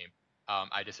a game.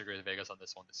 I disagree with Vegas on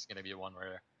this one. This is gonna be one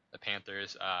where the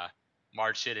Panthers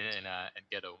march it and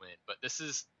get a win. But this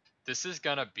is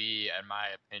gonna be, in my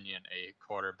opinion, a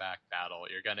quarterback battle.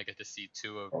 You're gonna get to see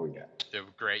two of the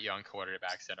great young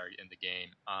quarterbacks that are in the game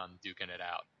duking it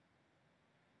out.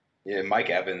 Yeah, Mike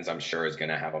Evans, I'm sure, is going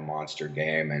to have a monster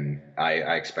game, and I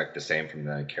expect the same from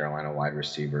the Carolina wide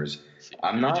receivers.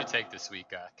 Who would you take this week,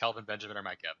 Kelvin Benjamin or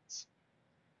Mike Evans?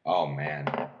 Oh, man.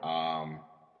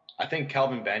 I think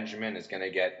Kelvin Benjamin is going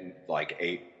to get like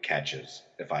 8 catches.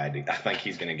 I think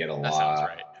he's going to get a lot. That sounds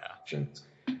right,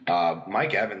 yeah.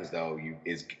 Mike Evans, though,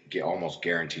 is almost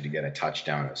guaranteed to get a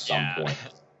touchdown at some point.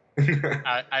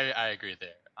 I agree there.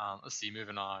 Let's see,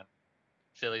 moving on.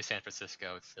 Philly, San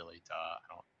Francisco, Philly.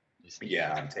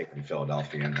 Yeah, I'm taking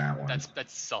Philadelphia in that one.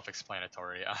 That's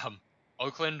self-explanatory.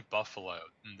 Oakland, Buffalo.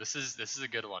 This is a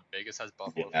good one. Vegas has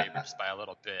Buffalo favorites by a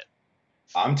little bit.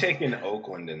 I'm taking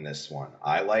Oakland in this one.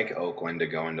 I like Oakland to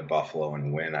go into Buffalo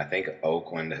and win. I think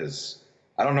Oakland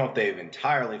I don't know if they've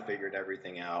entirely figured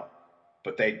everything out,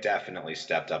 but they definitely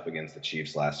stepped up against the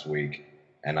Chiefs last week,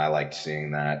 and I liked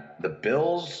seeing that. The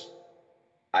Bills,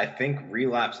 I think,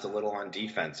 relapsed a little on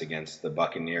defense against the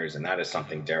Buccaneers, and that is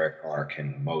something Derek Carr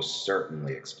can most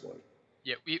certainly exploit.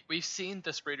 Yeah, we've seen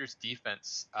this Raiders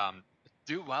defense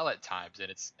do well at times,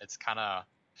 and it's kind of,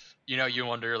 you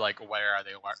wonder, like, where are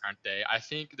they, where aren't they? I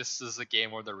think this is a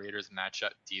game where the Raiders match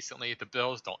up decently. The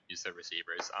Bills don't use their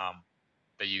receivers.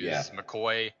 They use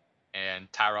McCoy,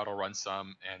 and Tyrod will run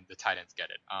some, and the tight ends get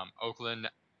it. Oakland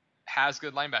has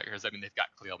good linebackers. I mean, they've got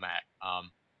Khalil Mack.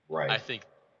 Right. I think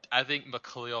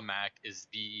Khalil Mack is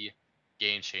the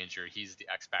game changer. He's the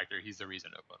X factor. He's the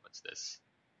reason Oakland wins this.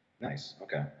 Nice.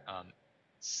 Okay.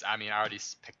 I mean, I already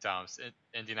picked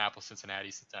Indianapolis,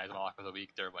 Cincinnati's my lock of the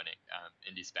week. They're winning.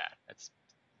 Indy's bad.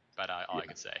 But all I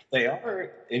can say. They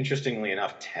are, interestingly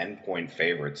enough, 10-point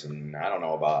favorites, and I don't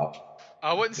know about.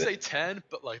 I wouldn't say 10,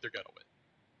 but like they're gonna win.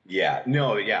 Yeah,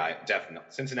 no, yeah, definitely.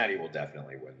 Cincinnati will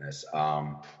definitely win this.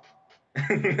 I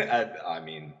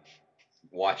mean,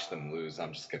 watch them lose.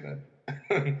 I'm just gonna,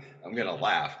 I'm gonna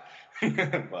laugh.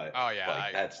 But Oh yeah,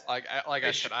 like that's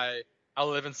I said, I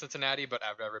live in Cincinnati, but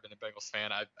I've never been a Bengals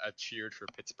fan. I've cheered for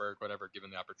Pittsburgh whenever given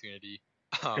the opportunity.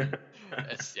 I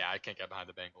can't get behind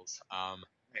the Bengals.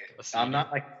 Let's see. I'm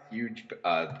not like a huge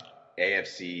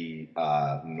AFC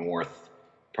North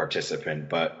participant,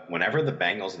 but whenever the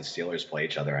Bengals and Steelers play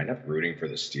each other, I end up rooting for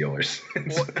the Steelers.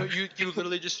 Well, but you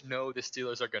literally just know the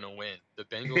Steelers are gonna win. The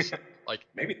Bengals, like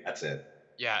maybe that's it.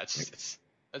 Yeah, it's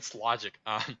logic.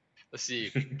 Let's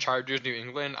see, Chargers, New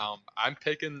England. I'm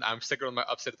sticking with my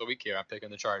upset of the week here. I'm picking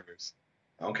the Chargers.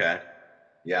 Okay.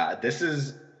 Yeah, this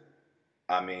is.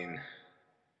 I mean,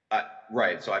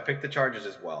 right. So I picked the Chargers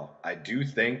as well. I do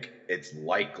think it's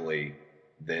likely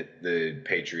that the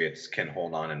Patriots can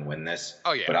hold on and win this.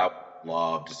 Oh yeah. But I would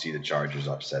love to see the Chargers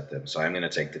upset them. So I'm going to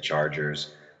take the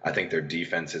Chargers. I think their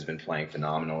defense has been playing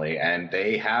phenomenally, and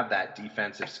they have that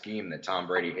defensive scheme that Tom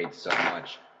Brady hates so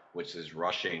much, which is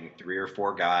rushing 3 or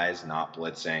 4 guys, not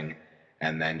blitzing,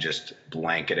 and then just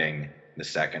blanketing the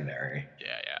secondary.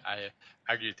 Yeah, I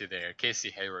agree with you there.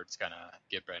 Casey Hayward's gonna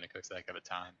give Brandon Cooks a heck of a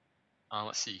time.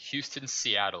 Let's see, Houston,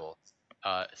 Seattle.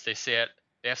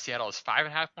 They have Seattle as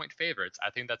 5.5-point favorites.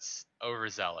 I think that's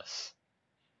overzealous.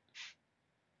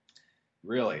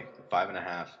 Really,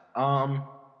 5.5.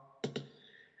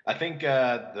 I think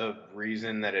the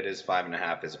reason that it is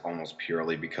 5.5 is almost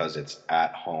purely because it's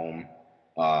at home.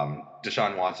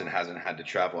 Deshaun Watson hasn't had to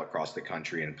travel across the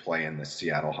country and play in the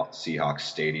Seattle Seahawks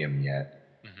stadium yet.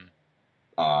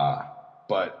 Mm-hmm.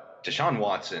 But Deshaun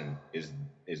Watson is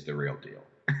the real deal.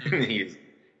 Mm-hmm.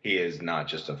 He is not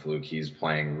just a fluke. He's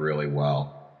playing really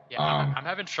well. Yeah, I'm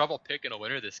having trouble picking a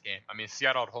winner this game. I mean,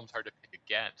 Seattle at home's hard to pick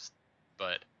against,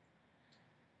 but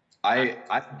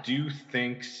I do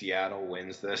think Seattle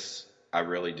wins this. I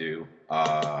really do.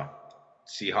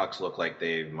 Seahawks look like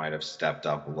they might have stepped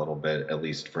up a little bit, at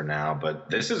least for now.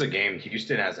 But this is a game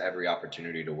Houston has every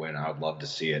opportunity to win. I would love to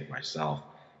see it myself.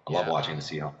 I love watching the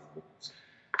Seahawks.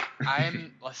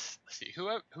 Let's see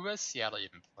who has Seattle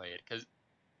even played, because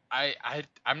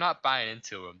I'm not buying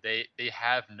into them. They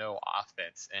have no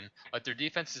offense, and like their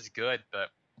defense is good, but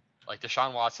like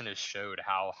Deshaun Watson has showed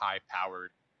how high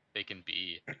powered they can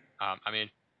be. I mean,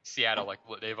 Seattle, like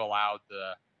they've allowed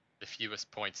the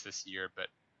fewest points this year, but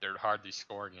they're hardly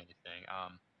scoring anything.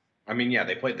 I mean, yeah,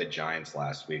 they played the Giants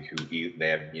last week, they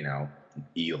have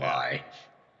Eli.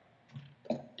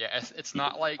 Yeah, it's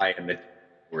not like the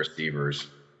receivers.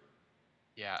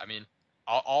 Yeah, I mean,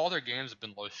 all their games have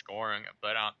been low scoring,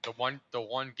 but the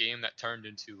one game that turned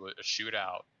into a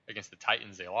shootout against the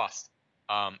Titans, they lost.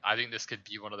 I think this could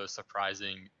be one of those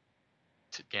surprising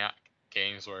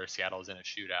games where Seattle's in a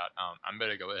shootout. I'm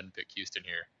gonna go ahead and pick Houston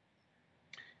here.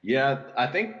 Yeah, I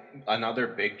think another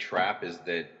big trap is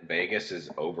that Vegas is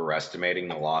overestimating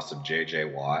the loss of J.J.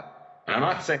 Watt. And I'm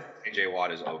not saying J.J.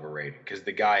 Watt is overrated, because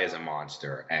the guy is a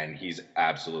monster and he's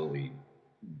absolutely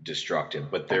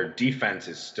destructive. But their defense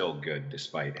is still good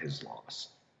despite his loss.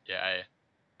 Yeah,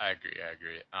 I agree.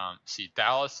 See,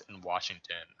 Dallas and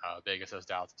Washington. Vegas has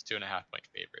Dallas as 2.5-point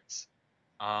favorites.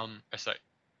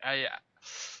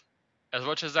 As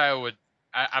much as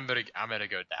I'm gonna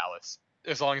go Dallas.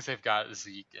 As long as they've got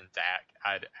Zeke and Dak,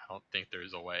 I don't think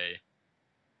there's a way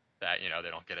that they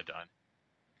don't get it done.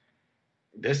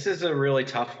 This is a really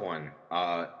tough one.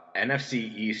 NFC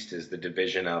East is the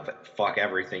division of fuck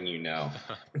everything you know.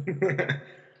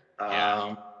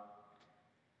 I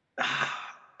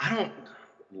don't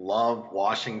love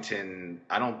Washington.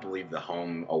 I don't believe the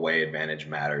home away advantage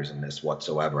matters in this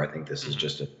whatsoever. I think this is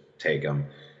just a take 'em.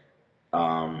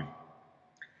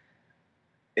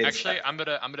 Actually, I'm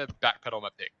gonna backpedal my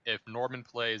pick. If Norman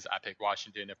plays, I pick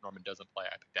Washington. If Norman doesn't play,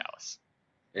 I pick Dallas.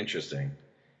 Interesting.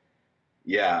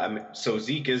 Yeah, I mean, so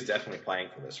Zeke is definitely playing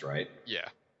for this, right? Yeah.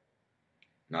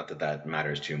 Not that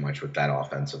matters too much with that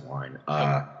offensive line.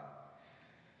 I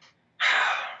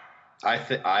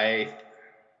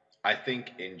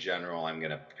think in general I'm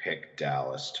gonna pick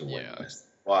Dallas to win this.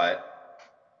 But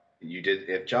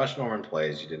if Josh Norman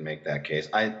plays, you did make that case.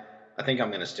 I think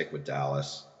I'm gonna stick with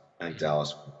Dallas. I think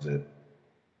Dallas wins it.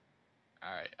 All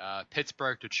right.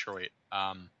 Pittsburgh, Detroit.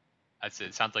 That's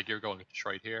it. Sounds like you're going to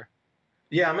Detroit here.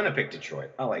 Yeah, I'm gonna pick Detroit.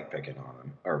 I like picking on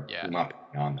them, not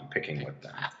picking on them, picking with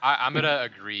them. I'm gonna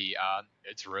agree.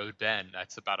 It's Road Ben.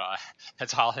 That's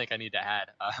that's all I think I need to add.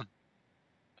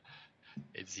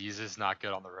 He's just not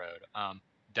good on the road.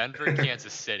 Denver,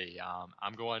 Kansas City.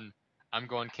 I'm going I'm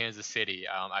going Kansas City.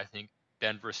 I think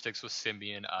Denver sticks with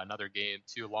Simeon another game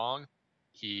too long.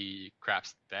 He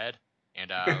craps the bed,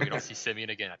 and we don't see Simeon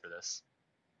again after this.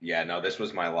 Yeah, no, this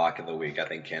was my lock of the week. I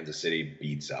think Kansas City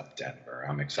beats up Denver.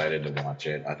 I'm excited to watch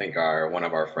it. I think one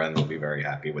of our friends will be very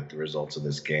happy with the results of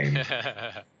this game.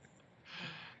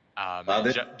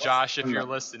 Man, Josh, if you're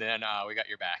listening, we got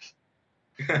your back.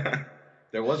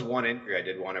 There was one injury I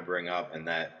did want to bring up, and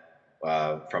that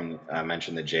I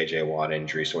mentioned the J.J. Watt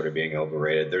injury sort of being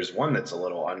overrated. There's one that's a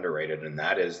little underrated, and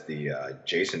that is the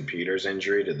Jason Peters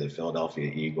injury to the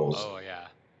Philadelphia Eagles. Oh, yeah.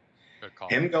 Good call.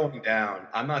 Him going down,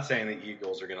 I'm not saying the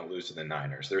Eagles are going to lose to the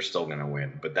Niners. They're still going to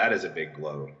win, but that is a big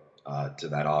blow to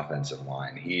that offensive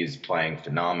line. He's playing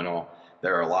phenomenal.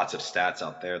 There are lots of stats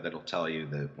out there that'll tell you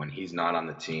that when he's not on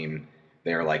the team,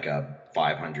 they're like a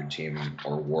 500 team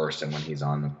or worse, and when he's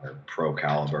on, they're pro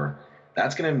caliber.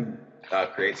 That's going to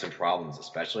create some problems,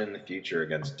 especially in the future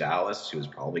against Dallas, who's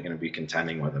probably going to be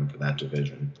contending with him for that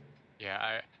division.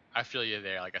 Yeah, I feel you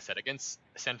there. Like I said, against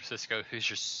San Francisco, who's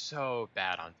just so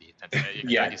bad on defense.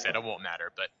 Yeah. Like you said, it won't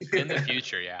matter. But in the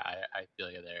future, yeah, I feel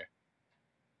you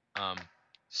there.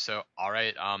 So, all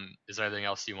right. Is there anything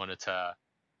else you wanted to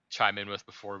chime in with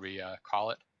before we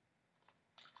call it?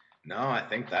 No, I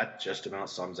think that just about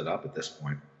sums it up at this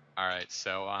point. All right.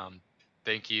 So,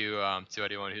 thank you to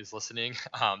anyone who's listening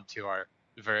to our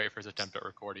very first attempt at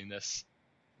recording this.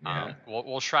 Yeah.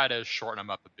 We'll try to shorten them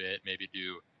up a bit, maybe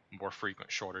do more frequent,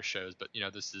 shorter shows. But,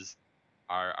 this is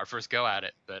our first go at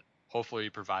it. But hopefully we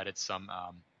provided some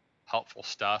helpful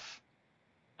stuff,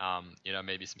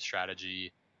 maybe some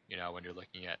strategy, when you're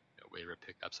looking at waiver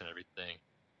pickups and everything.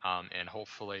 And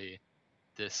hopefully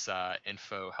this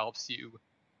info helps you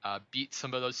beat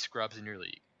some of those scrubs in your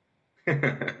league.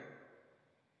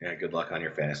 Yeah, good luck on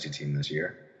your fantasy team this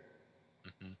year.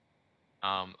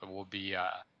 We'll be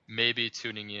maybe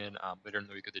tuning in later in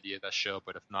the week of the DFS show,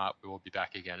 but if not, we will be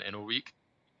back again in a week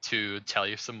to tell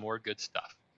you some more good stuff.